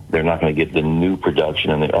where they're not going to get the new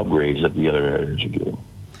production and the upgrades that the other areas are getting.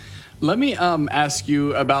 Let me ask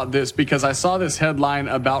you about this because I saw this headline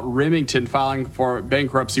about Remington filing for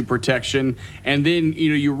bankruptcy protection, and then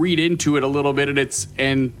you read into it a little bit,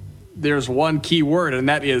 and there's one key word, and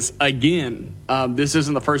that is again. This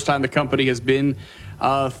isn't the first time the company has been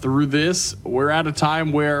through this. We're at a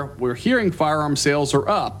time where we're hearing firearm sales are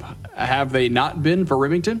up. Have they not been for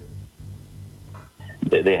Remington?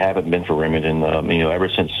 They haven't been for Remington. Ever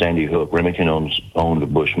since Sandy Hook, Remington owned the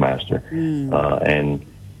Bushmaster. And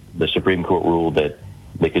the Supreme Court ruled that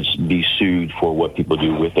they could be sued for what people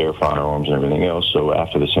do with their firearms and everything else. So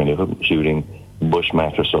after the Sandy Hook shooting,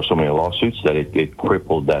 Bushmaster saw so many lawsuits that it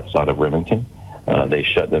crippled that side of Remington. They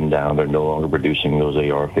shut them down. They're no longer producing those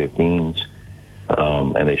AR-15s.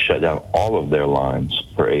 And they shut down all of their lines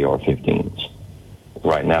for AR-15s.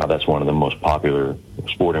 Right now, that's one of the most popular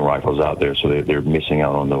sporting rifles out there, so they're missing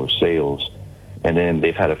out on those sales. And then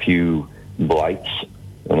they've had a few blights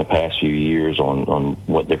in the past few years on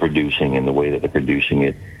what they're producing and the way that they're producing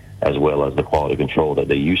it, as well as the quality control that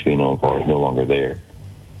they used to be known for is no longer there.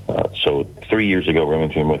 So 3 years ago,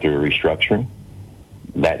 Remington went through a restructuring.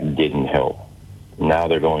 That didn't help. Now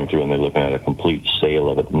they're going through and they're looking at a complete sale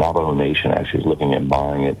of it. Navajo Nation actually is looking at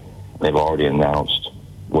buying it. They've already announced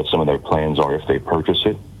what some of their plans are if they purchase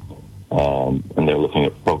it. And they're looking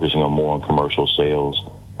at focusing more on commercial sales.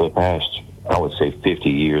 For the past, I would say 50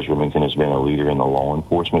 years, Remington has been a leader in the law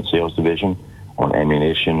enforcement sales division on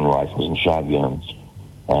ammunition, rifles, and shotguns.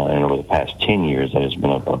 And over the past 10 years, that has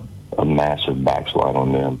been a massive backslide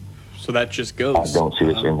on them. So that just goes. I don't see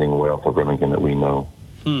this ending well for Remington that we know.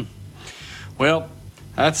 Well,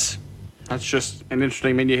 that's just an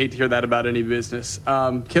interesting. I mean, you hate to hear that about any business.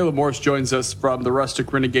 Caleb Morris joins us from the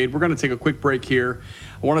Rustic Renegade. We're going to take a quick break here.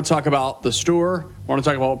 I want to talk about the store. I want to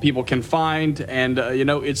talk about what people can find. And,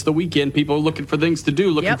 it's the weekend. People are looking for things to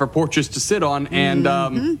do, looking for porches to sit on.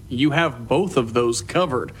 And you have both of those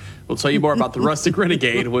covered. We'll tell you more about the Rustic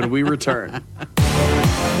Renegade when we return.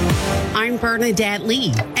 I'm Bernadette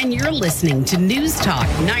Lee, and you're listening to News Talk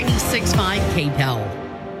 96.5 KPEL.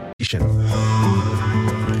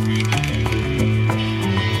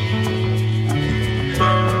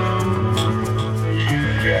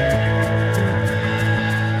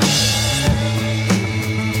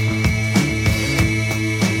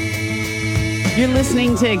 You're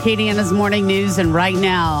listening to Acadiana's Morning News, and right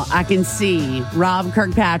now I can see Rob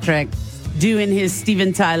Kirkpatrick doing his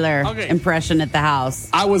Steven Tyler impression at the house.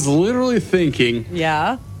 I was literally thinking,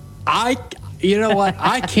 you know what?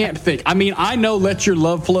 I can't think. I mean, I know Let Your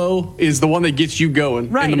Love Flow is the one that gets you going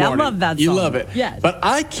in the morning. I love that song. You love it. Yes. But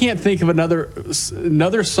I can't think of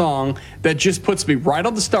another song that just puts me right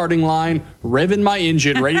on the starting line, revving my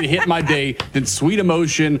engine, ready to hit my day, than Sweet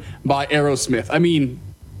Emotion by Aerosmith. I mean,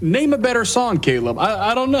 name a better song, Caleb.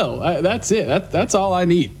 I don't know. That's it. That's all I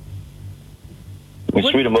need.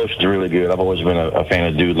 Sweet Emotion's really good. I've always been a fan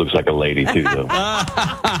of Dude Looks Like a Lady, too, though.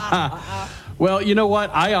 Well, you know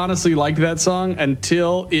what? I honestly liked that song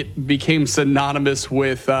until it became synonymous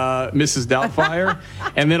with Mrs. Doubtfire.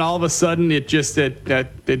 And then all of a sudden, it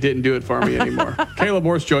didn't do it for me anymore. Caleb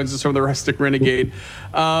Morris joins us from the Rustic Renegade.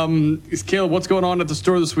 Caleb, what's going on at the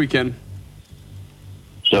store this weekend?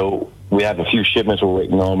 So we have a few shipments we're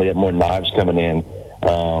waiting on. We have more knives coming in.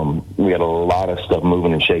 We got a lot of stuff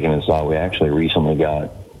moving and shaking inside. We actually recently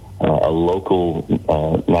got a local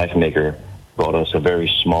knife maker brought us a very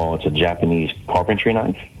small, it's a Japanese carpentry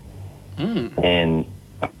knife. And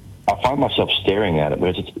I find myself staring at it,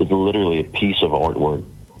 but it's literally a piece of artwork.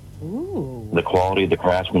 Ooh. The quality, the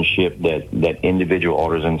craftsmanship that individual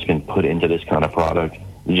artisans can put into this kind of product,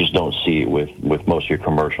 you just don't see it with most of your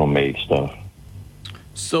commercial made stuff.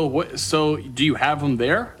 So do you have them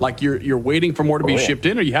there? Like you're waiting for more to be shipped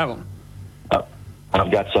in, or you have them?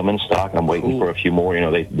 I've got some in stock. I'm waiting for a few more.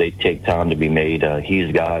 They take time to be made.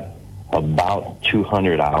 He's got about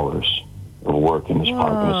 200 hours of work in this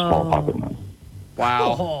small pocket knife.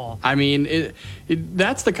 Wow. Oh. I mean,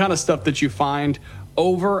 that's the kind of stuff that you find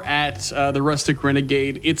over at the Rustic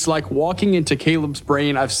Renegade. It's like walking into Caleb's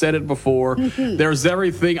brain. I've said it before. There's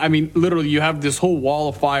everything. I mean, literally, you have this whole wall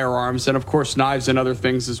of firearms and, of course, knives and other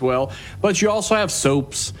things as well. But you also have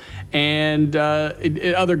soaps and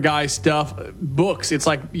other guy stuff, books. It's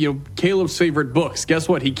like, Caleb's favorite books. Guess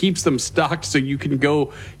what? He keeps them stocked so you can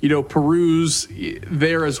go, peruse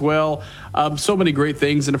there as well. So many great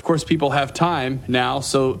things. And, of course, people have time now.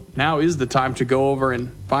 So now is the time to go over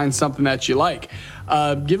and find something that you like.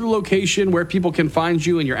 Give a location where people can find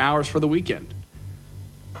you and your hours for the weekend.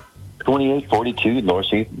 2842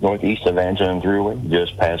 northeast of Angela and Thruway,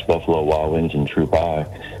 just past Buffalo Wild Wings and Troop I.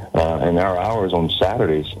 And our hours on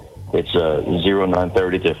Saturdays, it's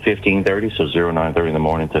 09:30 to 15:30, so 09:30 in the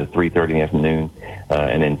morning to 3:30 in the afternoon.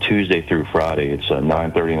 And then Tuesday through Friday, it's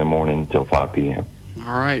 9:30 in the morning until 5 p.m.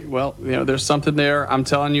 All right. Well, there's something there. I'm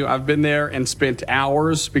telling you, I've been there and spent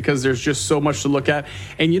hours because there's just so much to look at.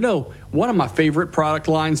 And one of my favorite product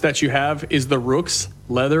lines that you have is the Rooks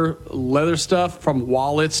leather stuff, from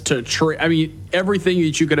wallets to everything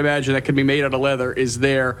that you could imagine that could be made out of leather is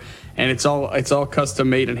there, and it's all custom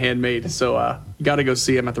made and handmade. So you got to go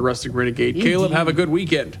see them at the Rustic Renegade. Indeed. Caleb, have a good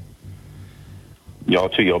weekend. Y'all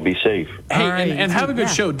too. Y'all be safe. Hey, right, and have a good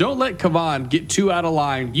show. Don't let Kavan get too out of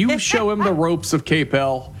line. You show him the ropes of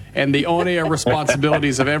KPEL and the on-air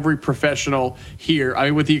responsibilities of every professional here. I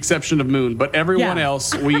mean, with the exception of Moon, but everyone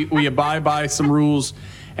else, we abide by some rules.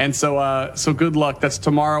 And so good luck. That's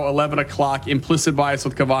tomorrow, 11 o'clock, Implicit Bias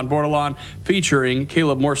with Kavan Bordelon, featuring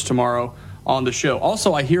Caleb Morse tomorrow on the show.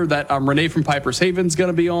 Also, I hear that Renee from Piper's Haven's going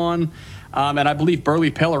to be on, and I believe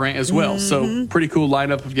Burley Pellerant as well. So pretty cool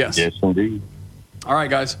lineup of guests. Yes, indeed. All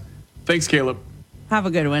right, guys. Thanks, Caleb. Have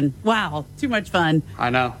a good one. Wow, too much fun.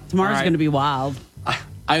 I know. Tomorrow's going to be wild.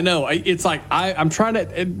 I know. It's like I'm trying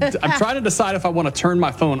to decide if I want to turn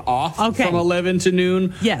my phone off from 11 to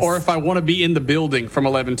noon, or if I want to be in the building from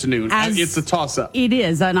 11 to noon. It's a toss-up. It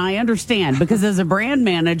is, and I understand, because as a brand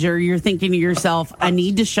manager, you're thinking to yourself, I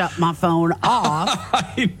need to shut my phone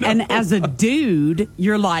off. And as a dude,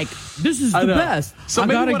 you're like, this is the best. So I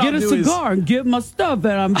got to get a cigar and get my stuff,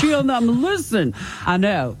 and I'm feeling I'm listening. I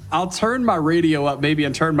know. I'll turn my radio up maybe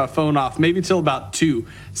and turn my phone off maybe till about 2.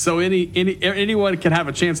 So anyone can have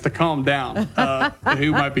a chance to calm down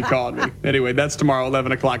who might be calling me. Anyway, that's tomorrow,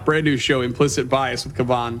 11 o'clock. Brand new show, Implicit Bias with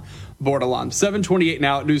Kavan Bordelon. 7:28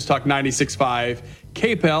 now at News Talk 96.5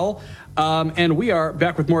 KPEL. And we are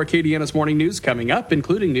back with more Acadiana's Morning News coming up,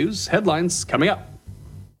 including news headlines coming up.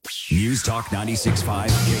 News Talk 96.5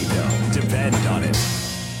 KPEL. Depend on it.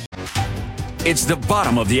 It's the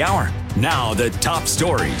bottom of the hour. Now the top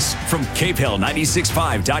stories from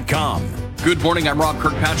KPEL965.com. Good morning. I'm Rob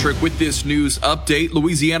Kirkpatrick with this news update.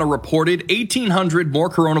 Louisiana reported 1,800 more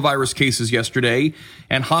coronavirus cases yesterday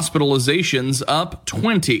and hospitalizations up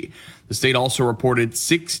 20. The state also reported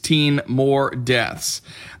 16 more deaths.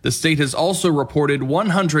 The state has also reported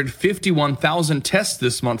 151,000 tests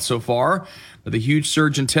this month so far, but the huge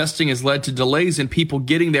surge in testing has led to delays in people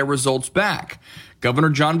getting their results back. Governor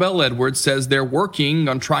John Bel Edwards says they're working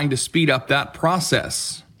on trying to speed up that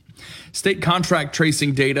process. State contract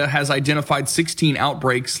tracing data has identified 16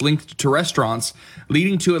 outbreaks linked to restaurants,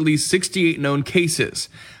 leading to at least 68 known cases.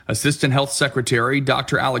 Assistant Health Secretary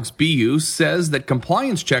Dr. Alex Biu says that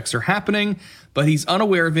compliance checks are happening, but he's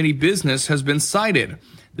unaware of any business has been cited.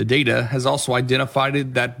 The data has also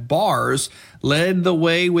identified that bars led the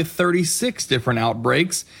way with 36 different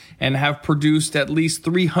outbreaks and have produced at least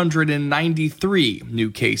 393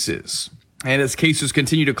 new cases. And as cases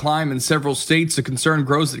continue to climb in several states, the concern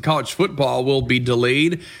grows that college football will be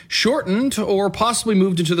delayed, shortened, or possibly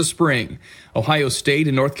moved into the spring. Ohio State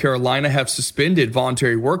and North Carolina have suspended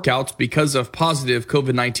voluntary workouts because of positive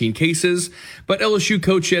COVID-19 cases, but LSU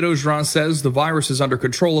coach Ed Orgeron says the virus is under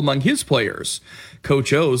control among his players.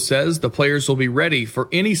 Coach O says the players will be ready for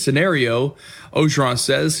any scenario. Orgeron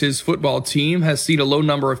says his football team has seen a low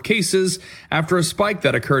number of cases after a spike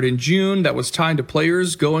that occurred in June that was tied to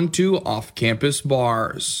players going to off-campus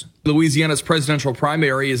bars. Louisiana's presidential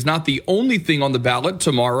primary is not the only thing on the ballot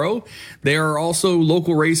tomorrow. There are also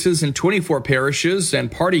local races in 24 parishes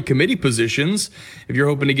and party committee positions. If you're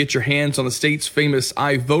hoping to get your hands on the state's famous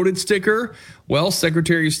I voted sticker, well,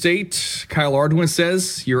 Secretary of State Kyle Ardoin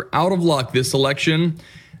says you're out of luck this election.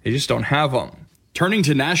 They just don't have them. Turning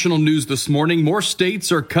to national news this morning, more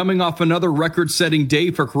states are coming off another record-setting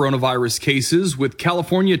day for coronavirus cases, with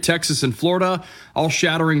California, Texas, and Florida all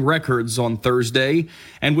shattering records on Thursday.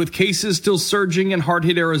 And with cases still surging in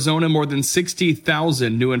hard-hit Arizona, more than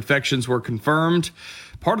 60,000 new infections were confirmed.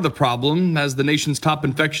 Part of the problem, as the nation's top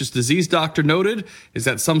infectious disease doctor noted, is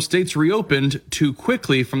that some states reopened too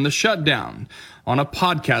quickly from the shutdown. On a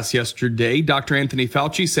podcast yesterday, Dr. Anthony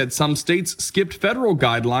Fauci said some states skipped federal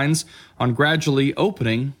guidelines on gradually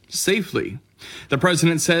opening safely. The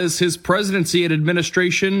president says his presidency and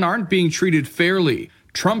administration aren't being treated fairly.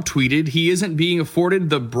 Trump tweeted he isn't being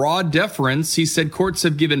afforded the broad deference he said courts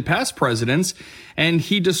have given past presidents, and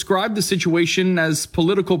he described the situation as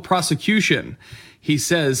political prosecution. He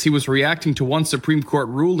says he was reacting to one Supreme Court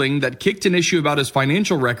ruling that kicked an issue about his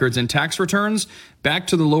financial records and tax returns back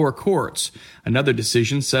to the lower courts. Another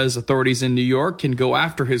decision says authorities in New York can go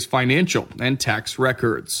after his financial and tax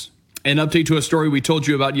records. An update to a story we told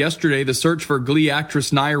you about yesterday. The search for Glee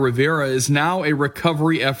actress Naya Rivera is now a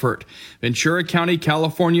recovery effort. Ventura County,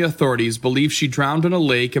 California authorities believe she drowned in a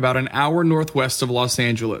lake about an hour northwest of Los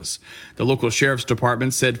Angeles. The local sheriff's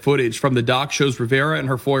department said footage from the dock shows Rivera and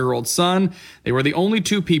her 4-year-old son. They were the only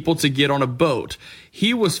two people to get on a boat.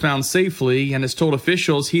 He was found safely and has told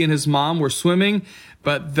officials he and his mom were swimming,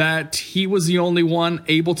 but that he was the only one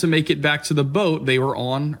able to make it back to the boat they were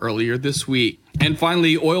on earlier this week. And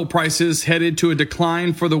finally, oil prices headed to a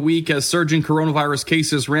decline for the week as surging coronavirus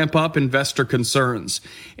cases ramp up investor concerns.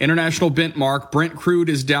 International benchmark Brent crude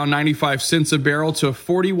is down 95 cents a barrel to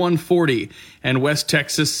 $41.40, and West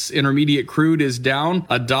Texas Intermediate crude is down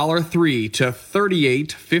 $1.03 to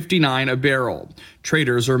 $38.59 a barrel.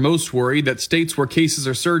 Traders are most worried that states where cases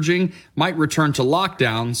are surging might return to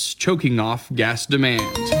lockdowns, choking off gas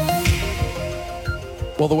demand.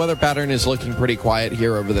 Well, the weather pattern is looking pretty quiet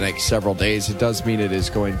here over the next several days. It does mean it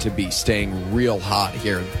is going to be staying real hot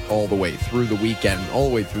here all the way through the weekend, all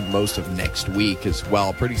the way through most of next week as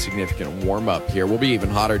well. Pretty significant warm up here. We'll be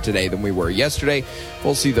even hotter today than we were yesterday.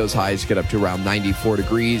 We'll see those highs get up to around 94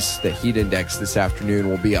 degrees. The heat index this afternoon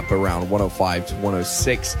will be up around 105 to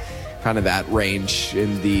 106. Kind of that range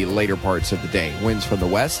in the later parts of the day. Winds from the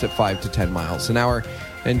west at 5 to 10 miles an hour.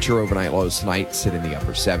 And your overnight lows tonight sit in the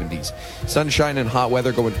upper 70s. Sunshine and hot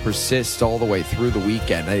weather going to persist all the way through the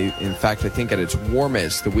weekend. In fact, I think at its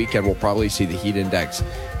warmest, the weekend will probably see the heat index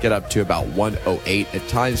get up to about 108. At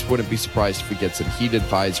times, wouldn't be surprised if we get some heat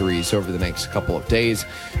advisories over the next couple of days.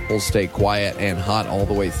 We'll stay quiet and hot all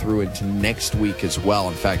the way through into next week as well.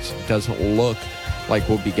 In fact, it doesn't look like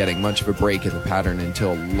we'll be getting much of a break in the pattern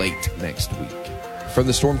until late next week. From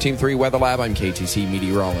the Storm Team 3 Weather Lab, I'm KTC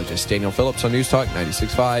meteorologist Daniel Phillips on News Talk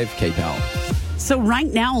 96.5 KPEL. So right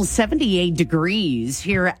now, 78 degrees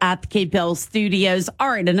here at the KPEL studios. All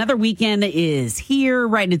right, another weekend is here,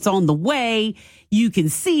 right? It's on the way. You can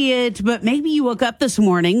see it, but maybe you woke up this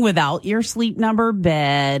morning without your sleep number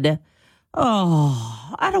bed.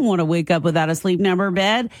 Oh, I don't want to wake up without a sleep number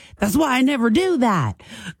bed. That's why I never do that.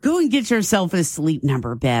 Go and get yourself a sleep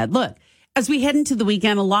number bed. Look, as we head into the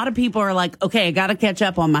weekend, a lot of people are like, okay, I got to catch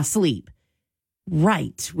up on my sleep.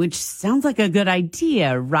 Right, which sounds like a good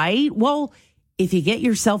idea, right? Well, if you get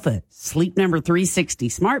yourself a Sleep Number 360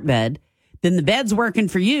 smart bed, then the bed's working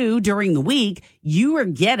for you during the week. You are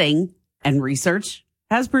getting, and research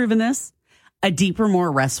has proven this, a deeper, more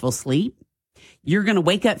restful sleep. You're going to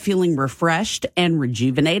wake up feeling refreshed and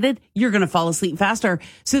rejuvenated. You're going to fall asleep faster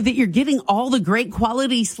so that you're getting all the great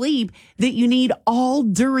quality sleep that you need all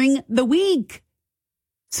during the week.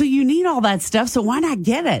 So you need all that stuff. So why not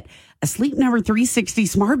get it? A Sleep Number 360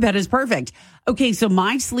 smart bed is perfect. Okay, so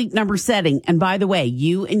my sleep number setting, and by the way,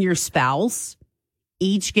 you and your spouse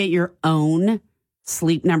each get your own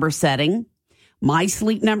sleep number setting. My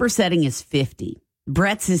sleep number setting is 50.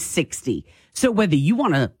 Brett's is 60. So whether you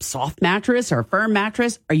want a soft mattress or a firm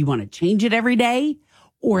mattress, or you want to change it every day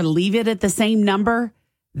or leave it at the same number,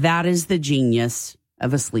 that is the genius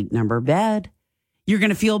of a Sleep Number bed. You're going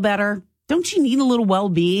to feel better. Don't you need a little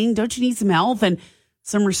well-being? Don't you need some health and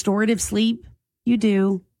some restorative sleep? You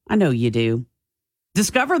do. I know you do.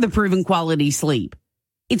 Discover the proven quality sleep.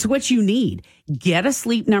 It's what you need. Get a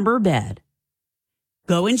Sleep Number bed.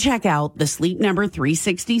 Go and check out the Sleep Number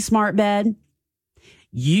 360 smart bed.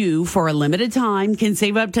 You, for a limited time, can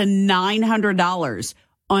save up to $900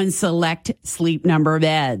 on select Sleep Number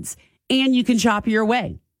beds. And you can shop your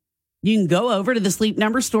way. You can go over to the Sleep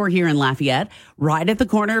Number store here in Lafayette, right at the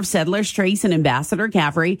corner of Settlers Trace and Ambassador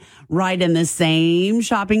Caffrey, right in the same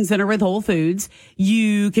shopping center with Whole Foods.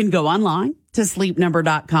 You can go online to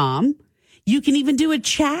sleepnumber.com. You can even do a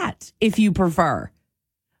chat if you prefer.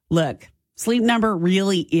 Look, Sleep Number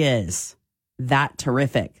really is that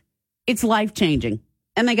terrific. It's life-changing.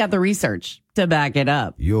 And they got the research to back it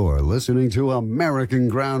up. You're listening to American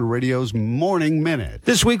Ground Radio's Morning Minute.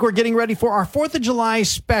 This week, we're getting ready for our 4th of July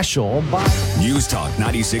special by News Talk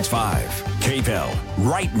 96.5 KPEL.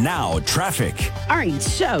 Right now, traffic. All right,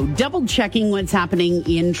 so double checking what's happening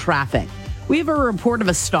in traffic. We have a report of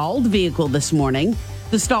a stalled vehicle this morning.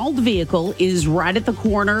 The stalled vehicle is right at the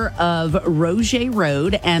corner of Roget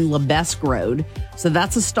Road and Lebesque Road. So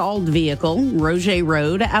that's a stalled vehicle, Roget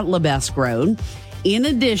Road at Lebesque Road. In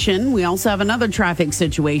addition, we also have another traffic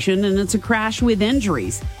situation, and it's a crash with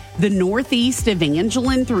injuries. The northeast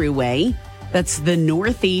Evangeline Thruway, that's the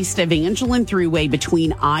northeast Evangeline Thruway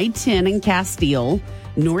between I-10 and Castile.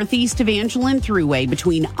 Northeast Evangeline Thruway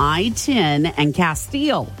between I-10 and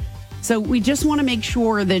Castile. So we just want to make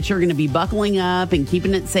sure that you're going to be buckling up and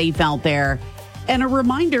keeping it safe out there. And a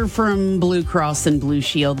reminder from Blue Cross and Blue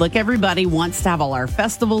Shield. Look, everybody wants to have all our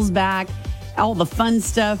festivals back. all the fun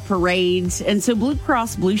stuff, parades. And so Blue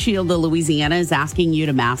Cross Blue Shield of Louisiana is asking you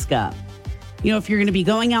to mask up. You know, if you're going to be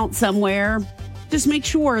going out somewhere, just make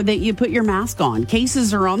sure that you put your mask on.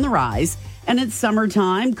 Cases are on the rise, and it's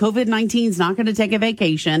summertime. COVID-19 is not going to take a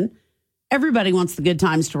vacation. Everybody wants the good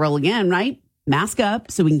times to roll again, right? Mask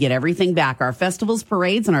up so we can get everything back. Our festivals,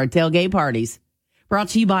 parades, and our tailgate parties. Brought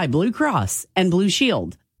to you by Blue Cross and Blue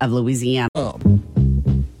Shield of Louisiana.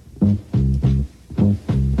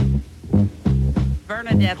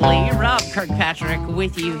 Bernadette Lee, Rob Kirkpatrick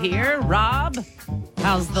with you here. Rob,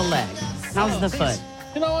 how's the leg? How's the foot?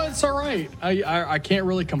 You know, it's all right. I can't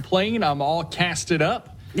really complain. I'm all casted up.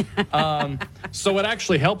 So it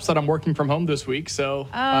actually helps that I'm working from home this week. So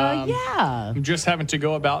yeah, I'm just having to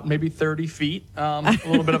go about maybe 30 feet, a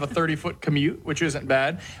little bit of a 30-foot commute, which isn't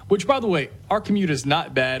bad. Which, by the way, our commute is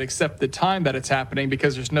not bad except the time that it's happening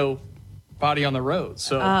because there's no body on the road.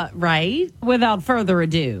 So right. Without further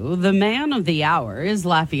ado, the man of the hour is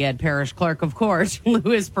Lafayette Parish Clerk, of course,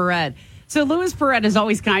 Louis Perret. So Louis Perret is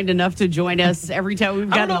always kind enough to join us every time we've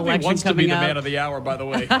got an election coming up. I don't know if he wants to be the man of the hour, by the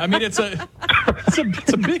way. I mean, it's a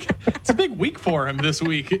big week for him this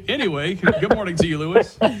week. Anyway, good morning to you,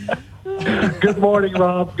 Louis. Good morning,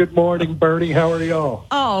 Rob. Good morning, Bernie. How are y'all?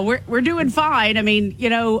 Oh, we're doing fine. I mean, you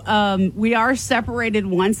know, we are separated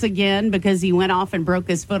once again because he went off and broke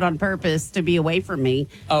his foot on purpose to be away from me.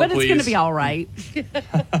 But it's going to be all right.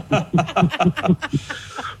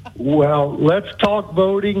 Well, let's talk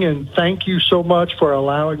voting, and thank you so much for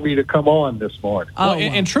allowing me to come on this morning. Well,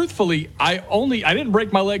 and truthfully, I didn't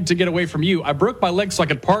break my leg to get away from you. I broke my leg so I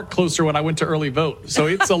could park closer when I went to early vote. So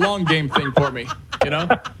it's a long game thing for me, you know?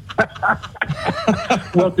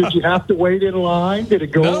 Well, did you have to wait in line? Did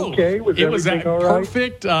it go okay? It was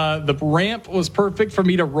perfect. The ramp was perfect for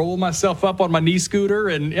me to roll myself up on my knee scooter,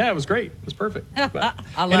 and yeah, it was great. It was perfect. But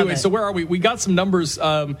anyway, so where are we? We got some numbers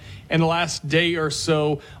in the last day or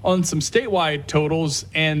so on some statewide totals,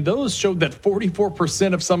 and those showed that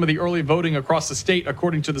 44% of some of the early voting across the state,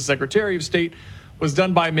 according to the Secretary of State, was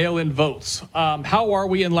done by mail-in votes. How are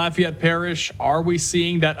we in Lafayette Parish? Are we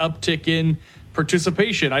seeing that uptick in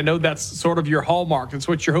participation? I know that's sort of your hallmark. That's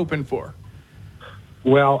what you're hoping for.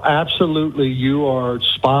 Well, absolutely. You are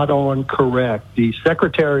spot on correct. The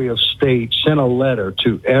Secretary of State sent a letter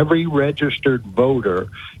to every registered voter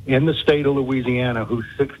in the state of Louisiana who's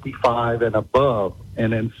 65 and above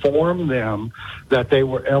and informed them that they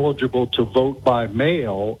were eligible to vote by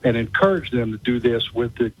mail and encouraged them to do this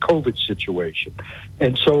with the COVID situation.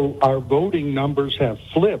 And so our voting numbers have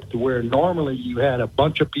flipped, where normally you had a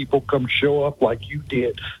bunch of people come show up like you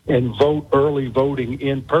did and vote early voting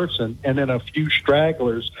in person, and then a few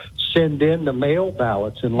stragglers send in the mail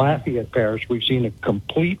ballots. In Lafayette Parish, we've seen a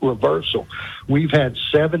complete reversal. We've had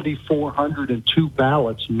 7,402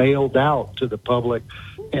 ballots mailed out to the public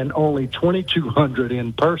and only 2,200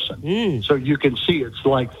 in person. So you can see it's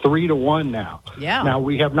like 3-1 now. Yeah. Now,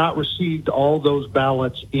 we have not received all those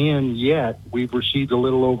ballots in yet. We've received a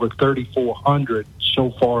little over 3,400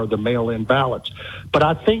 so far, the mail-in ballots. But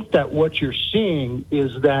I think that what you're seeing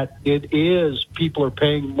is that it is, people are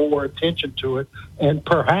paying more attention to it, and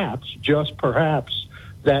perhaps, just perhaps,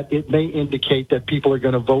 that it may indicate that people are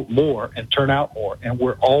going to vote more and turn out more, and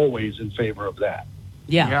we're always in favor of that.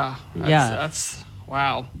 Yeah. That's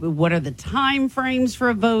wow. What are the time frames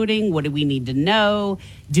for voting? What do we need to know?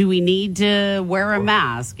 Do we need to wear a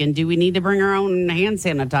mask? And do we need to bring our own hand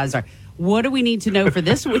sanitizer? What do we need to know for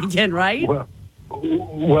this weekend, right?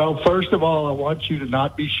 Well, first of all, I want you to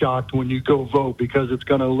not be shocked when you go vote, because it's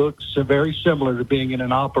going to look very similar to being in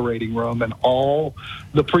an operating room in all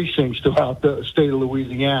the precincts throughout the state of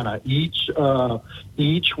Louisiana. Each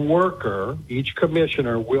worker, each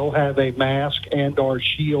commissioner will have a mask and or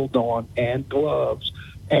shield on and gloves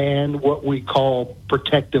and what we call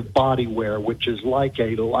protective body wear, which is like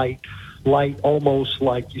a light, almost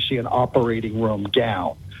like you see an operating room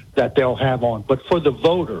gown that they'll have on. But for the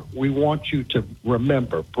voter, we want you to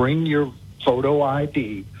remember, bring your photo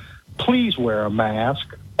ID. Please wear a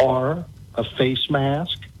mask or a face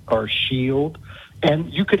mask or a shield.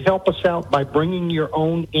 And you could help us out by bringing your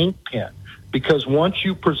own ink pen, because once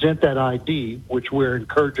you present that ID, which we're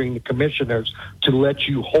encouraging the commissioners to let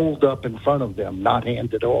you hold up in front of them, not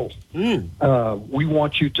hand it over, we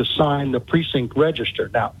want you to sign the precinct register.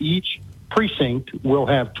 Now, each precinct will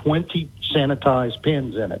have 20 sanitized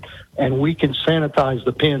pens in it, and we can sanitize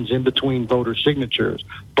the pens in between voter signatures,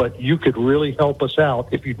 but you could really help us out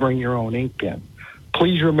if you bring your own ink pen.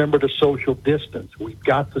 Please remember to social distance. We've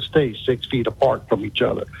got to stay 6 feet apart from each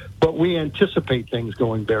other, but we anticipate things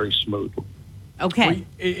going very smoothly. Okay. Well,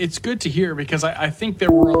 it's good to hear because I think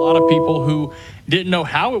there were a lot of people who didn't know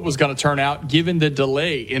how it was going to turn out given the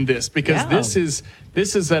delay in this, because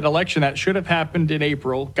this is an election that should have happened in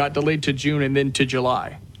April, got delayed to June and then to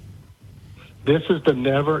July. This is the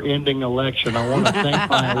never-ending election. I want to thank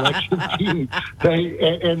my election team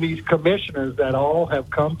and these commissioners that all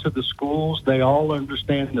have come to the schools. They all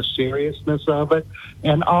understand the seriousness of it.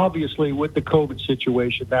 And obviously, with the COVID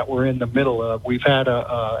situation that we're in the middle of, we've had,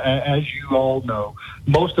 as you all know,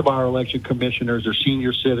 most of our election commissioners are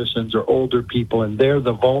senior citizens or older people, and they're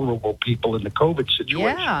the vulnerable people in the COVID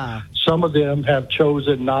situation. Yeah. Some of them have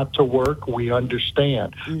chosen not to work. We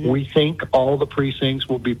understand. Mm-hmm. We think all the precincts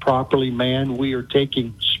will be properly manned. We are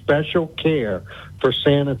taking special care for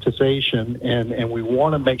sanitization, and we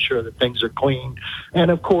want to make sure that things are clean.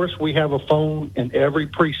 And, of course, we have a phone in every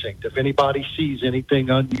precinct. If anybody sees anything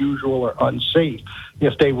unusual or unsafe,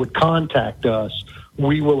 if they would contact us,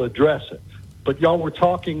 we will address it. But y'all were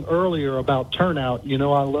talking earlier about turnout. You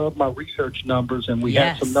know, I love my research numbers, and we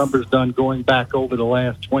had some numbers done going back over the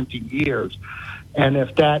last 20 years. And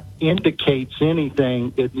if that indicates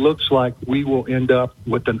anything, it looks like we will end up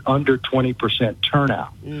with an under 20%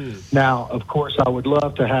 turnout. Now, of course, I would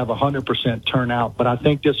love to have 100% turnout, but I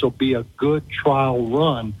think this will be a good trial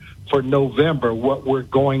run for November, what we're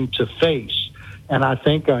going to face. And I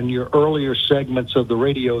think on your earlier segments of the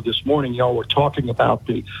radio this morning, y'all were talking about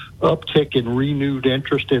the uptick in renewed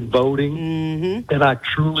interest in voting. Mm-hmm. And I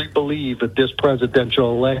truly believe at this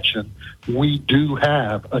presidential election, we do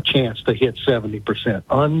have a chance to hit 70%.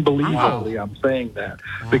 Unbelievably, I'm saying that,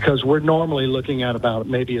 because we're normally looking at about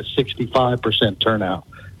maybe a 65% turnout.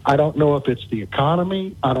 I don't know if it's the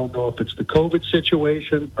economy, I don't know if it's the COVID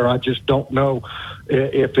situation, or I just don't know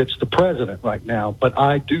if it's the president right now. But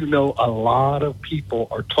I do know a lot of people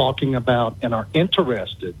are talking about and are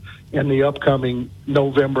interested in the upcoming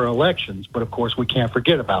November elections. But, of course, we can't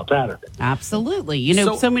forget about Saturday. Absolutely. You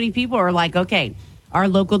know, so many people are like, okay, our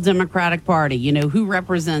local Democratic Party, you know, who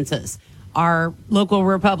represents us? Our local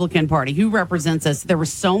Republican Party, who represents us? There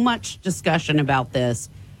was so much discussion about this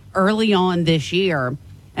early on this year.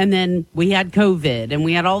 And then we had COVID and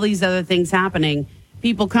we had all these other things happening.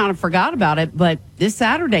 People kind of forgot about it. But this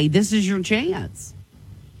Saturday, this is your chance.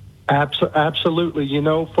 Absolutely. You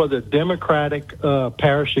know, for the Democratic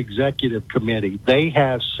Parish Executive Committee, they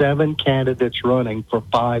have 7 candidates running for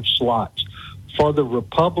 5 slots. For the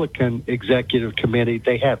Republican Executive Committee,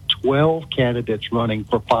 they have 12 candidates running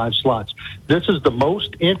for 5 slots. This is the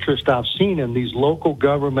most interest I've seen in these local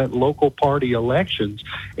government, local party elections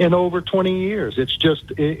in over 20 years.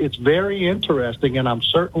 It's very interesting, and I'm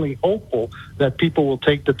certainly hopeful that people will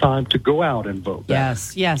take the time to go out and vote.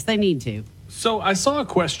 Yes, they need to. So I saw a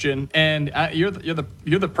question, and you're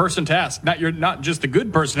the person to ask. You're not just the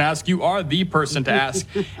good person to ask. You are the person to ask.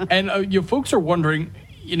 And you folks are wondering.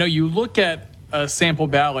 You know, you look at a sample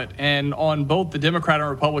ballot, and on both the Democrat and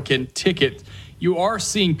Republican ticket, you are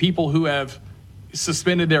seeing people who have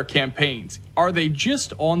suspended their campaigns. Are they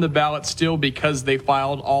just on the ballot still because they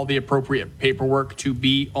filed all the appropriate paperwork to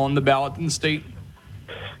be on the ballot in the state?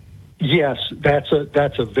 Yes, that's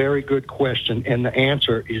a very good question, and the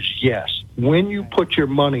answer is yes. When you put your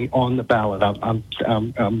money on the ballot, I'm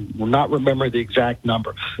not remembering the exact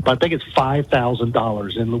number, but I think it's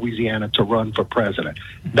 $5,000 in Louisiana to run for president.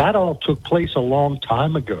 That all took place a long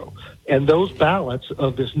time ago, and those ballots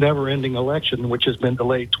of this never-ending election, which has been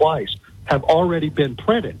delayed twice, have already been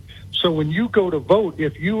printed. So when you go to vote,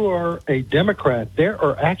 if you are a Democrat, there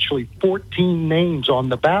are actually 14 names on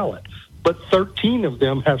the ballot, but 13 of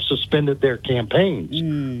them have suspended their campaigns.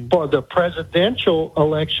 For the presidential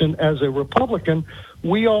election as a Republican,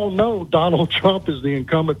 we all know Donald Trump is the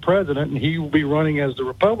incumbent president, and he will be running as the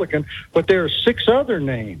Republican, but there are 6 other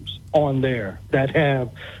names on there that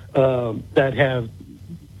have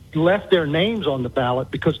left their names on the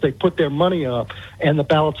ballot because they put their money up, and the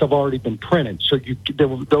ballots have already been printed. So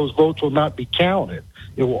those votes will not be counted.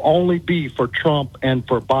 It will only be for Trump and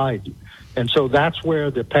for Biden. And so that's where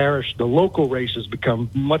the local races become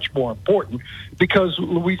much more important, because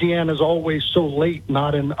Louisiana is always so late,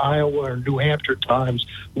 not in Iowa or New Hampshire times.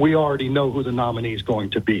 We already know who the nominee is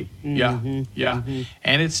going to be. And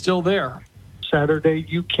it's still there. Saturday,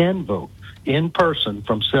 you can vote in person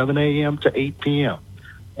from 7 a.m. to 8 p.m.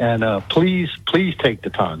 And please take the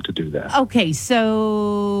time to do that. Okay,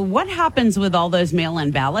 so what happens with all those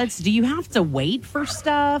mail-in ballots? Do you have to wait for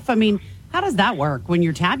stuff? I mean, how does that work when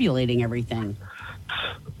you're tabulating everything?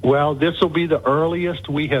 Well, this will be the earliest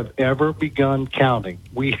we have ever begun counting.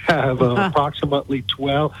 We have approximately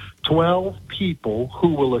 12 people who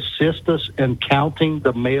will assist us in counting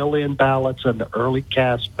the mail-in ballots and the early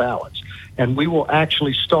cast ballots. And we will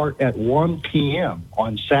actually start at 1 p.m.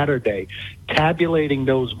 on Saturday tabulating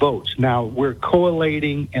those votes. Now, we're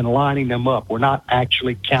collating and lining them up. We're not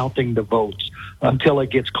actually counting the votes until it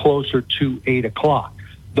gets closer to 8 o'clock.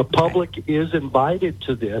 The public is invited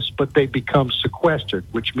to this, but they become sequestered,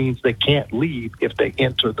 which means they can't leave if they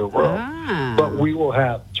enter the room. But we will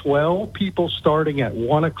have 12 people starting at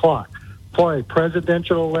 1 o'clock. For a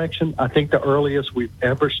presidential election, I think the earliest we've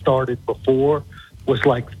ever started before was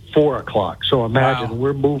like 4 o'clock. So imagine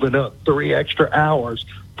we're moving up 3 extra hours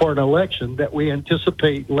for an election that we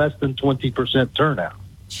anticipate less than 20% turnout.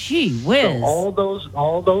 Gee whiz. So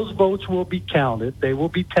all those votes will be counted. They will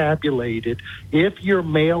be tabulated. If your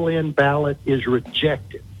mail-in ballot is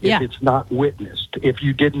rejected, if it's not witnessed, if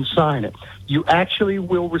you didn't sign it, you actually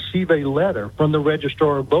will receive a letter from the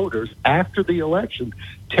Registrar of Voters after the election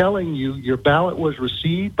telling you your ballot was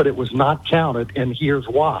received, but it was not counted, and here's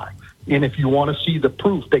why. And if you want to see the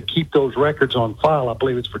proof, they keep those records on file. I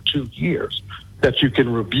believe it's for 2 years that you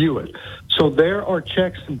can review it. So there are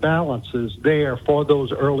checks and balances there for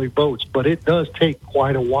those early votes, but it does take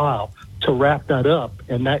quite a while to wrap that up.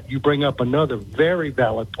 And that you bring up another very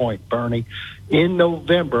valid point, Bernie. In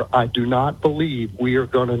November, I do not believe we are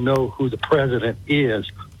going to know who the president is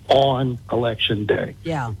on Election Day.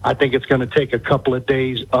 Yeah. I think it's going to take a couple of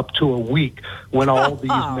days up to a week when all these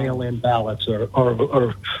mail-in ballots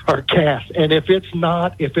are cast. And if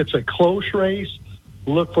it's a close race,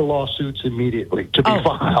 look for lawsuits immediately to be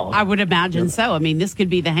filed. I would imagine so. I mean, this could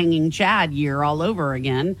be the hanging Chad year all over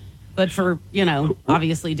again, but for,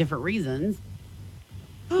 obviously different reasons.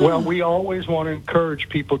 Well, we always want to encourage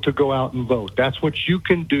people to go out and vote. That's what you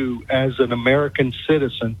can do as an American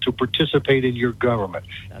citizen to participate in your government.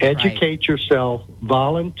 Educate yourself,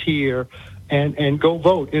 volunteer, and go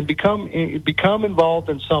vote and become involved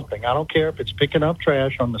in something. I don't care if it's picking up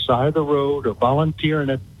trash on the side of the road or volunteering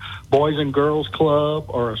at Boys and Girls Club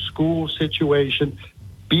or a school situation.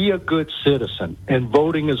 Be a good citizen, and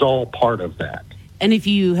voting is all part of that. And if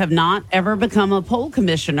you have not ever become a poll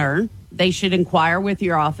commissioner, they should inquire with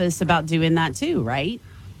your office about doing that too, right?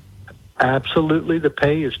 Absolutely. The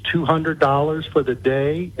pay is $200 for the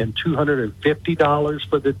day and $250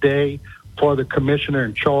 for the day for the commissioner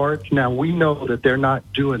in charge. Now, we know that they're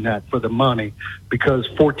not doing that for the money because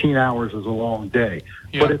 14 hours is a long day.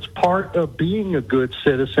 Yeah. But it's part of being a good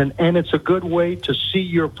citizen, and it's a good way to see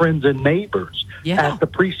your friends and neighbors at the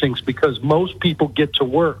precincts because most people get to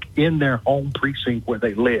work in their home precinct where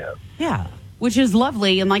they live. Yeah, which is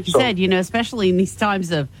lovely. And like you said, especially in these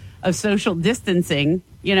times of social distancing,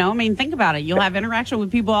 think about it. You'll have interaction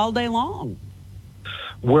with people all day long.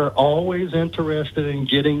 We're always interested in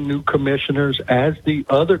getting new commissioners. As the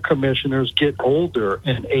other commissioners get older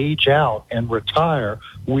and age out and retire,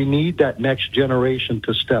 we need that next generation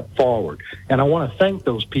to step forward. And I want to thank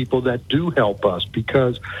those people that do help us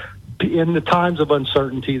because in the times of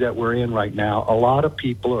uncertainty that we're in right now, a lot of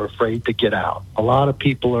people are afraid to get out. A lot of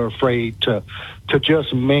people are afraid to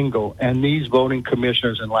just mingle. And these voting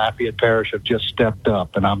commissioners in Lafayette Parish have just stepped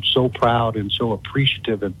up. And I'm so proud and so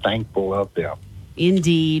appreciative and thankful of them.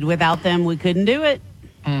 Indeed. Without them, we couldn't do it.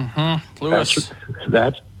 Mm-hmm. Lewis.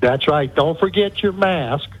 That's right. Don't forget your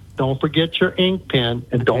mask. Don't forget your ink pen.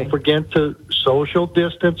 And don't forget to social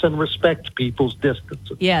distance and respect people's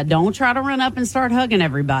distances. Yeah, don't try to run up and start hugging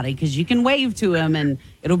everybody because you can wave to them and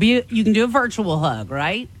you can do a virtual hug,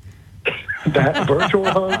 right? That virtual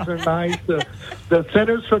hugs are nice. The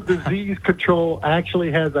Centers for Disease Control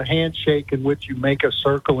actually has a handshake in which you make a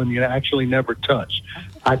circle and you actually never touch.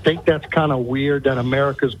 I think that's kind of weird that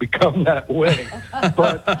America's become that way.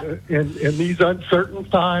 But in these uncertain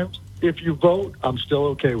times, if you vote, I'm still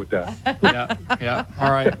okay with that. Yeah.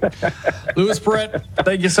 All right. Louis Perret,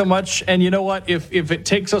 thank you so much. And you know what? If it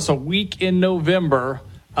takes us a week in November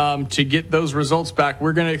to get those results back,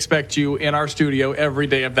 we're going to expect you in our studio every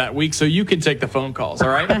day of that week so you can take the phone calls, all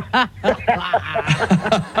right?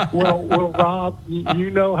 Well, Rob, you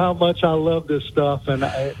know how much I love this stuff, and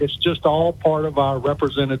it's just all part of our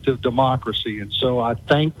representative democracy. And so I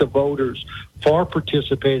thank the voters for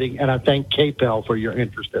participating, and I thank KPEL for your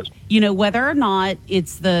interest as well. Whether or not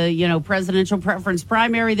it's the, presidential preference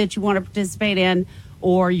primary that you want to participate in,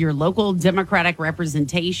 or your local Democratic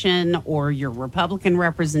representation or your Republican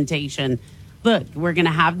representation. Look, we're going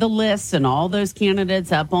to have the lists and all those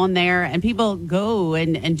candidates up on there, and people go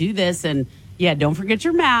and do this. And, don't forget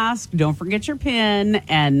your mask. Don't forget your pen.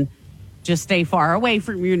 And Just stay far away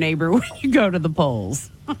from your neighbor when you go to the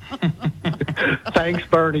polls. Thanks,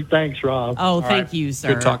 Bernie. Thanks, Rob. Oh, thank you,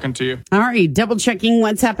 sir. Good talking to you. All right, double checking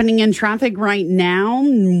what's happening in traffic right now.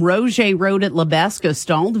 Roger Road at Lebesque, a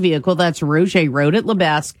stalled vehicle. That's Roger Road at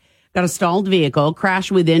Lebesque. Got a stalled vehicle.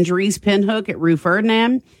 Crash with injuries. Pinhook at Rue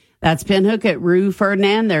Ferdinand. That's Pinhook at Rue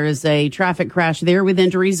Ferdinand. There is a traffic crash there with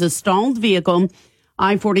injuries. A stalled vehicle.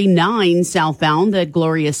 I-49 southbound at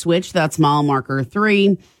Gloria Switch. That's mile marker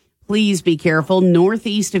 3. Please be careful.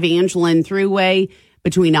 Northeast of Angelin Thruway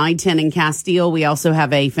between I-10 and Castile. We also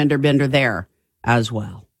have a fender bender there as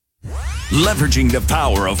well. Leveraging the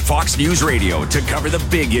power of Fox News Radio to cover the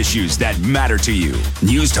big issues that matter to you.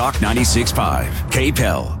 News Talk 96.5.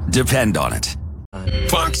 KPEL. Depend on it.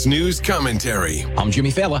 Fox News commentary. I'm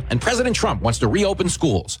Jimmy Fallon, and President Trump wants to reopen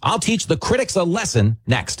schools. I'll teach the critics a lesson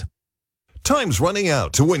next. Time's running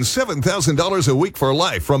out to win $7,000 a week for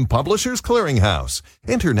life from Publishers Clearinghouse.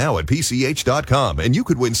 Enter now at PCH.com and you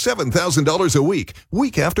could win $7,000 a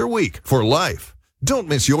week after week, for life. Don't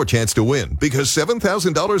miss your chance to win, because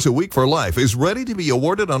 $7,000 a week for life is ready to be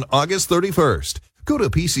awarded on August 31st. Go to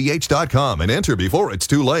PCH.com and enter before it's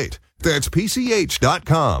too late. That's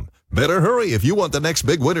PCH.com. Better hurry if you want the next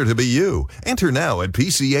big winner to be you. Enter now at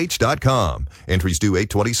PCH.com. Entries due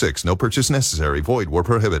 8/26. No purchase necessary. Void where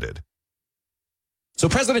prohibited. So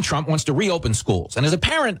President Trump wants to reopen schools. And as a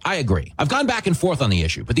parent, I agree. I've gone back and forth on the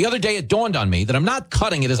issue, but the other day it dawned on me that I'm not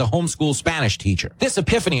cutting it as a homeschool Spanish teacher. This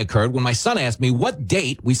epiphany occurred when my son asked me what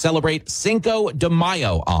date we celebrate Cinco de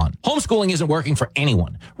Mayo on. Homeschooling isn't working for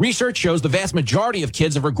anyone. Research shows the vast majority of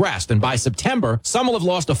kids have regressed, and by September, some will have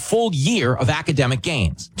lost a full year of academic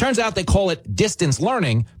gains. Turns out they call it distance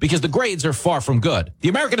learning because the grades are far from good. The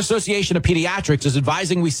American Association of Pediatrics is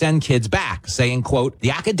advising we send kids back, saying, quote, the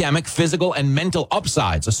academic, physical, and mental upsides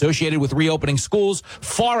associated with reopening schools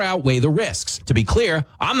far outweigh the risks. To be clear,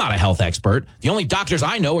 I'm not a health expert. The only doctors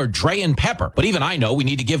I know are Dre and Pepper. But even I know we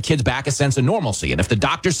need to give kids back a sense of normalcy. And if the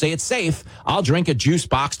doctors say it's safe, I'll drink a juice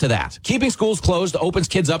box to that. Keeping schools closed opens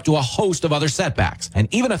kids up to a host of other setbacks. And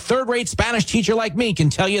even a third-rate Spanish teacher like me can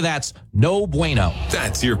tell you that's no bueno.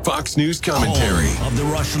 That's your Fox News commentary. Home of the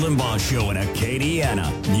Rush Limbaugh Show in Acadiana.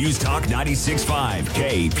 News Talk 96.5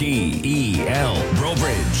 KPEL.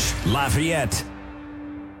 Brobridge, Lafayette.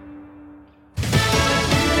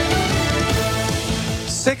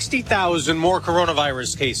 60,000 more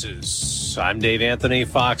coronavirus cases. I'm Dave Anthony,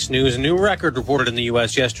 Fox News. A new record reported in the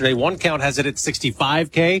U.S. yesterday. One count has it at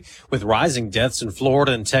 65K, with rising deaths in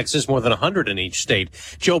Florida and Texas, more than 100 in each state.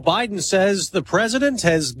 Joe Biden says the president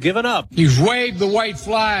has given up. He's waved the white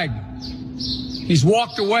flag. He's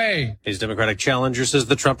walked away. His Democratic challenger says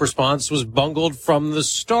the Trump response was bungled from the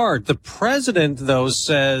start. The president, though,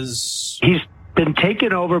 says he's been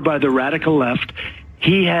taken over by the radical left.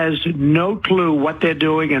 He has no clue what they're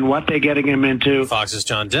doing and what they're getting him into. Fox's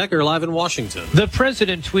John Decker live in Washington. The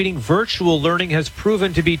president tweeting virtual learning has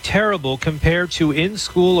proven to be terrible compared to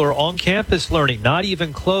in-school or on-campus learning. Not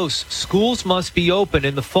even close. Schools must be open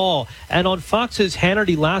in the fall. And on Fox's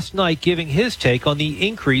Hannity last night giving his take on the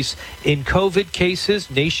increase in COVID cases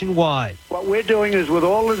nationwide. What we're doing is with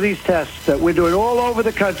all of these tests that we're doing all over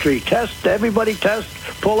the country, everybody test,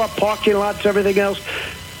 pull up parking lots, everything else.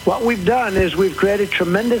 What we've done is we've created a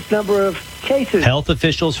tremendous number of cases. Health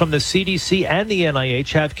officials from the CDC and the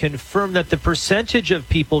NIH have confirmed that the percentage of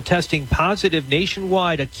people testing positive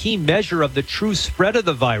nationwide, a key measure of the true spread of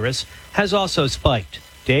the virus, has also spiked.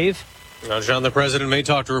 Dave? Now, John, the president may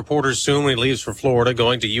talk to reporters soon when he leaves for Florida,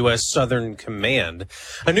 going to U.S. Southern Command.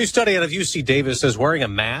 A new study out of UC Davis says wearing a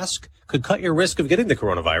mask could cut your risk of getting the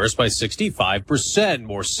coronavirus by 65%.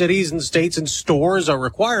 More cities and states and stores are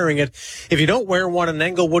requiring it. If you don't wear one in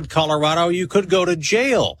Englewood, Colorado, you could go to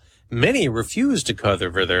jail. Many refused to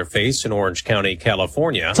cover their face in Orange County,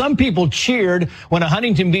 California. Some people cheered when a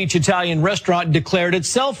Huntington Beach Italian restaurant declared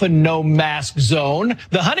itself a no-mask zone.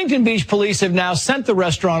 The Huntington Beach police have now sent the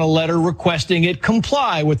restaurant a letter requesting it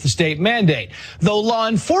comply with the state mandate, though law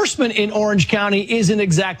enforcement in Orange County isn't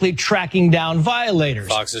exactly tracking down violators.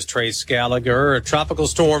 Fox's Trace Gallagher. A tropical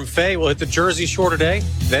storm Faye will hit the Jersey Shore today,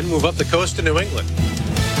 then move up the coast to New England.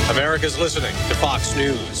 America's listening to Fox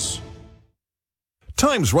News.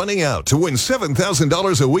 Time's running out to win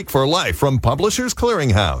 $7,000 a week for life from Publishers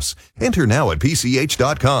Clearinghouse. Enter now at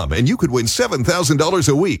PCH.com and you could win $7,000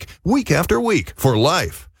 a week after week, for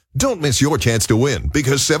life. Don't miss your chance to win,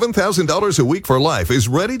 because $7,000 a week for life is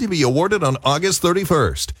ready to be awarded on August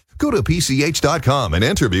 31st. Go to PCH.com and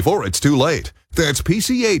enter before it's too late. That's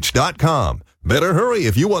PCH.com. Better hurry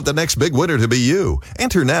if you want the next big winner to be you.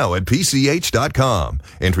 Enter now at PCH.com.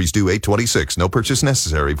 Entries due 8/26. No purchase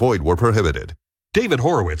necessary. Void where prohibited. David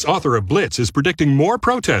Horowitz, author of Blitz, is predicting more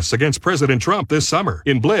protests against President Trump this summer.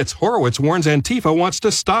 In Blitz, Horowitz warns Antifa wants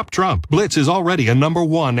to stop Trump. Blitz is already a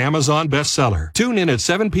 #1 Amazon bestseller. Tune in at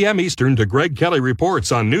 7 p.m. Eastern to Greg Kelly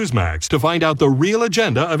Reports on Newsmax to find out the real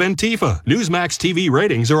agenda of Antifa. Newsmax TV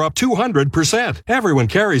ratings are up 200%. Everyone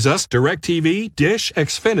carries us. DirecTV, Dish,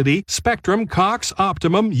 Xfinity, Spectrum, Cox,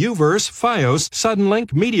 Optimum, Uverse, Fios, Suddenlink,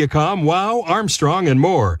 Mediacom, Wow, Armstrong, and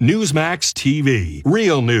more. Newsmax TV.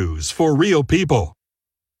 Real news for real people.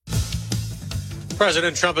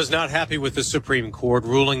 President Trump is not happy with the Supreme Court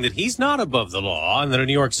ruling that he's not above the law and that a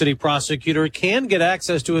New York City prosecutor can get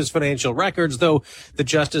access to his financial records, though the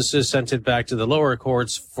justices sent it back to the lower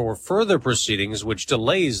courts for further proceedings, which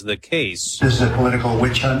delays the case. This is a political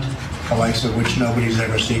witch hunt, the likes of which nobody's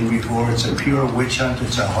ever seen before. It's a pure witch hunt.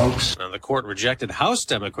 It's a hoax. Now, the court rejected House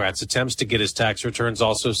Democrats' attempts to get his tax returns,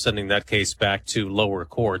 also sending that case back to lower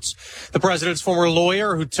courts. The president's former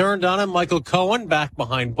lawyer who turned on him, Michael Cohen, back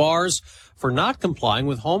behind bars for not complying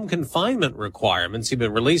with home confinement requirements. He'd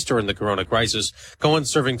been released during the corona crisis. Cohen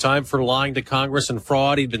serving time for lying to Congress and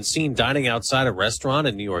fraud. He'd been seen dining outside a restaurant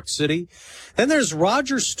in New York City. Then there's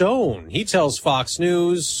Roger Stone. He tells Fox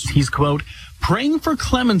News he's, quote, praying for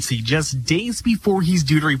clemency just days before he's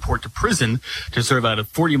due to report to prison to serve out a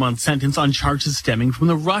 40-month sentence on charges stemming from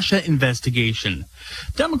the Russia investigation.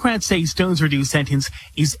 Democrats say Stone's reduced sentence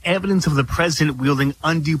is evidence of the president wielding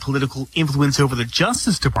undue political influence over the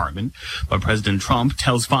Justice Department. But President Trump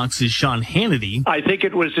tells Fox's Sean Hannity, I think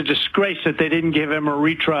it was a disgrace that they didn't give him a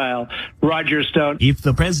retrial, Roger Stone. If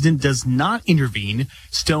the president does not intervene,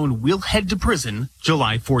 Stone will head to prison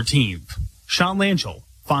July 14th. Sean Lanchel,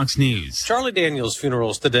 Fox News. Charlie Daniels'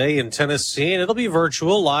 funeral's today in Tennessee, and it'll be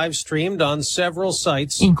virtual, live streamed on several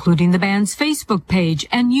sites, including the band's Facebook page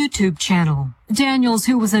and YouTube channel. Daniels,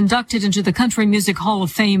 who was inducted into the Country Music Hall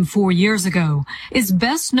of Fame 4 years ago, is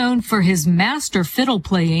best known for his master fiddle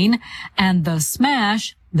playing and the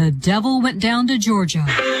smash, The Devil Went Down to Georgia.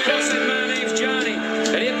 Listen, my name's Johnny,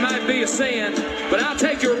 and it might be a sin, but I'll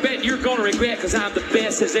take your bet you're going to regret because I'm the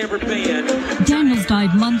best as ever been. Daniels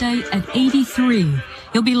died Monday at 83.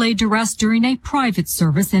 He'll be laid to rest during a private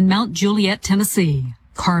service in Mount Juliet, Tennessee.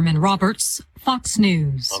 Carmen Roberts, Fox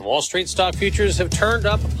News. On Wall Street, stock futures have turned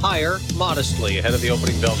up higher modestly ahead of the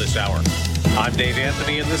opening bell this hour. I'm Dave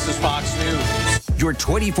Anthony, and this is Fox News. Your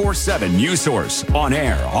 24/7 news source, on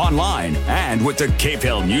air, online, and with the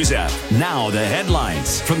KPEL News app. Now the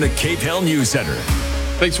headlines from the KPEL News Center.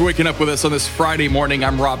 Thanks for waking up with us on this Friday morning.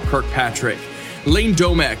 I'm Rob Kirkpatrick. Lane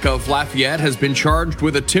Domek of Lafayette has been charged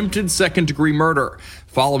with attempted second-degree murder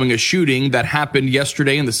following a shooting that happened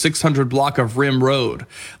yesterday in the 600 block of Rim Road.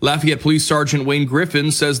 Lafayette Police Sergeant Wayne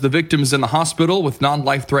Griffin says the victim is in the hospital with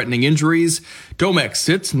non-life-threatening injuries. Domek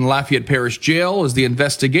sits in Lafayette Parish Jail as the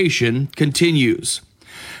investigation continues.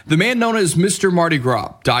 The man known as Mr. Mardi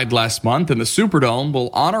Gras died last month, and the Superdome will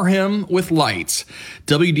honor him with lights.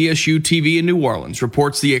 WDSU TV in New Orleans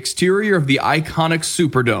reports the exterior of the iconic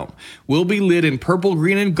Superdome will be lit in purple,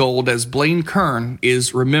 green, and gold as Blaine Kern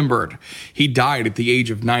is remembered. He died at the age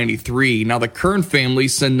of 93. Now, the Kern family,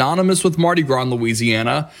 synonymous with Mardi Gras in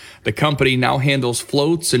Louisiana, the company now handles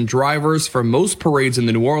floats and drivers for most parades in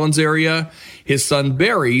the New Orleans area. His son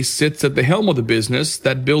Barry sits at the helm of the business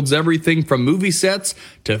that builds everything from movie sets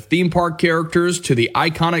to theme park characters to the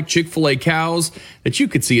iconic Chick-fil-A cows that you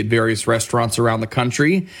could see at various restaurants around the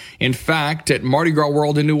country. In fact, at Mardi Gras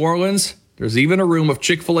World in New Orleans, there's even a room of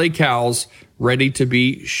Chick-fil-A cows ready to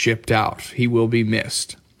be shipped out. He will be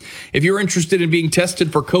missed. If you're interested in being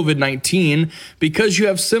tested for COVID-19 because you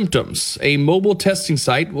have symptoms, a mobile testing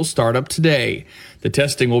site will start up today. The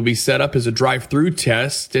testing will be set up as a drive-through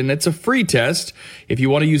test, and it's a free test. If you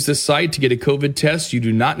want to use this site to get a COVID test, you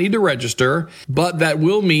do not need to register, but that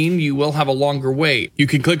will mean you will have a longer wait. You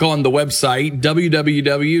can click on the website,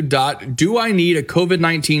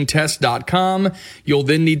 www.doineedacovid19test.com. You'll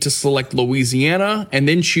then need to select Louisiana and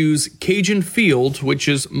then choose Cajun Field, which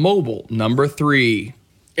is mobile, number 3.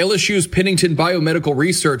 LSU's Pennington Biomedical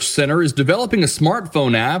Research Center is developing a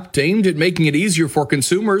smartphone app aimed at making it easier for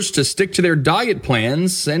consumers to stick to their diet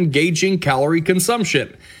plans and gauging calorie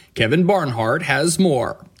consumption. Kevin Barnhart has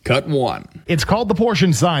more. Cut 1. It's called the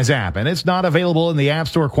Portion Size app, and it's not available in the App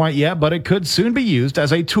Store quite yet, but it could soon be used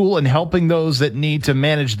as a tool in helping those that need to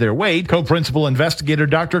manage their weight. Co-principal investigator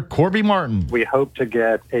Dr. Corby Martin. We hope to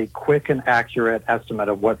get a quick and accurate estimate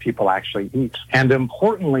of what people actually eat. And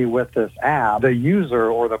importantly with this app, the user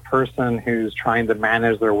or the person who's trying to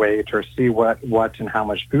manage their weight or see what and how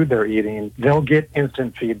much food they're eating, they'll get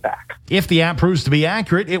instant feedback. If the app proves to be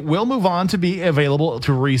accurate, it will move on to be available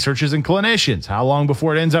to researchers and clinicians. How long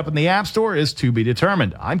before it ends up in the App Store is to be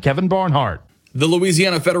determined. I'm Kevin Barnhart. The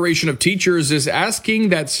Louisiana Federation of Teachers is asking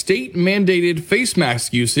that state-mandated face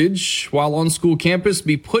mask usage while on school campus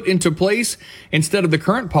be put into place instead of the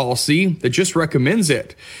current policy that just recommends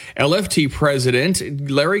it. LFT President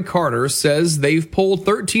Larry Carter says they've polled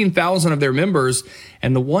 13,000 of their members,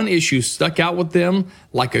 and the one issue stuck out with them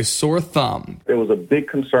like a sore thumb. There was a big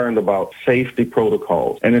concern about safety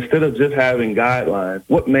protocols. And instead of just having guidelines,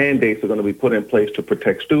 what mandates are going to be put in place to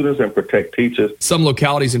protect students and protect teachers? Some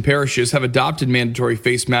localities and parishes have adopted mandatory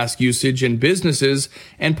face mask usage in businesses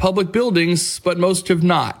and public buildings, but most have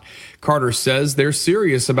not. Carter says they're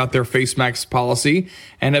serious about their face mask policy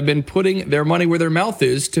and have been putting their money where their mouth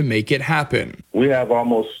is to make it happen. We have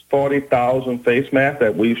almost 40,000 face masks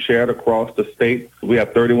that we've shared across the state. We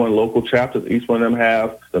have 31 local chapters. Each one of them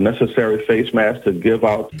have the necessary face masks to give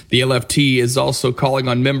out. The LFT is also calling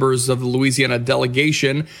on members of the Louisiana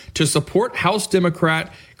delegation to support House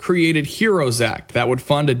Democrat created HEROES Act that would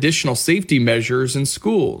fund additional safety measures in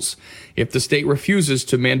schools. If the state refuses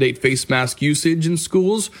to mandate face mask usage in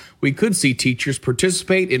schools, we could see teachers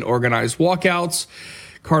participate in organized walkouts.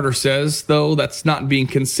 Carter says, though, that's not being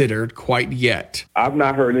considered quite yet. I've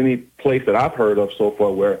not heard any place that I've heard of so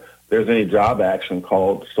far where there's any job action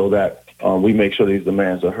called so that we make sure these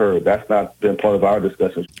demands are heard. That's not been part of our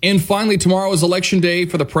discussions. And finally, tomorrow is Election Day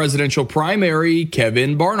for the presidential primary.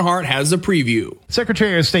 Kevin Barnhart has a preview.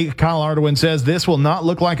 Secretary of State Kyle Ardoin says this will not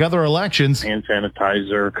look like other elections. Hand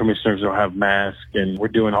sanitizer, commissioners will have masks, and we're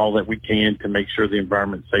doing all that we can to make sure the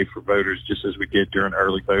environment's safe for voters, just as we did during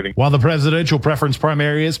early voting. While the presidential preference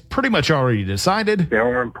primary is pretty much already decided, there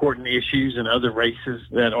are important issues and other races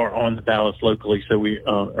that are on the ballots locally, so we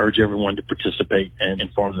urge everyone to participate and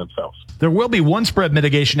inform themselves. There will be one spread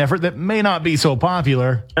mitigation effort that may not be so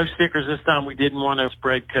popular. No stickers this time. We didn't want to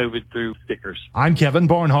spread COVID through stickers. I'm Kevin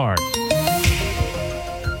Barnhart.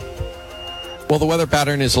 Well, the weather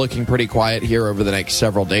pattern is looking pretty quiet here over the next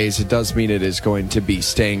several days. It does mean it is going to be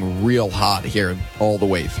staying real hot here all the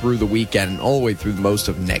way through the weekend, all the way through most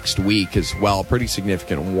of next week as well. Pretty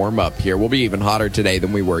significant warm up here. We'll be even hotter today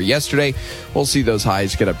than we were yesterday. We'll see those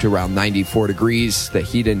highs get up to around 94 degrees. The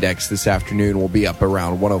heat index this afternoon will be up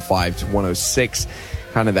around 105 to 106.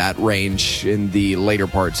 Kind of that range in the later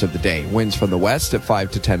parts of the day. Winds from the west at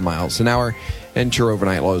 5 to 10 miles an hour. And your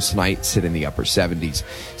overnight lows tonight sit in the upper 70s.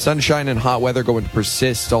 Sunshine and hot weather going to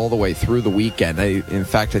persist all the way through the weekend. In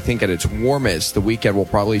fact, I think at its warmest, the weekend will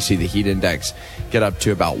probably see the heat index get up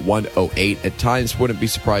to about 108. At times, wouldn't be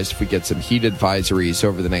surprised if we get some heat advisories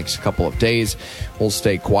over the next couple of days. We'll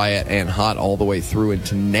stay quiet and hot all the way through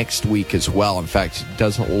into next week as well. In fact, it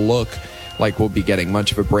doesn't look like we'll be getting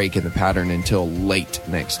much of a break in the pattern until late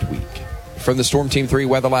next week. From the Storm Team 3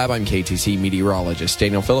 Weather Lab, I'm KTC meteorologist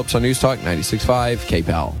Daniel Phillips on News Talk 96.5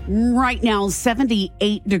 KPEL. Right now,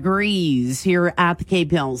 78 degrees here at the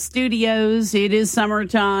KPEL studios. It is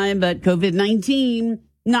summertime, but COVID-19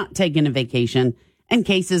 not taking a vacation, and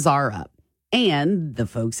cases are up. And the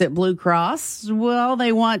folks at Blue Cross, well,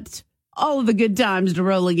 they want all of the good times to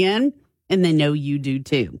roll again, and they know you do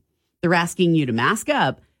too. They're asking you to mask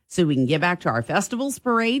up so we can get back to our festivals,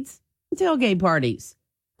 parades, and tailgate parties.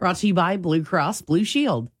 Brought to you by Blue Cross Blue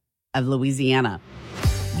Shield of Louisiana.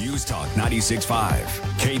 News Talk 96.5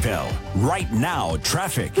 KPEL. Right now,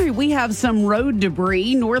 traffic. We have some road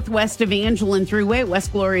debris northwest of Angelin Thruway at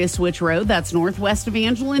West Gloria Switch Road. That's northwest of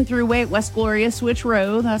Angelin Thruway at West Gloria Switch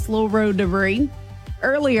Road. That's a little road debris.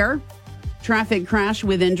 Earlier, traffic crash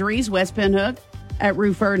with injuries, West Pinhook at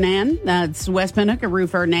Rue Ferdinand. That's West Pinhook at Rue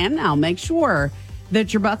Ferdinand. Now make sure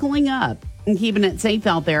that you're buckling up and keeping it safe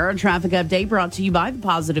out there. A traffic update brought to you by the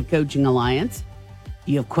Positive Coaching Alliance.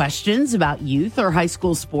 Do you have questions about youth or high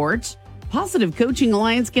school sports? Positive Coaching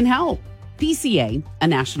Alliance can help. PCA, a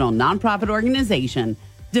national nonprofit organization,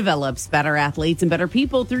 develops better athletes and better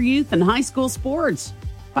people through youth and high school sports.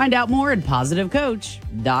 Find out more at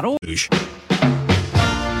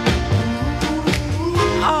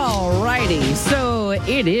positivecoach.org. All righty, so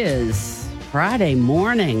it is Friday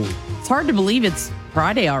morning. It's hard to believe it's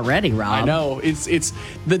Friday already, Rob. I know. It's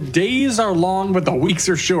the days are long, but the weeks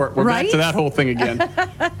are short. We're back to that whole thing again.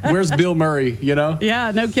 Where's Bill Murray, you know?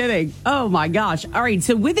 Yeah, no kidding. Oh, my gosh. All right,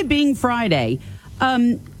 so with it being Friday,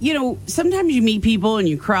 sometimes you meet people and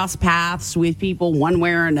you cross paths with people one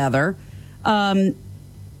way or another.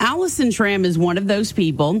 Allison Tram is one of those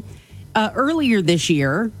people. Earlier this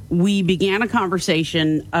year, we began a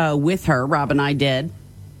conversation with her, Rob and I did,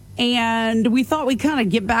 and we thought we'd kind of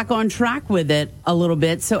get back on track with it a little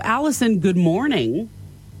bit. So, Allison, good morning.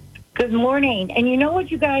 Good morning. And you know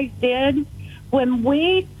what you guys did? When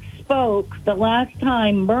we spoke the last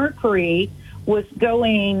time, Mercury was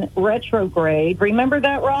going retrograde. Remember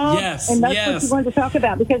that, Rob? Yes, and that's yes. what you wanted to talk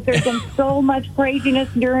about, because there's been so much craziness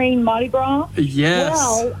during Mardi Gras. Yes.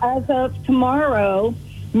 Well, as of tomorrow,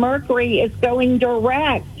 Mercury is going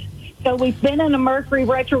direct. So we've been in a Mercury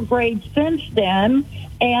retrograde since then.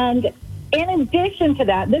 And in addition to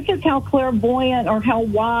that, this is how clairvoyant or how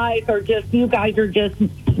wise or just you guys are just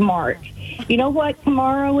smart. You know what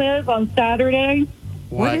tomorrow is on Saturday?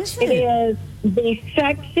 What is It is the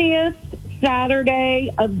sexiest Saturday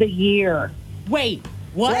of the year. Wait,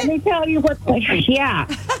 what? Let me tell you what. Yeah,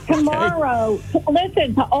 tomorrow.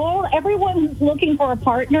 Listen to everyone who's looking for a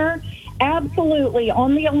partner. Absolutely,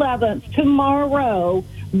 on the 11th, tomorrow,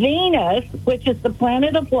 Venus, which is the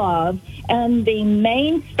planet of love, and the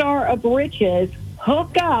main star of riches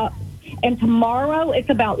hook up. And tomorrow, it's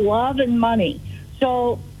about love and money.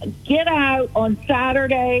 So get out on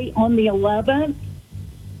Saturday on the 11th.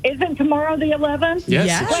 Isn't tomorrow the 11th?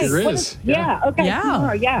 Yes, it sure is. Yeah, okay,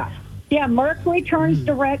 tomorrow, yeah. Yeah, Mercury turns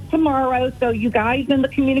direct tomorrow, so you guys in the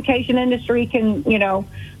communication industry can,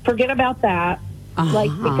 forget about that.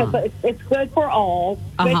 Because it's good for all,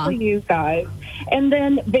 good for you guys. And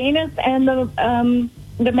then Venus and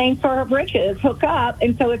the main star of riches hook up,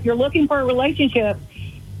 and so if you're looking for a relationship,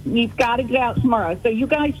 you've got to get out tomorrow. So you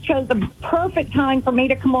guys chose the perfect time for me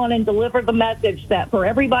to come on and deliver the message that for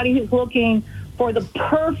everybody who's looking for the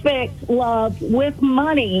perfect love with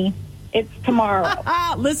money, it's tomorrow.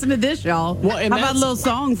 Listen to this, y'all. Well, how about a little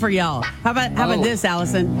song for y'all? How about this,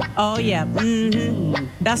 Allison? Oh, yeah. Mm-hmm.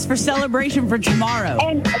 That's for celebration for tomorrow.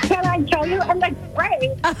 And can I tell you, and that's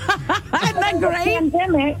great. Isn't that great?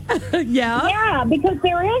 Pandemic. Yeah. Yeah, because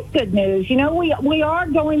there is good news. We are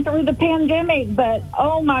going through the pandemic, but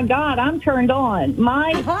oh my God, I'm turned on.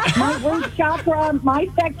 My root chakra, my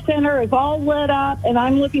sex center is all lit up, and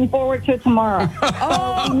I'm looking forward to tomorrow.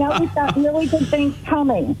 We've got really good things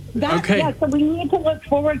coming. Okay. Yeah, so we need to look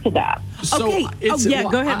forward to that. So okay.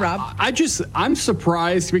 Go ahead, Rob. I'm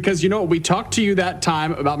surprised because, we talked to you that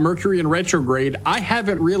time about Mercury in retrograde. I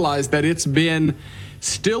haven't realized that it's been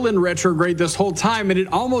still in retrograde this whole time, and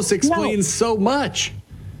it almost explains so much.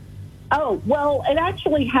 Oh, well, it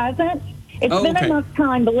actually hasn't. It's been enough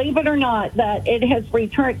time, believe it or not, that it has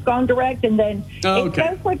returned, gone direct, and then it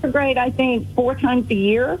goes retrograde, I think, 4 times a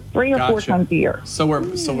year, 3 or 4 times a year. So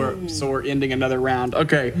we're ending another round.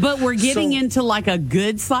 Okay. But we're getting into like a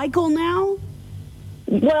good cycle now?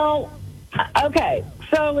 Well, okay.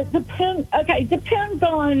 So it depends. Okay, depends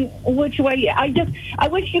on which way. I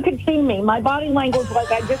wish you could see me. My body language,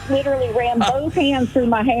 like I just literally ran both hands through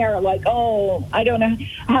my hair, like, oh, I don't know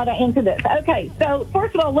how to answer this. Okay, so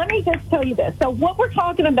first of all, let me just tell you this. So what we're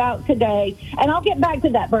talking about today, and I'll get back to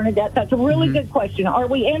that, Bernadette. That's a really good question. Are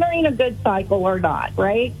we entering a good cycle or not?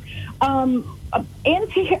 Right. I want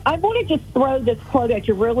to just throw this quote at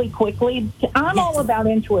you really quickly. I'm all about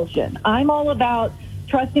intuition. I'm all about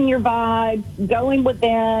trusting your vibe, going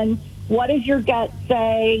within. What does your gut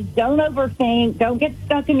say? Don't overthink. Don't get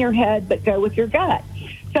stuck in your head, but go with your gut.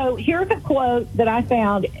 So here's a quote that I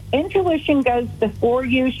found. Intuition goes before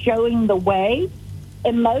you, showing the way.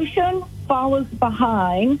 Emotion follows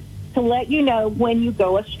behind to let you know when you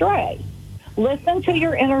go astray. Listen to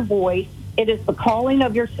your inner voice. It is the calling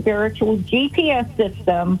of your spiritual GPS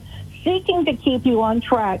system, seeking to keep you on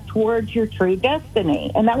track towards your true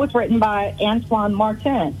destiny. And that was written by Antoine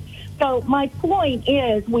Martin. So my point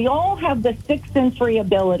is, we all have the sixth sensory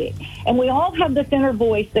ability, and we all have this inner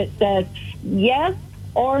voice that says yes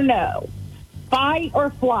or no, fight or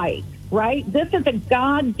flight, right? This is a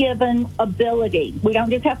God-given ability. We don't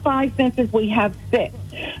just have 5 senses, we have 6.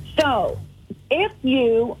 So if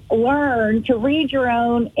you learn to read your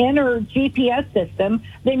own inner GPS system,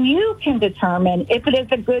 then you can determine if it is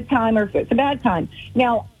a good time or if it's a bad time.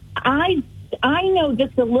 Now, I know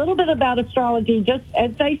just a little bit about astrology, just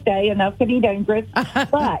as they say, enough to be dangerous,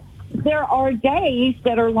 but there are days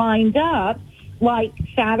that are lined up, like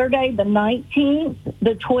Saturday the 19th,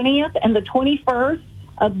 the 20th, and the 21st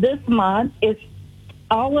of this month is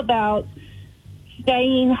all about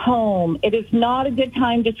staying home. It is not a good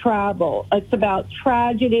time to travel. It's about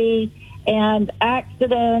tragedy and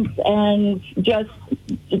accidents, and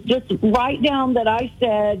just write down that I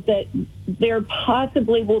said that there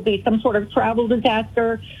possibly will be some sort of travel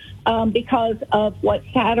disaster because of what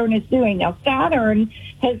Saturn is doing. Now, Saturn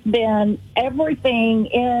has been everything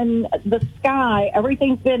in the sky.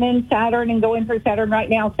 Everything's been in Saturn and going through Saturn right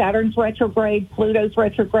now. Saturn's retrograde, Pluto's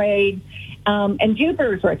retrograde, and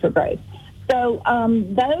Jupiter's retrograde. So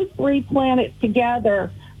those 3 planets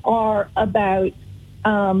together are about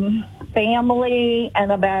family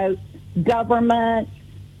and about government.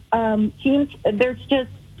 There's just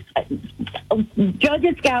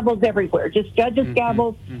judges' scabbles everywhere, just judges'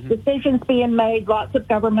 scabbles, decisions being made, lots of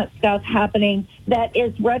government stuff happening that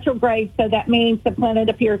is retrograde. So that means the planet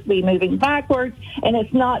appears to be moving backwards, and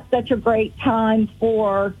it's not such a great time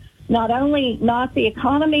for not only not the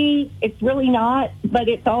economy, it's really not, but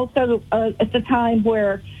it's also it's a time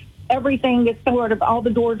where everything is sort of, all the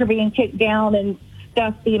doors are being kicked down and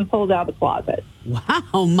stuff being pulled out of the closet.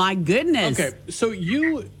 Wow, my goodness. Okay, so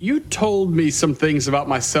you told me some things about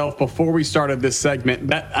myself before we started this segment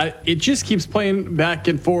that it just keeps playing back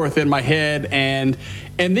and forth in my head, and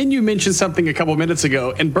then you mentioned something a couple minutes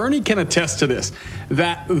ago, and Bernie can attest to this,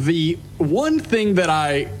 that the one thing that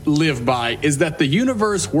I live by is that the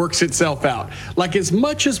universe works itself out. Like, as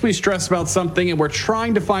much as we stress about something and we're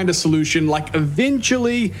trying to find a solution, like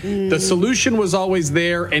eventually the solution was always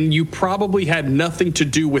there and you probably had nothing to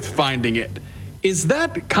do with finding it. Is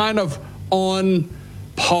that kind of on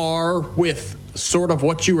par with sort of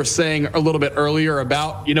what you were saying a little bit earlier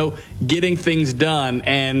about, getting things done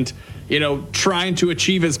and, trying to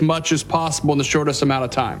achieve as much as possible in the shortest amount of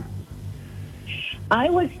time? I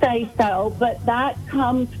would say so, but that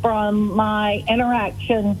comes from my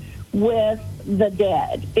interaction with the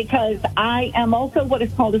dead, because I am also what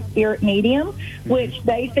is called a spirit medium, which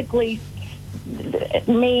basically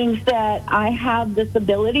means that I have this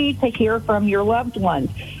ability to hear from your loved ones.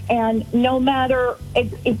 And no matter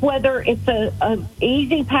whether it's a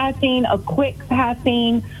easy passing, a quick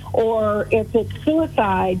passing, or if it's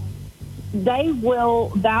suicide, they will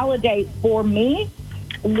validate for me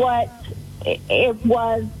what it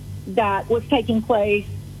was that was taking place.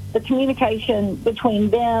 The communication between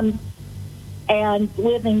them and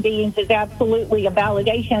living beings is absolutely a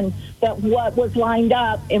validation that what was lined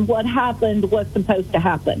up and what happened was supposed to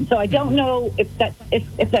happen. So I don't know if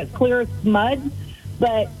that's clear as mud,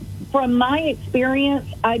 but from my experience,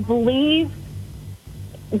 I believe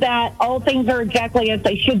that all things are exactly as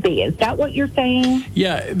they should be. Is that what you're saying?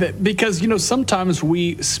 Yeah, because, sometimes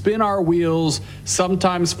we spin our wheels,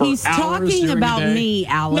 sometimes for He's hours talking during about the day. me,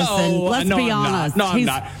 Allison. Let's be honest. I'm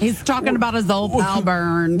not. He's talking about his old pal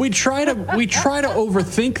Burn. We try to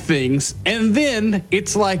overthink things, and then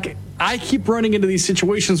it's like I keep running into these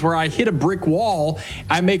situations where I hit a brick wall,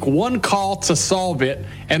 I make one call to solve it,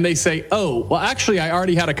 and they say, oh, well, actually, I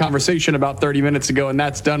already had a conversation about 30 minutes ago, and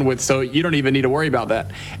that's done with, so you don't even need to worry about that.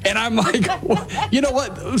 And I'm like, well, you know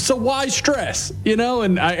what? So why stress?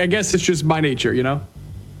 And I guess it's just my nature,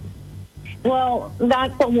 Well,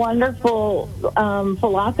 that's a wonderful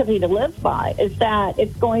philosophy to live by, is that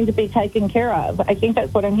it's going to be taken care of. I think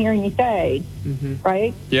that's what I'm hearing you say,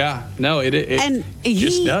 right? Yeah, no, it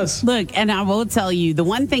just does. Look, and I will tell you, the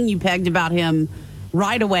one thing you pegged about him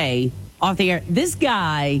right away off the air, this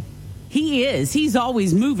guy, he's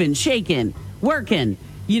always moving, shaking, working,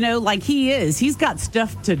 like he is. He's got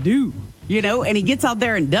stuff to do, and he gets out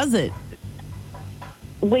there and does it.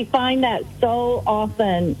 We find that so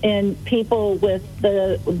often in people with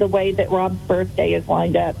the way that Rob's birthday is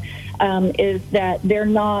lined up, is that they're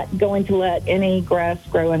not going to let any grass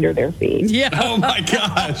grow under their feet. Yeah. Oh, my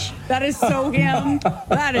gosh. That is so him.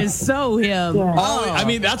 That is so him. Yeah. Oh, I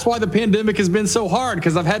mean, that's why the pandemic has been so hard,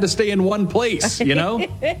 because I've had to stay in one place,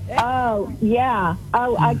 Oh, yeah.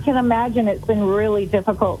 Oh, I can imagine it's been really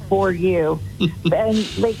difficult for you. And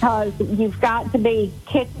because you've got to be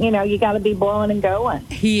you got to be blowing and going.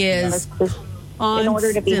 He is. In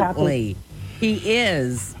order to be happy. He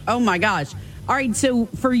is. Oh, my gosh. All right, so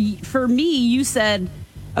for me, you said,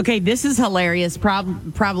 okay, this is hilarious.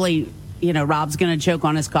 Probably, Rob's going to choke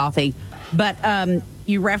on his coffee. But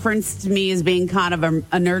you referenced me as being kind of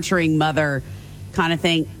a nurturing mother kind of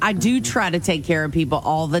thing. I do try to take care of people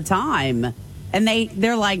all the time. And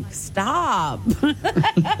they're like, stop.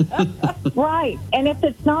 Right. And if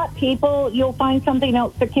it's not people, you'll find something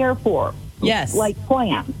else to care for. Yes. Like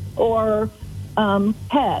plants or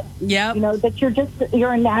pet. Yeah. That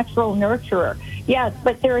you're a natural nurturer. Yes,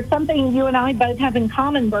 but there is something you and I both have in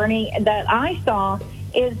common, Bernie, that I saw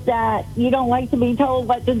is that you don't like to be told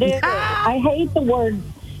what to do. I hate the word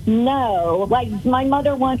no. Like my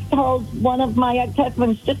mother once told one of my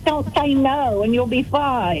ex-husbands, just don't say no and you'll be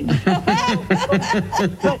fine. But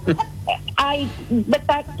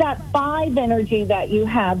that's that 5 energy that you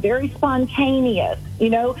have, very spontaneous.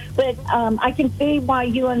 But I can see why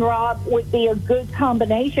you and Rob would be a good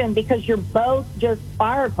combination because you're both just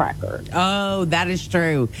firecrackers. Oh, that is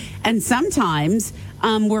true. And sometimes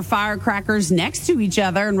we're firecrackers next to each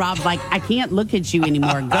other, and Rob's like, I can't look at you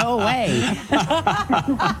anymore. Go away.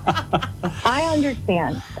 I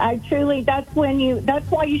understand.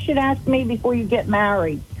 That's why you should ask me before you get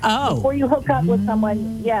married. Oh. Before you hook up with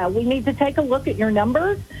someone, we need to take a look at your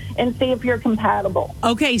numbers and see if you're compatible.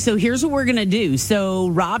 Okay, so here's what we're going to do. So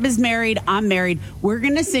Rob is married, I'm married. We're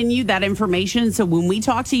going to send you that information so when we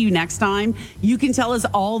talk to you next time, you can tell us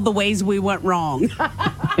all the ways we went wrong.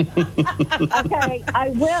 Okay,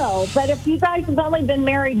 I will. But if you guys have only been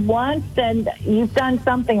married once, then you've done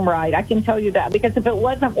something right. I can tell you that. Because if it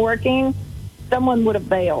wasn't working, someone would have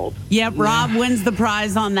bailed. Yep, Rob wins the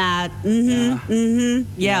prize on that.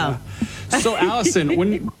 Yeah. So, Allison,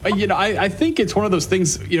 when I think it's one of those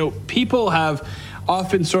things. People have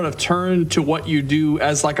often sort of turned to what you do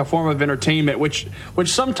as like a form of entertainment, which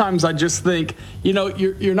sometimes I just think,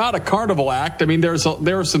 you're not a carnival act. I mean, there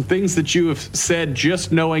are some things that you have said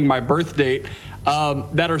just knowing my birth date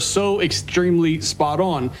that are so extremely spot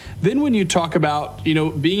on. Then when you talk about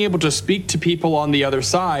being able to speak to people on the other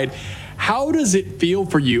side. How does it feel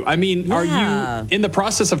for you? I mean, Are you in the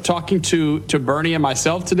process of talking to Bernie and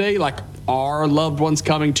myself today? Like, are loved ones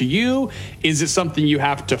coming to you? Is it something you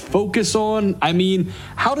have to focus on? I mean,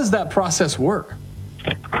 how does that process work?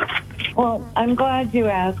 Well, I'm glad you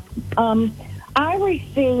asked. I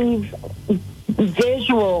receive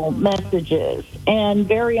visual messages in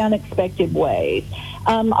very unexpected ways.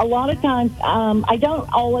 A lot of times, I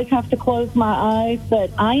don't always have to close my eyes,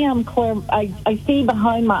 but I am clear. I see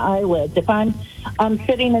behind my eyelids. If I'm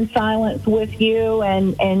sitting in silence with you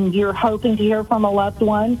and you're hoping to hear from a loved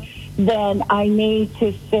one, then I need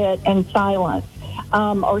to sit in silence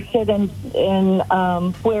or sit in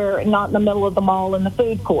where not in the middle of the mall in the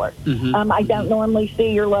food court. I don't normally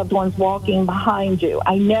see your loved ones walking behind you.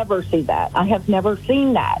 I never see that. I have never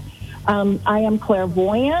seen that. I am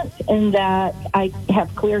clairvoyant in that I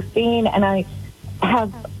have clear seeing and I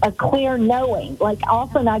have a clear knowing. Like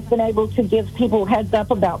often I've been able to give people heads up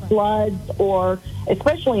about floods or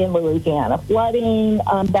especially in Louisiana, flooding,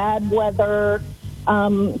 bad weather,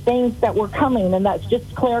 things that were coming, and that's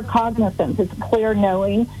just clear cognizance. It's clear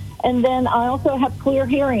knowing. And then I also have clear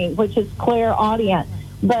hearing, which is clear audience.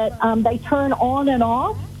 But they turn on and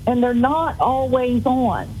off, and they're not always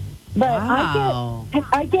on. But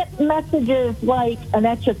I get messages like an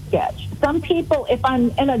Etch-a-Sketch. Some people, if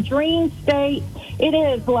I'm in a dream state, it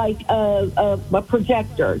is like a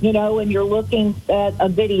projector, and you're looking at a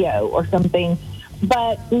video or something,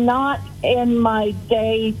 but not in my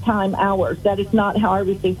daytime hours. That is not how I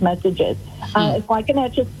receive messages. It's like an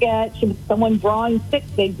Etch-a-Sketch, someone drawing stick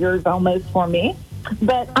figures almost for me.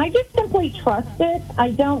 But I just simply trust it.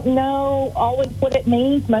 I don't know always what it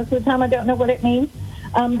means. Most of the time I don't know what it means.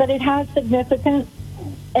 But it has significance,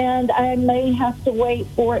 and I may have to wait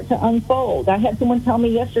for it to unfold. I had someone tell me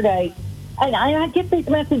yesterday, and I get these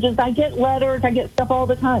messages, I get letters, I get stuff all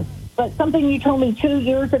the time, but something you told me 2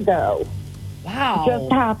 years ago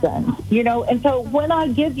just happened, and so when I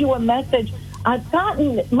give you a message,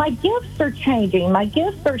 my gifts are changing, my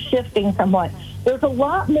gifts are shifting somewhat. There's a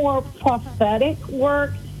lot more prophetic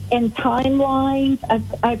work and timelines.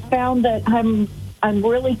 I've found that I'm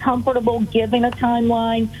really comfortable giving a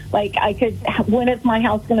timeline. Like I could, when is my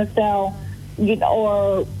house going to sell?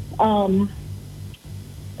 Or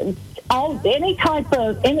any type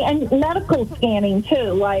of and medical scanning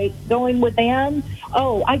too. Like going within.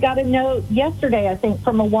 Oh, I got a note yesterday, I think,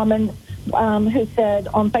 from a woman who said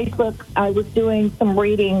on Facebook I was doing some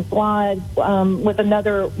readings live with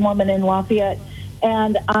another woman in Lafayette,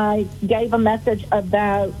 and I gave a message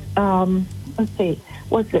about let's see.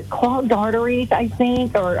 Was it clogged arteries, I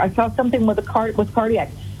think, or I saw something with cardiac.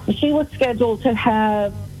 She was scheduled to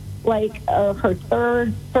have her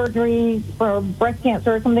third surgery for breast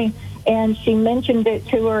cancer or something, and she mentioned it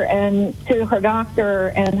to her doctor,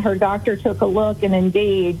 and her doctor took a look, and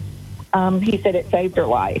indeed, he said it saved her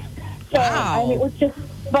life. So and it was just,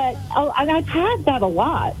 and I've had that a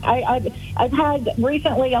lot. I've had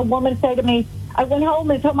recently a woman say to me, I went home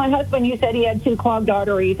and told my husband, you said he had 2 clogged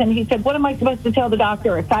arteries. And he said, what am I supposed to tell the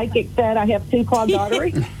doctor? A psychic said I have 2 clogged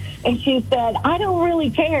arteries? And she said, I don't really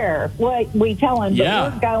care what we tell him,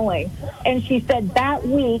 but we're going. And she said that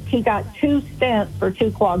week he got 2 stents for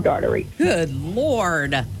 2 clogged arteries. Good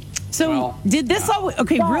Lord. So did this always,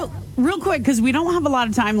 real quick, because we don't have a lot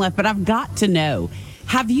of time left, but I've got to know.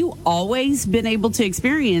 Have you always been able to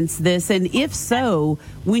experience this? And if so,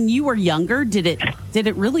 when you were younger, did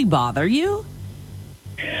it really bother you?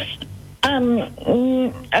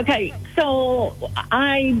 Okay, so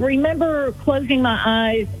I remember closing my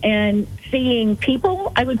eyes and seeing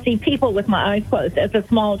people. I would see people with my eyes closed as a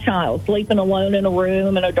small child, sleeping alone in a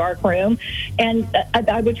room, in a dark room. And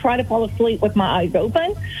I would try to fall asleep with my eyes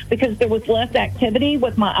open because there was less activity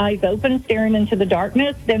with my eyes open, staring into the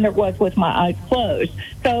darkness, than there was with my eyes closed.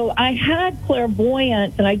 So I had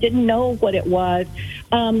clairvoyance, and I didn't know what it was.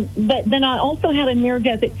 But then I also had a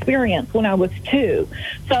near-death experience when I was 2.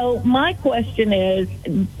 So my question is,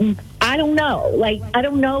 I don't know. I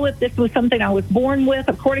don't know if this was something I was born with.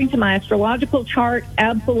 According to my astrological chart,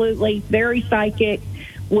 absolutely, very psychic,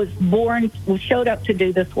 showed up to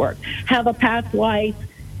do this work. Have a past life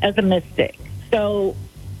as a mystic. So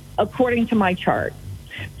according to my chart.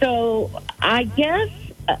 So I guess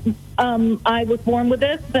I was born with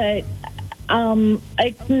this, but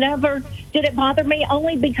it's never... Did it bother me?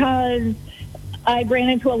 Only because I ran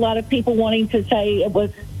into a lot of people wanting to say it was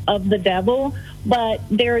of the devil, but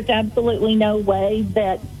there is absolutely no way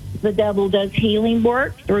that the devil does healing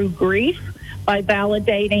work through grief by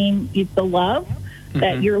validating the love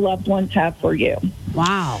that your loved ones have for you.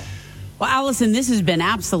 Wow. Well, Allison, this has been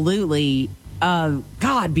absolutely,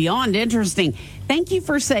 beyond interesting. Thank you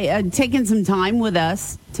for taking some time with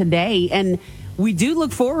us today, and we do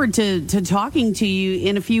look forward to talking to you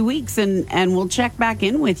in a few weeks, and we'll check back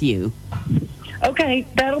in with you. Okay,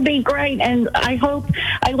 that'll be great. And I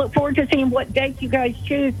look forward to seeing what date you guys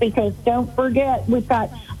choose, because don't forget, we've got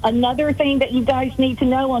another thing that you guys need to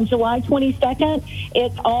know on July 22nd.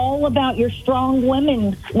 It's all about your strong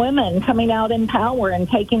women coming out in power and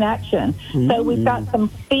taking action. So we've got the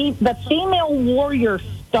female warrior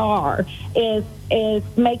star is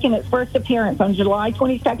making its first appearance on July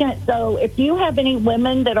 22nd. So if you have any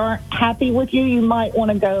women that aren't happy with you, you might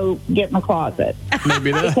want to go get in the closet.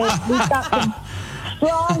 Maybe that. Because we've got some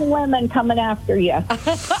strong women coming after you.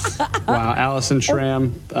 Wow, Allison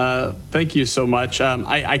Schramm, thank you so much.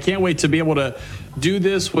 I can't wait to be able to do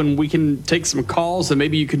this when we can take some calls, and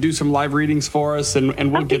maybe you could do some live readings for us,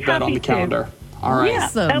 and we'll get that on the calendar. All right. Yeah,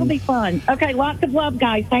 that'll be fun. Okay, lots of love,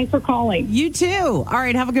 guys. Thanks for calling. You too. All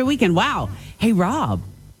right, have a good weekend. Wow. Hey, Rob,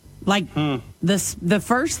 the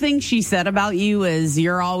first thing she said about you is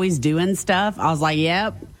you're always doing stuff. I was like,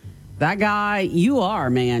 yep, that guy, you are,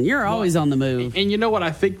 man. You're always on the move. And you know what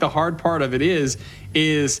I think the hard part of it is,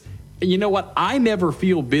 you know what? I never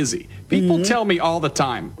feel busy. People tell me all the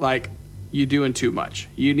time, like, you're doing too much.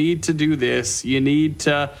 You need to do this. You need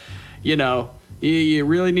to, you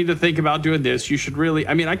really need to think about doing this. You should really,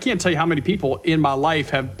 I can't tell you how many people in my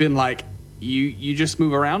life have been like, you just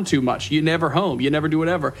move around too much. You never home. You never do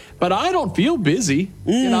whatever. But I don't feel busy.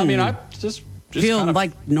 I just feel kind of like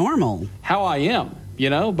normal. How I am,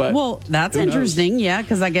 but. Well, that's interesting. Yeah.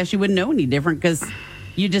 Cause I guess you wouldn't know any different, cause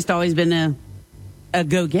you just always been a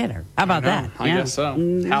go-getter. How about that? I guess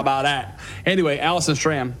so. How about that? Anyway, Allison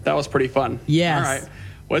Schramm, that was pretty fun. Yes. All right.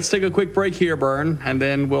 Let's take a quick break here, Bern, and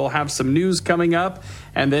then we'll have some news coming up.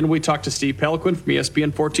 And then we talk to Steve Peliquin from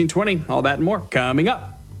ESPN 1420. All that and more coming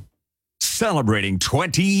up. Celebrating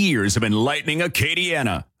 20 years of enlightening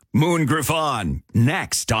Acadiana. Moon Griffon,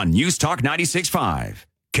 next on News Talk 96.5.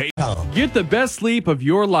 KPEL. Get the best sleep of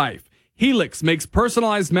your life. Helix makes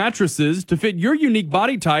personalized mattresses to fit your unique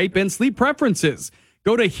body type and sleep preferences.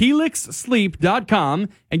 Go to helixsleep.com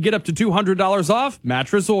and get up to $200 off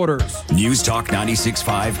mattress orders. News Talk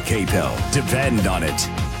 96.5 KPEL. Depend on it.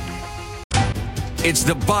 It's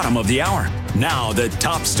the bottom of the hour. Now the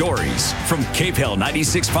top stories from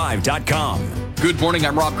KPEL965.com. Good morning.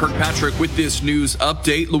 I'm Rob Kirkpatrick with this news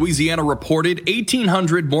update. Louisiana reported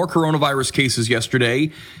 1,800 more coronavirus cases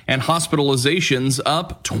yesterday and hospitalizations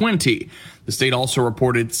up 20. The state also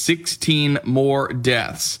reported 16 more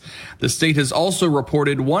deaths. The state has also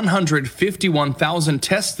reported 151,000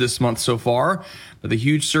 tests this month so far, but the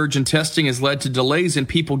huge surge in testing has led to delays in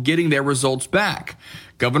people getting their results back.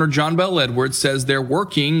 Governor John Bel Edwards says they're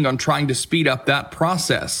working on trying to speed up that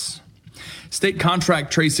process. State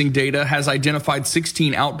contract tracing data has identified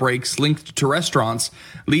 16 outbreaks linked to restaurants,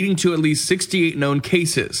 leading to at least 68 known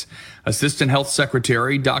cases. Assistant Health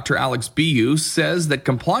Secretary Dr. Alex Biu says that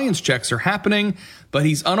compliance checks are happening, but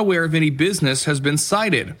he's unaware of any business has been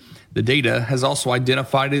cited. The data has also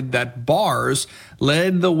identified that bars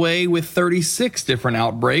led the way with 36 different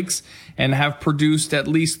outbreaks and have produced at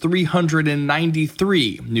least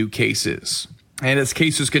 393 new cases. And as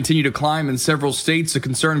cases continue to climb in several states, the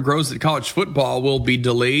concern grows that college football will be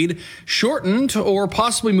delayed, shortened, or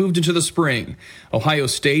possibly moved into the spring. Ohio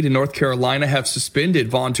State and North Carolina have suspended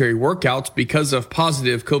voluntary workouts because of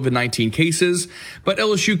positive COVID-19 cases, but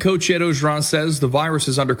LSU coach Ed Orgeron says the virus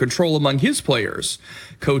is under control among his players.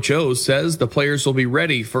 Coach O says the players will be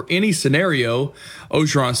ready for any scenario.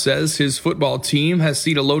 Orgeron says his football team has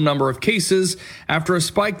seen a low number of cases after a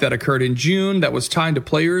spike that occurred in June that was tied to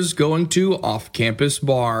players going to off-campus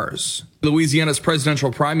bars. Louisiana's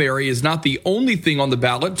presidential primary is not the only thing on the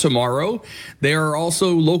ballot tomorrow. There are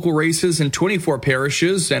also local races in 24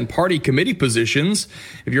 parishes and party committee positions.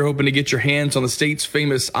 If you're hoping to get your hands on the state's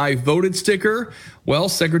famous I voted sticker, well,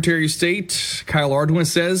 Secretary of State Kyle Ardoin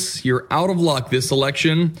says you're out of luck this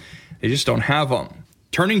election. They just don't have them.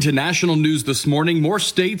 Turning to national news this morning, more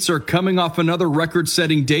states are coming off another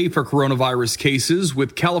record-setting day for coronavirus cases,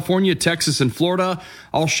 with California, Texas, and Florida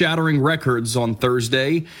all shattering records on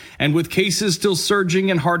Thursday. And with cases still surging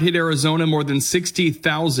in hard-hit Arizona, more than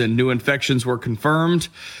 60,000 new infections were confirmed.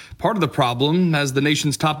 Part of the problem, as the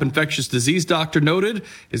nation's top infectious disease doctor noted,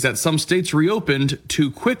 is that some states reopened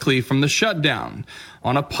too quickly from the shutdown.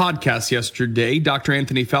 On a podcast yesterday, Dr.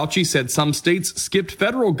 Anthony Fauci said some states skipped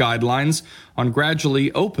federal guidelines on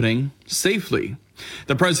gradually opening safely.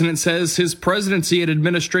 The president says his presidency and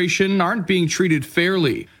administration aren't being treated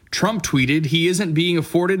fairly. Trump tweeted he isn't being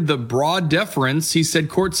afforded the broad deference he said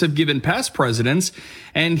courts have given past presidents,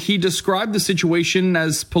 and he described the situation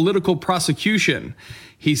as political prosecution.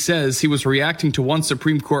 He says he was reacting to one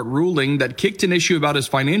Supreme Court ruling that kicked an issue about his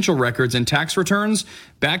financial records and tax returns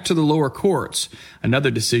back to the lower courts.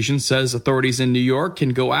 Another decision says authorities in New York can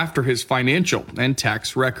go after his financial and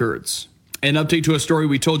tax records. An update to a story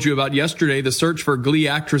we told you about yesterday. The search for Glee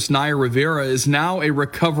actress Naya Rivera is now a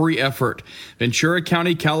recovery effort. Ventura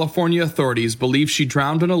County, California authorities believe she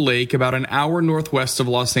drowned in a lake about an hour northwest of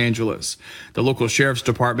Los Angeles. The local sheriff's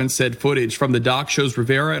department said footage from the dock shows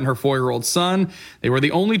Rivera and her 4-year-old son. They were the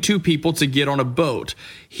only two people to get on a boat.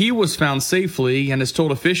 He was found safely and has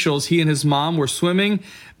told officials he and his mom were swimming,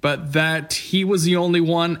 but that he was the only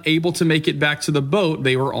one able to make it back to the boat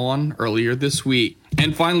they were on earlier this week.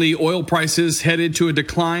 And finally, oil prices headed to a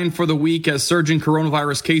decline for the week as surging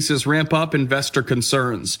coronavirus cases ramp up investor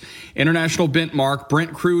concerns. International benchmark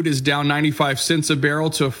Brent crude is down 95 cents a barrel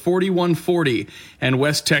to $41.40, and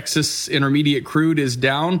West Texas Intermediate crude is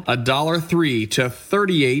down $1.03 to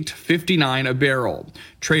 $38.59 a barrel.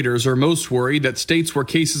 Traders are most worried that states where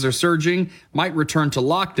cases are surging might return to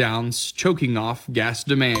lockdowns, choking off gas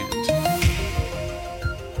demand.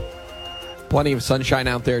 Plenty of sunshine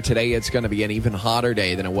out there today. It's going to be an even hotter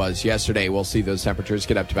day than it was yesterday. We'll see those temperatures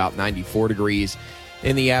get up to about 94 degrees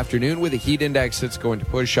in the afternoon with a heat index that's going to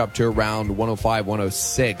push up to around 105,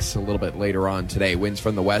 106 a little bit later on today. Winds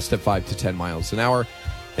from the west at 5 to 10 miles an hour.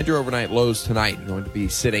 And your overnight lows tonight going to be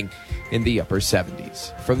sitting in the upper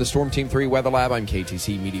 70s. From the Storm Team 3 Weather Lab, I'm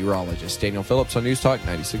KTC meteorologist Daniel Phillips on News Talk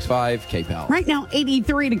 96.5 KPEL. Right now,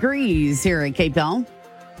 83 degrees here at KPEL.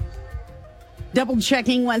 Double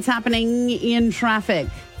checking what's happening in traffic.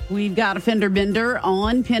 We've got a fender bender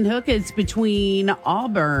on Pinhook. It's between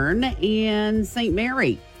Auburn and St.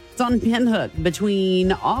 Mary. It's on Pinhook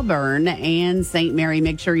between Auburn and St. Mary.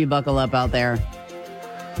 Make sure you buckle up out there.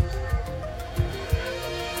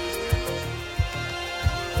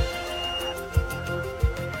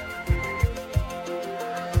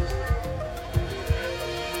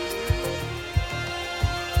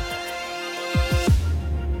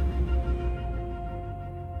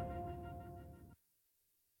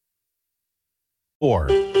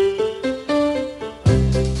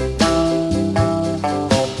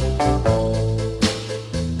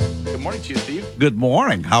 Good morning to you, Steve. Good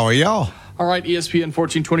morning. How are y'all? All right, ESPN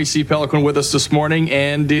 1420 Steve Pelican with us this morning,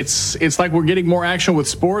 and it's like we're getting more action with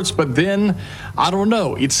sports, but then, I don't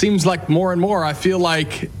know, it seems like more and more I feel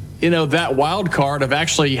like, that wild card of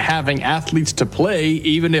actually having athletes to play,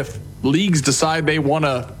 even if leagues decide they want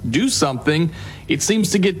to do something, it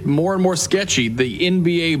seems to get more and more sketchy. The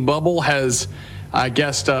NBA bubble has, I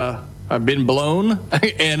guess, been blown,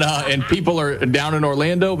 and people are down in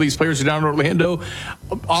Orlando. These players are down in Orlando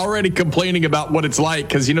already complaining about what it's like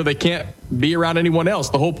because, they can't be around anyone else.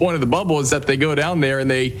 The whole point of the bubble is that they go down there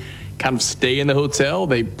and they kind of stay in the hotel.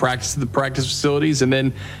 They practice at the practice facilities, and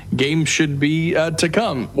then games should be to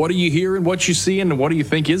come. What are you hearing, what you seeing, and what do you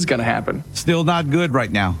think is going to happen? Still not good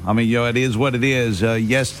right now. I mean, it is what it is.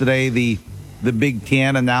 Yesterday, the Big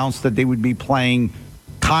Ten announced that they would be playing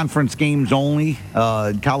conference games only,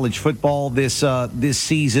 college football this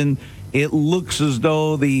season. It looks as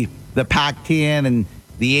though the Pac-10 and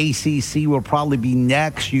the ACC will probably be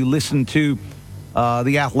next. You listen to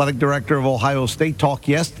the athletic director of Ohio State talk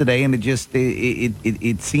yesterday, and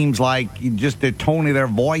it seems like just the tone of their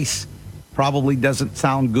voice probably doesn't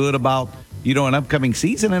sound good about an upcoming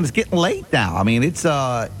season, and it's getting late now. I mean, it's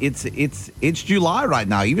July right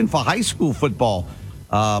now, even for high school football.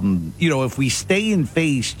 If we stay in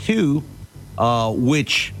phase 2,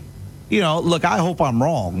 which, look, I hope I'm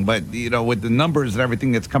wrong, but with the numbers and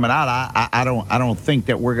everything that's coming out, I don't think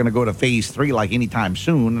that we're going to go to phase 3 like anytime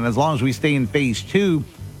soon. And as long as we stay in phase 2,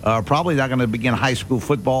 probably not going to begin high school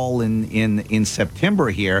football in September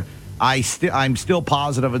here. I'm still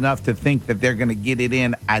positive enough to think that they're going to get it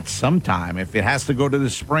in at some time. If it has to go to the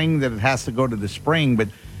spring, then it has to go to the spring. But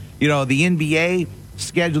the NBA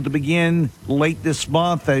scheduled to begin late this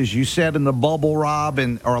month, as you said in the bubble, Rob,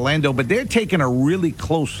 in Orlando. But they're taking a really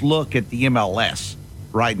close look at the MLS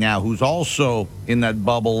right now, who's also in that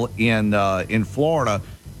bubble in Florida.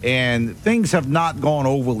 And things have not gone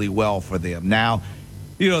overly well for them. Now,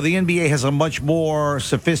 the NBA has a much more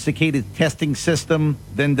sophisticated testing system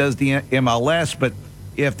than does the MLS. But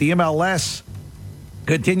if the MLS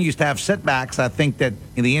continues to have setbacks, I think that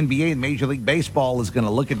in the NBA and Major League Baseball is going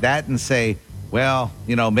to look at that and say, well,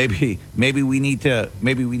 maybe we need to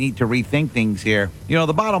rethink things here.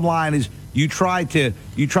 The bottom line is you try to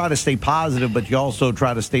stay positive, but you also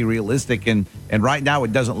try to stay realistic. And right now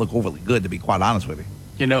it doesn't look overly good, to be quite honest with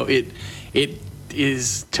you. It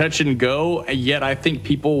is touch and go, yet I think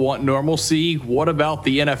people want normalcy. What about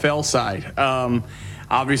the NFL side?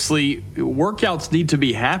 Obviously, workouts need to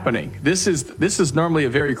be happening. This is normally a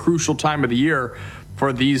very crucial time of the year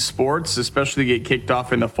for these sports, especially get kicked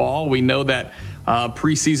off in the fall. We know that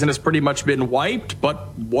preseason has pretty much been wiped,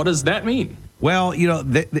 but what does that mean? Well,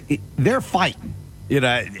 they're fighting.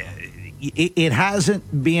 It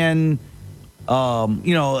hasn't been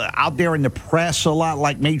out there in the press a lot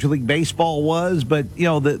like Major League Baseball was, but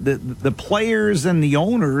the players and the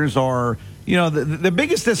owners are, the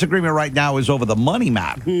biggest disagreement right now is over the money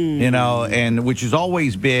matter, and which is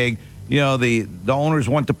always big. The owners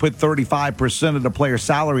want to put 35% of the player's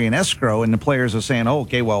salary in escrow, and the players are saying, oh,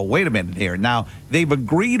 okay, well, wait a minute here. Now, they've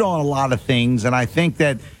agreed on a lot of things, and I think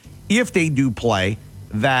that if they do play,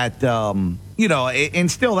 that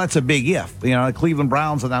and still that's a big if. The Cleveland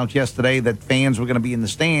Browns announced yesterday that fans were going to be in the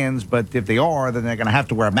stands, but if they are, then they're going to have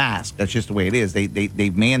to wear a mask. That's just the way it is. They've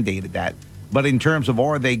mandated that. But in terms of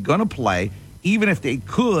are they going to play, even if they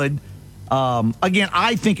could, again,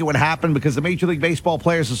 I think it would happen because the Major League Baseball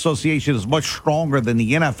Players Association is much stronger than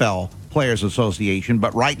the NFL Players Association.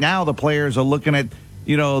 But right now the players are looking at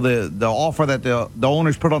the offer that the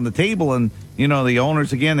owners put on the table, and the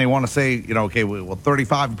owners, again, they want to say, okay, well,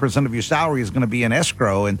 35% of your salary is going to be in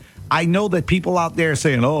escrow. And I know that people out there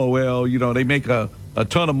saying, oh, well, they make a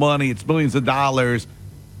ton of money, it's millions of dollars,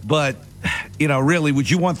 but really, would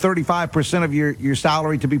you want 35% of your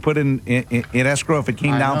salary to be put in escrow if it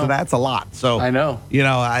came down to that? It's a lot. So I know.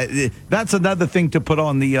 That's another thing to put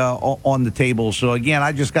on the table. So again,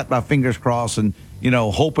 I just got my fingers crossed and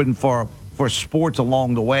hoping for sports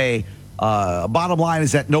along the way. Bottom line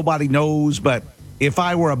is that nobody knows, but if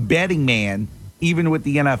I were a betting man, even with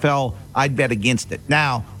the NFL, I'd bet against it.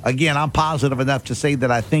 Now, again, I'm positive enough to say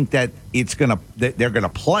that I think that they're gonna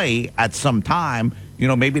play at some time.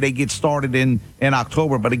 Maybe they get started in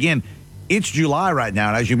October, but again, it's July right now.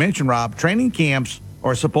 And as you mentioned, Rob, training camps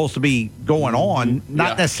are supposed to be going on,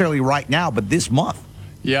 not necessarily right now, but this month.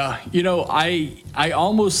 Yeah, I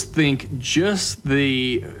almost think just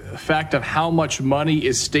the fact of how much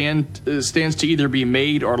money stands to either be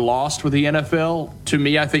made or lost with the NFL, to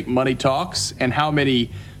me, I think money talks, and how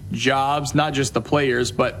many jobs, not just the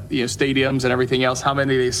players, but stadiums and everything else, how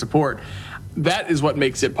many they support. That is what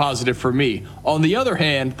makes it positive for me. On the other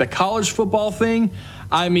hand, the college football thing,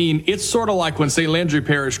 I mean, it's sort of like when St. Landry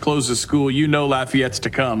Parish closes school, Lafayette's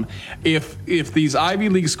to come. If these Ivy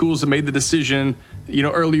League schools have made the decision,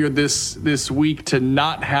 earlier this week to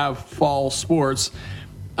not have fall sports,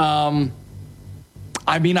 I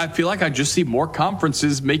feel like I just see more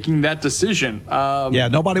conferences making that decision.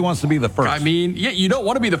 Nobody wants to be the first. You don't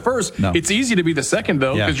want to be the first. No. It's easy to be the second,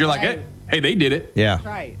 though, because you're like, hey, they did it. Yeah.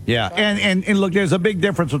 Right. Yeah. And look, there's a big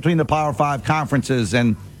difference between the Power 5 conferences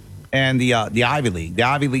and the Ivy League. The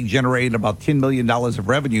Ivy League generated about $10 million of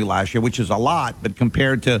revenue last year, which is a lot, but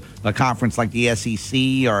compared to a conference like the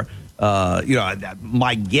SEC or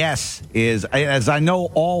my guess is, as I know,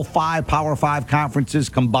 all 5 Power 5 conferences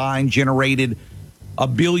combined generated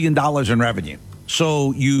 $1 billion in revenue.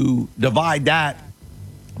 So you divide that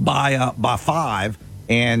by 5,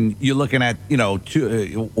 and you're looking at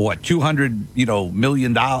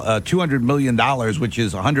 $200 million, which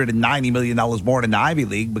is $190 million more than the Ivy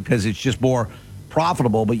League, because it's just more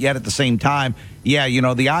profitable, but yet at the same time, yeah,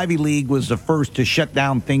 the Ivy League was the first to shut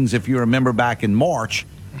down things, if you remember, back in March.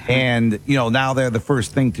 And, now they're the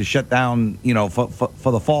first thing to shut down,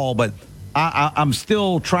 for the fall. But I'm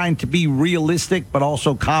still trying to be realistic, but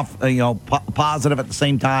also positive at the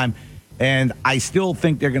same time. And I still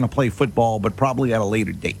think they're going to play football, but probably at a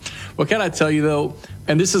later date. Well, can I tell you, though,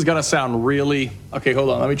 and this is going to sound really... Okay,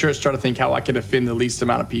 hold on. Let me try to think how I can offend the least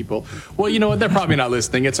amount of people. Well, you know what? They're probably not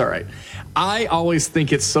listening. It's all right. I always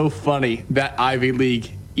think it's so funny that Ivy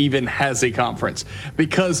League even has a conference.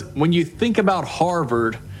 Because when you think about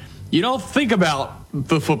Harvard, you don't think about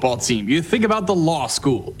the football team. You think about the law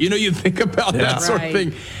school. You think about that sort of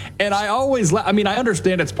thing. And I always, I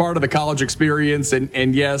understand it's part of the college experience,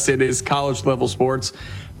 and yes, it is college level sports.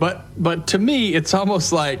 But to me, it's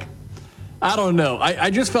almost like, I don't know.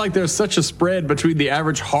 I just feel like there's such a spread between the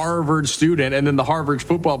average Harvard student and then the Harvard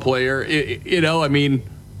football player.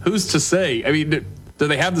 Who's to say? Do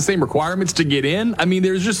they have the same requirements to get in?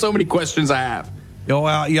 There's just so many questions I have.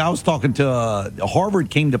 I was talking to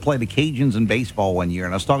Harvard came to play the Cajuns in baseball one year,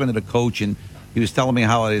 and I was talking to the coach, and he was telling me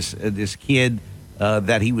how this kid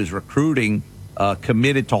that he was recruiting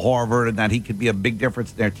committed to Harvard, and that he could be a big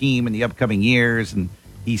difference in their team in the upcoming years. And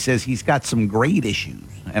he says he's got some grade issues.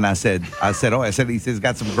 And I said, he says he's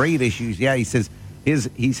got some grade issues. Yeah, he says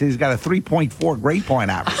he's got a 3.4 grade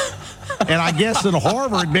point average. And I guess in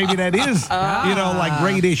Harvard, maybe that is, like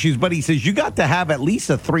grade issues. But he says, you got to have at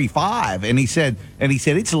least a 3.5. And he said,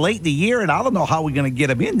 it's late in the year, and I don't know how we're going to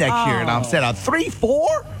get him in next year. And I said, a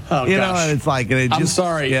 3.4? Oh, gosh. It's like, I'm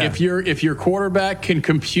sorry. Yeah. If your quarterback can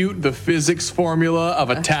compute the physics formula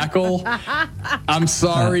of a tackle, I'm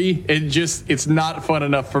sorry. It's not fun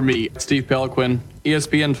enough for me. Steve Peliquin,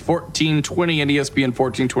 ESPN 1420 and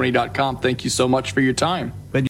ESPN1420.com. Thank you so much for your time.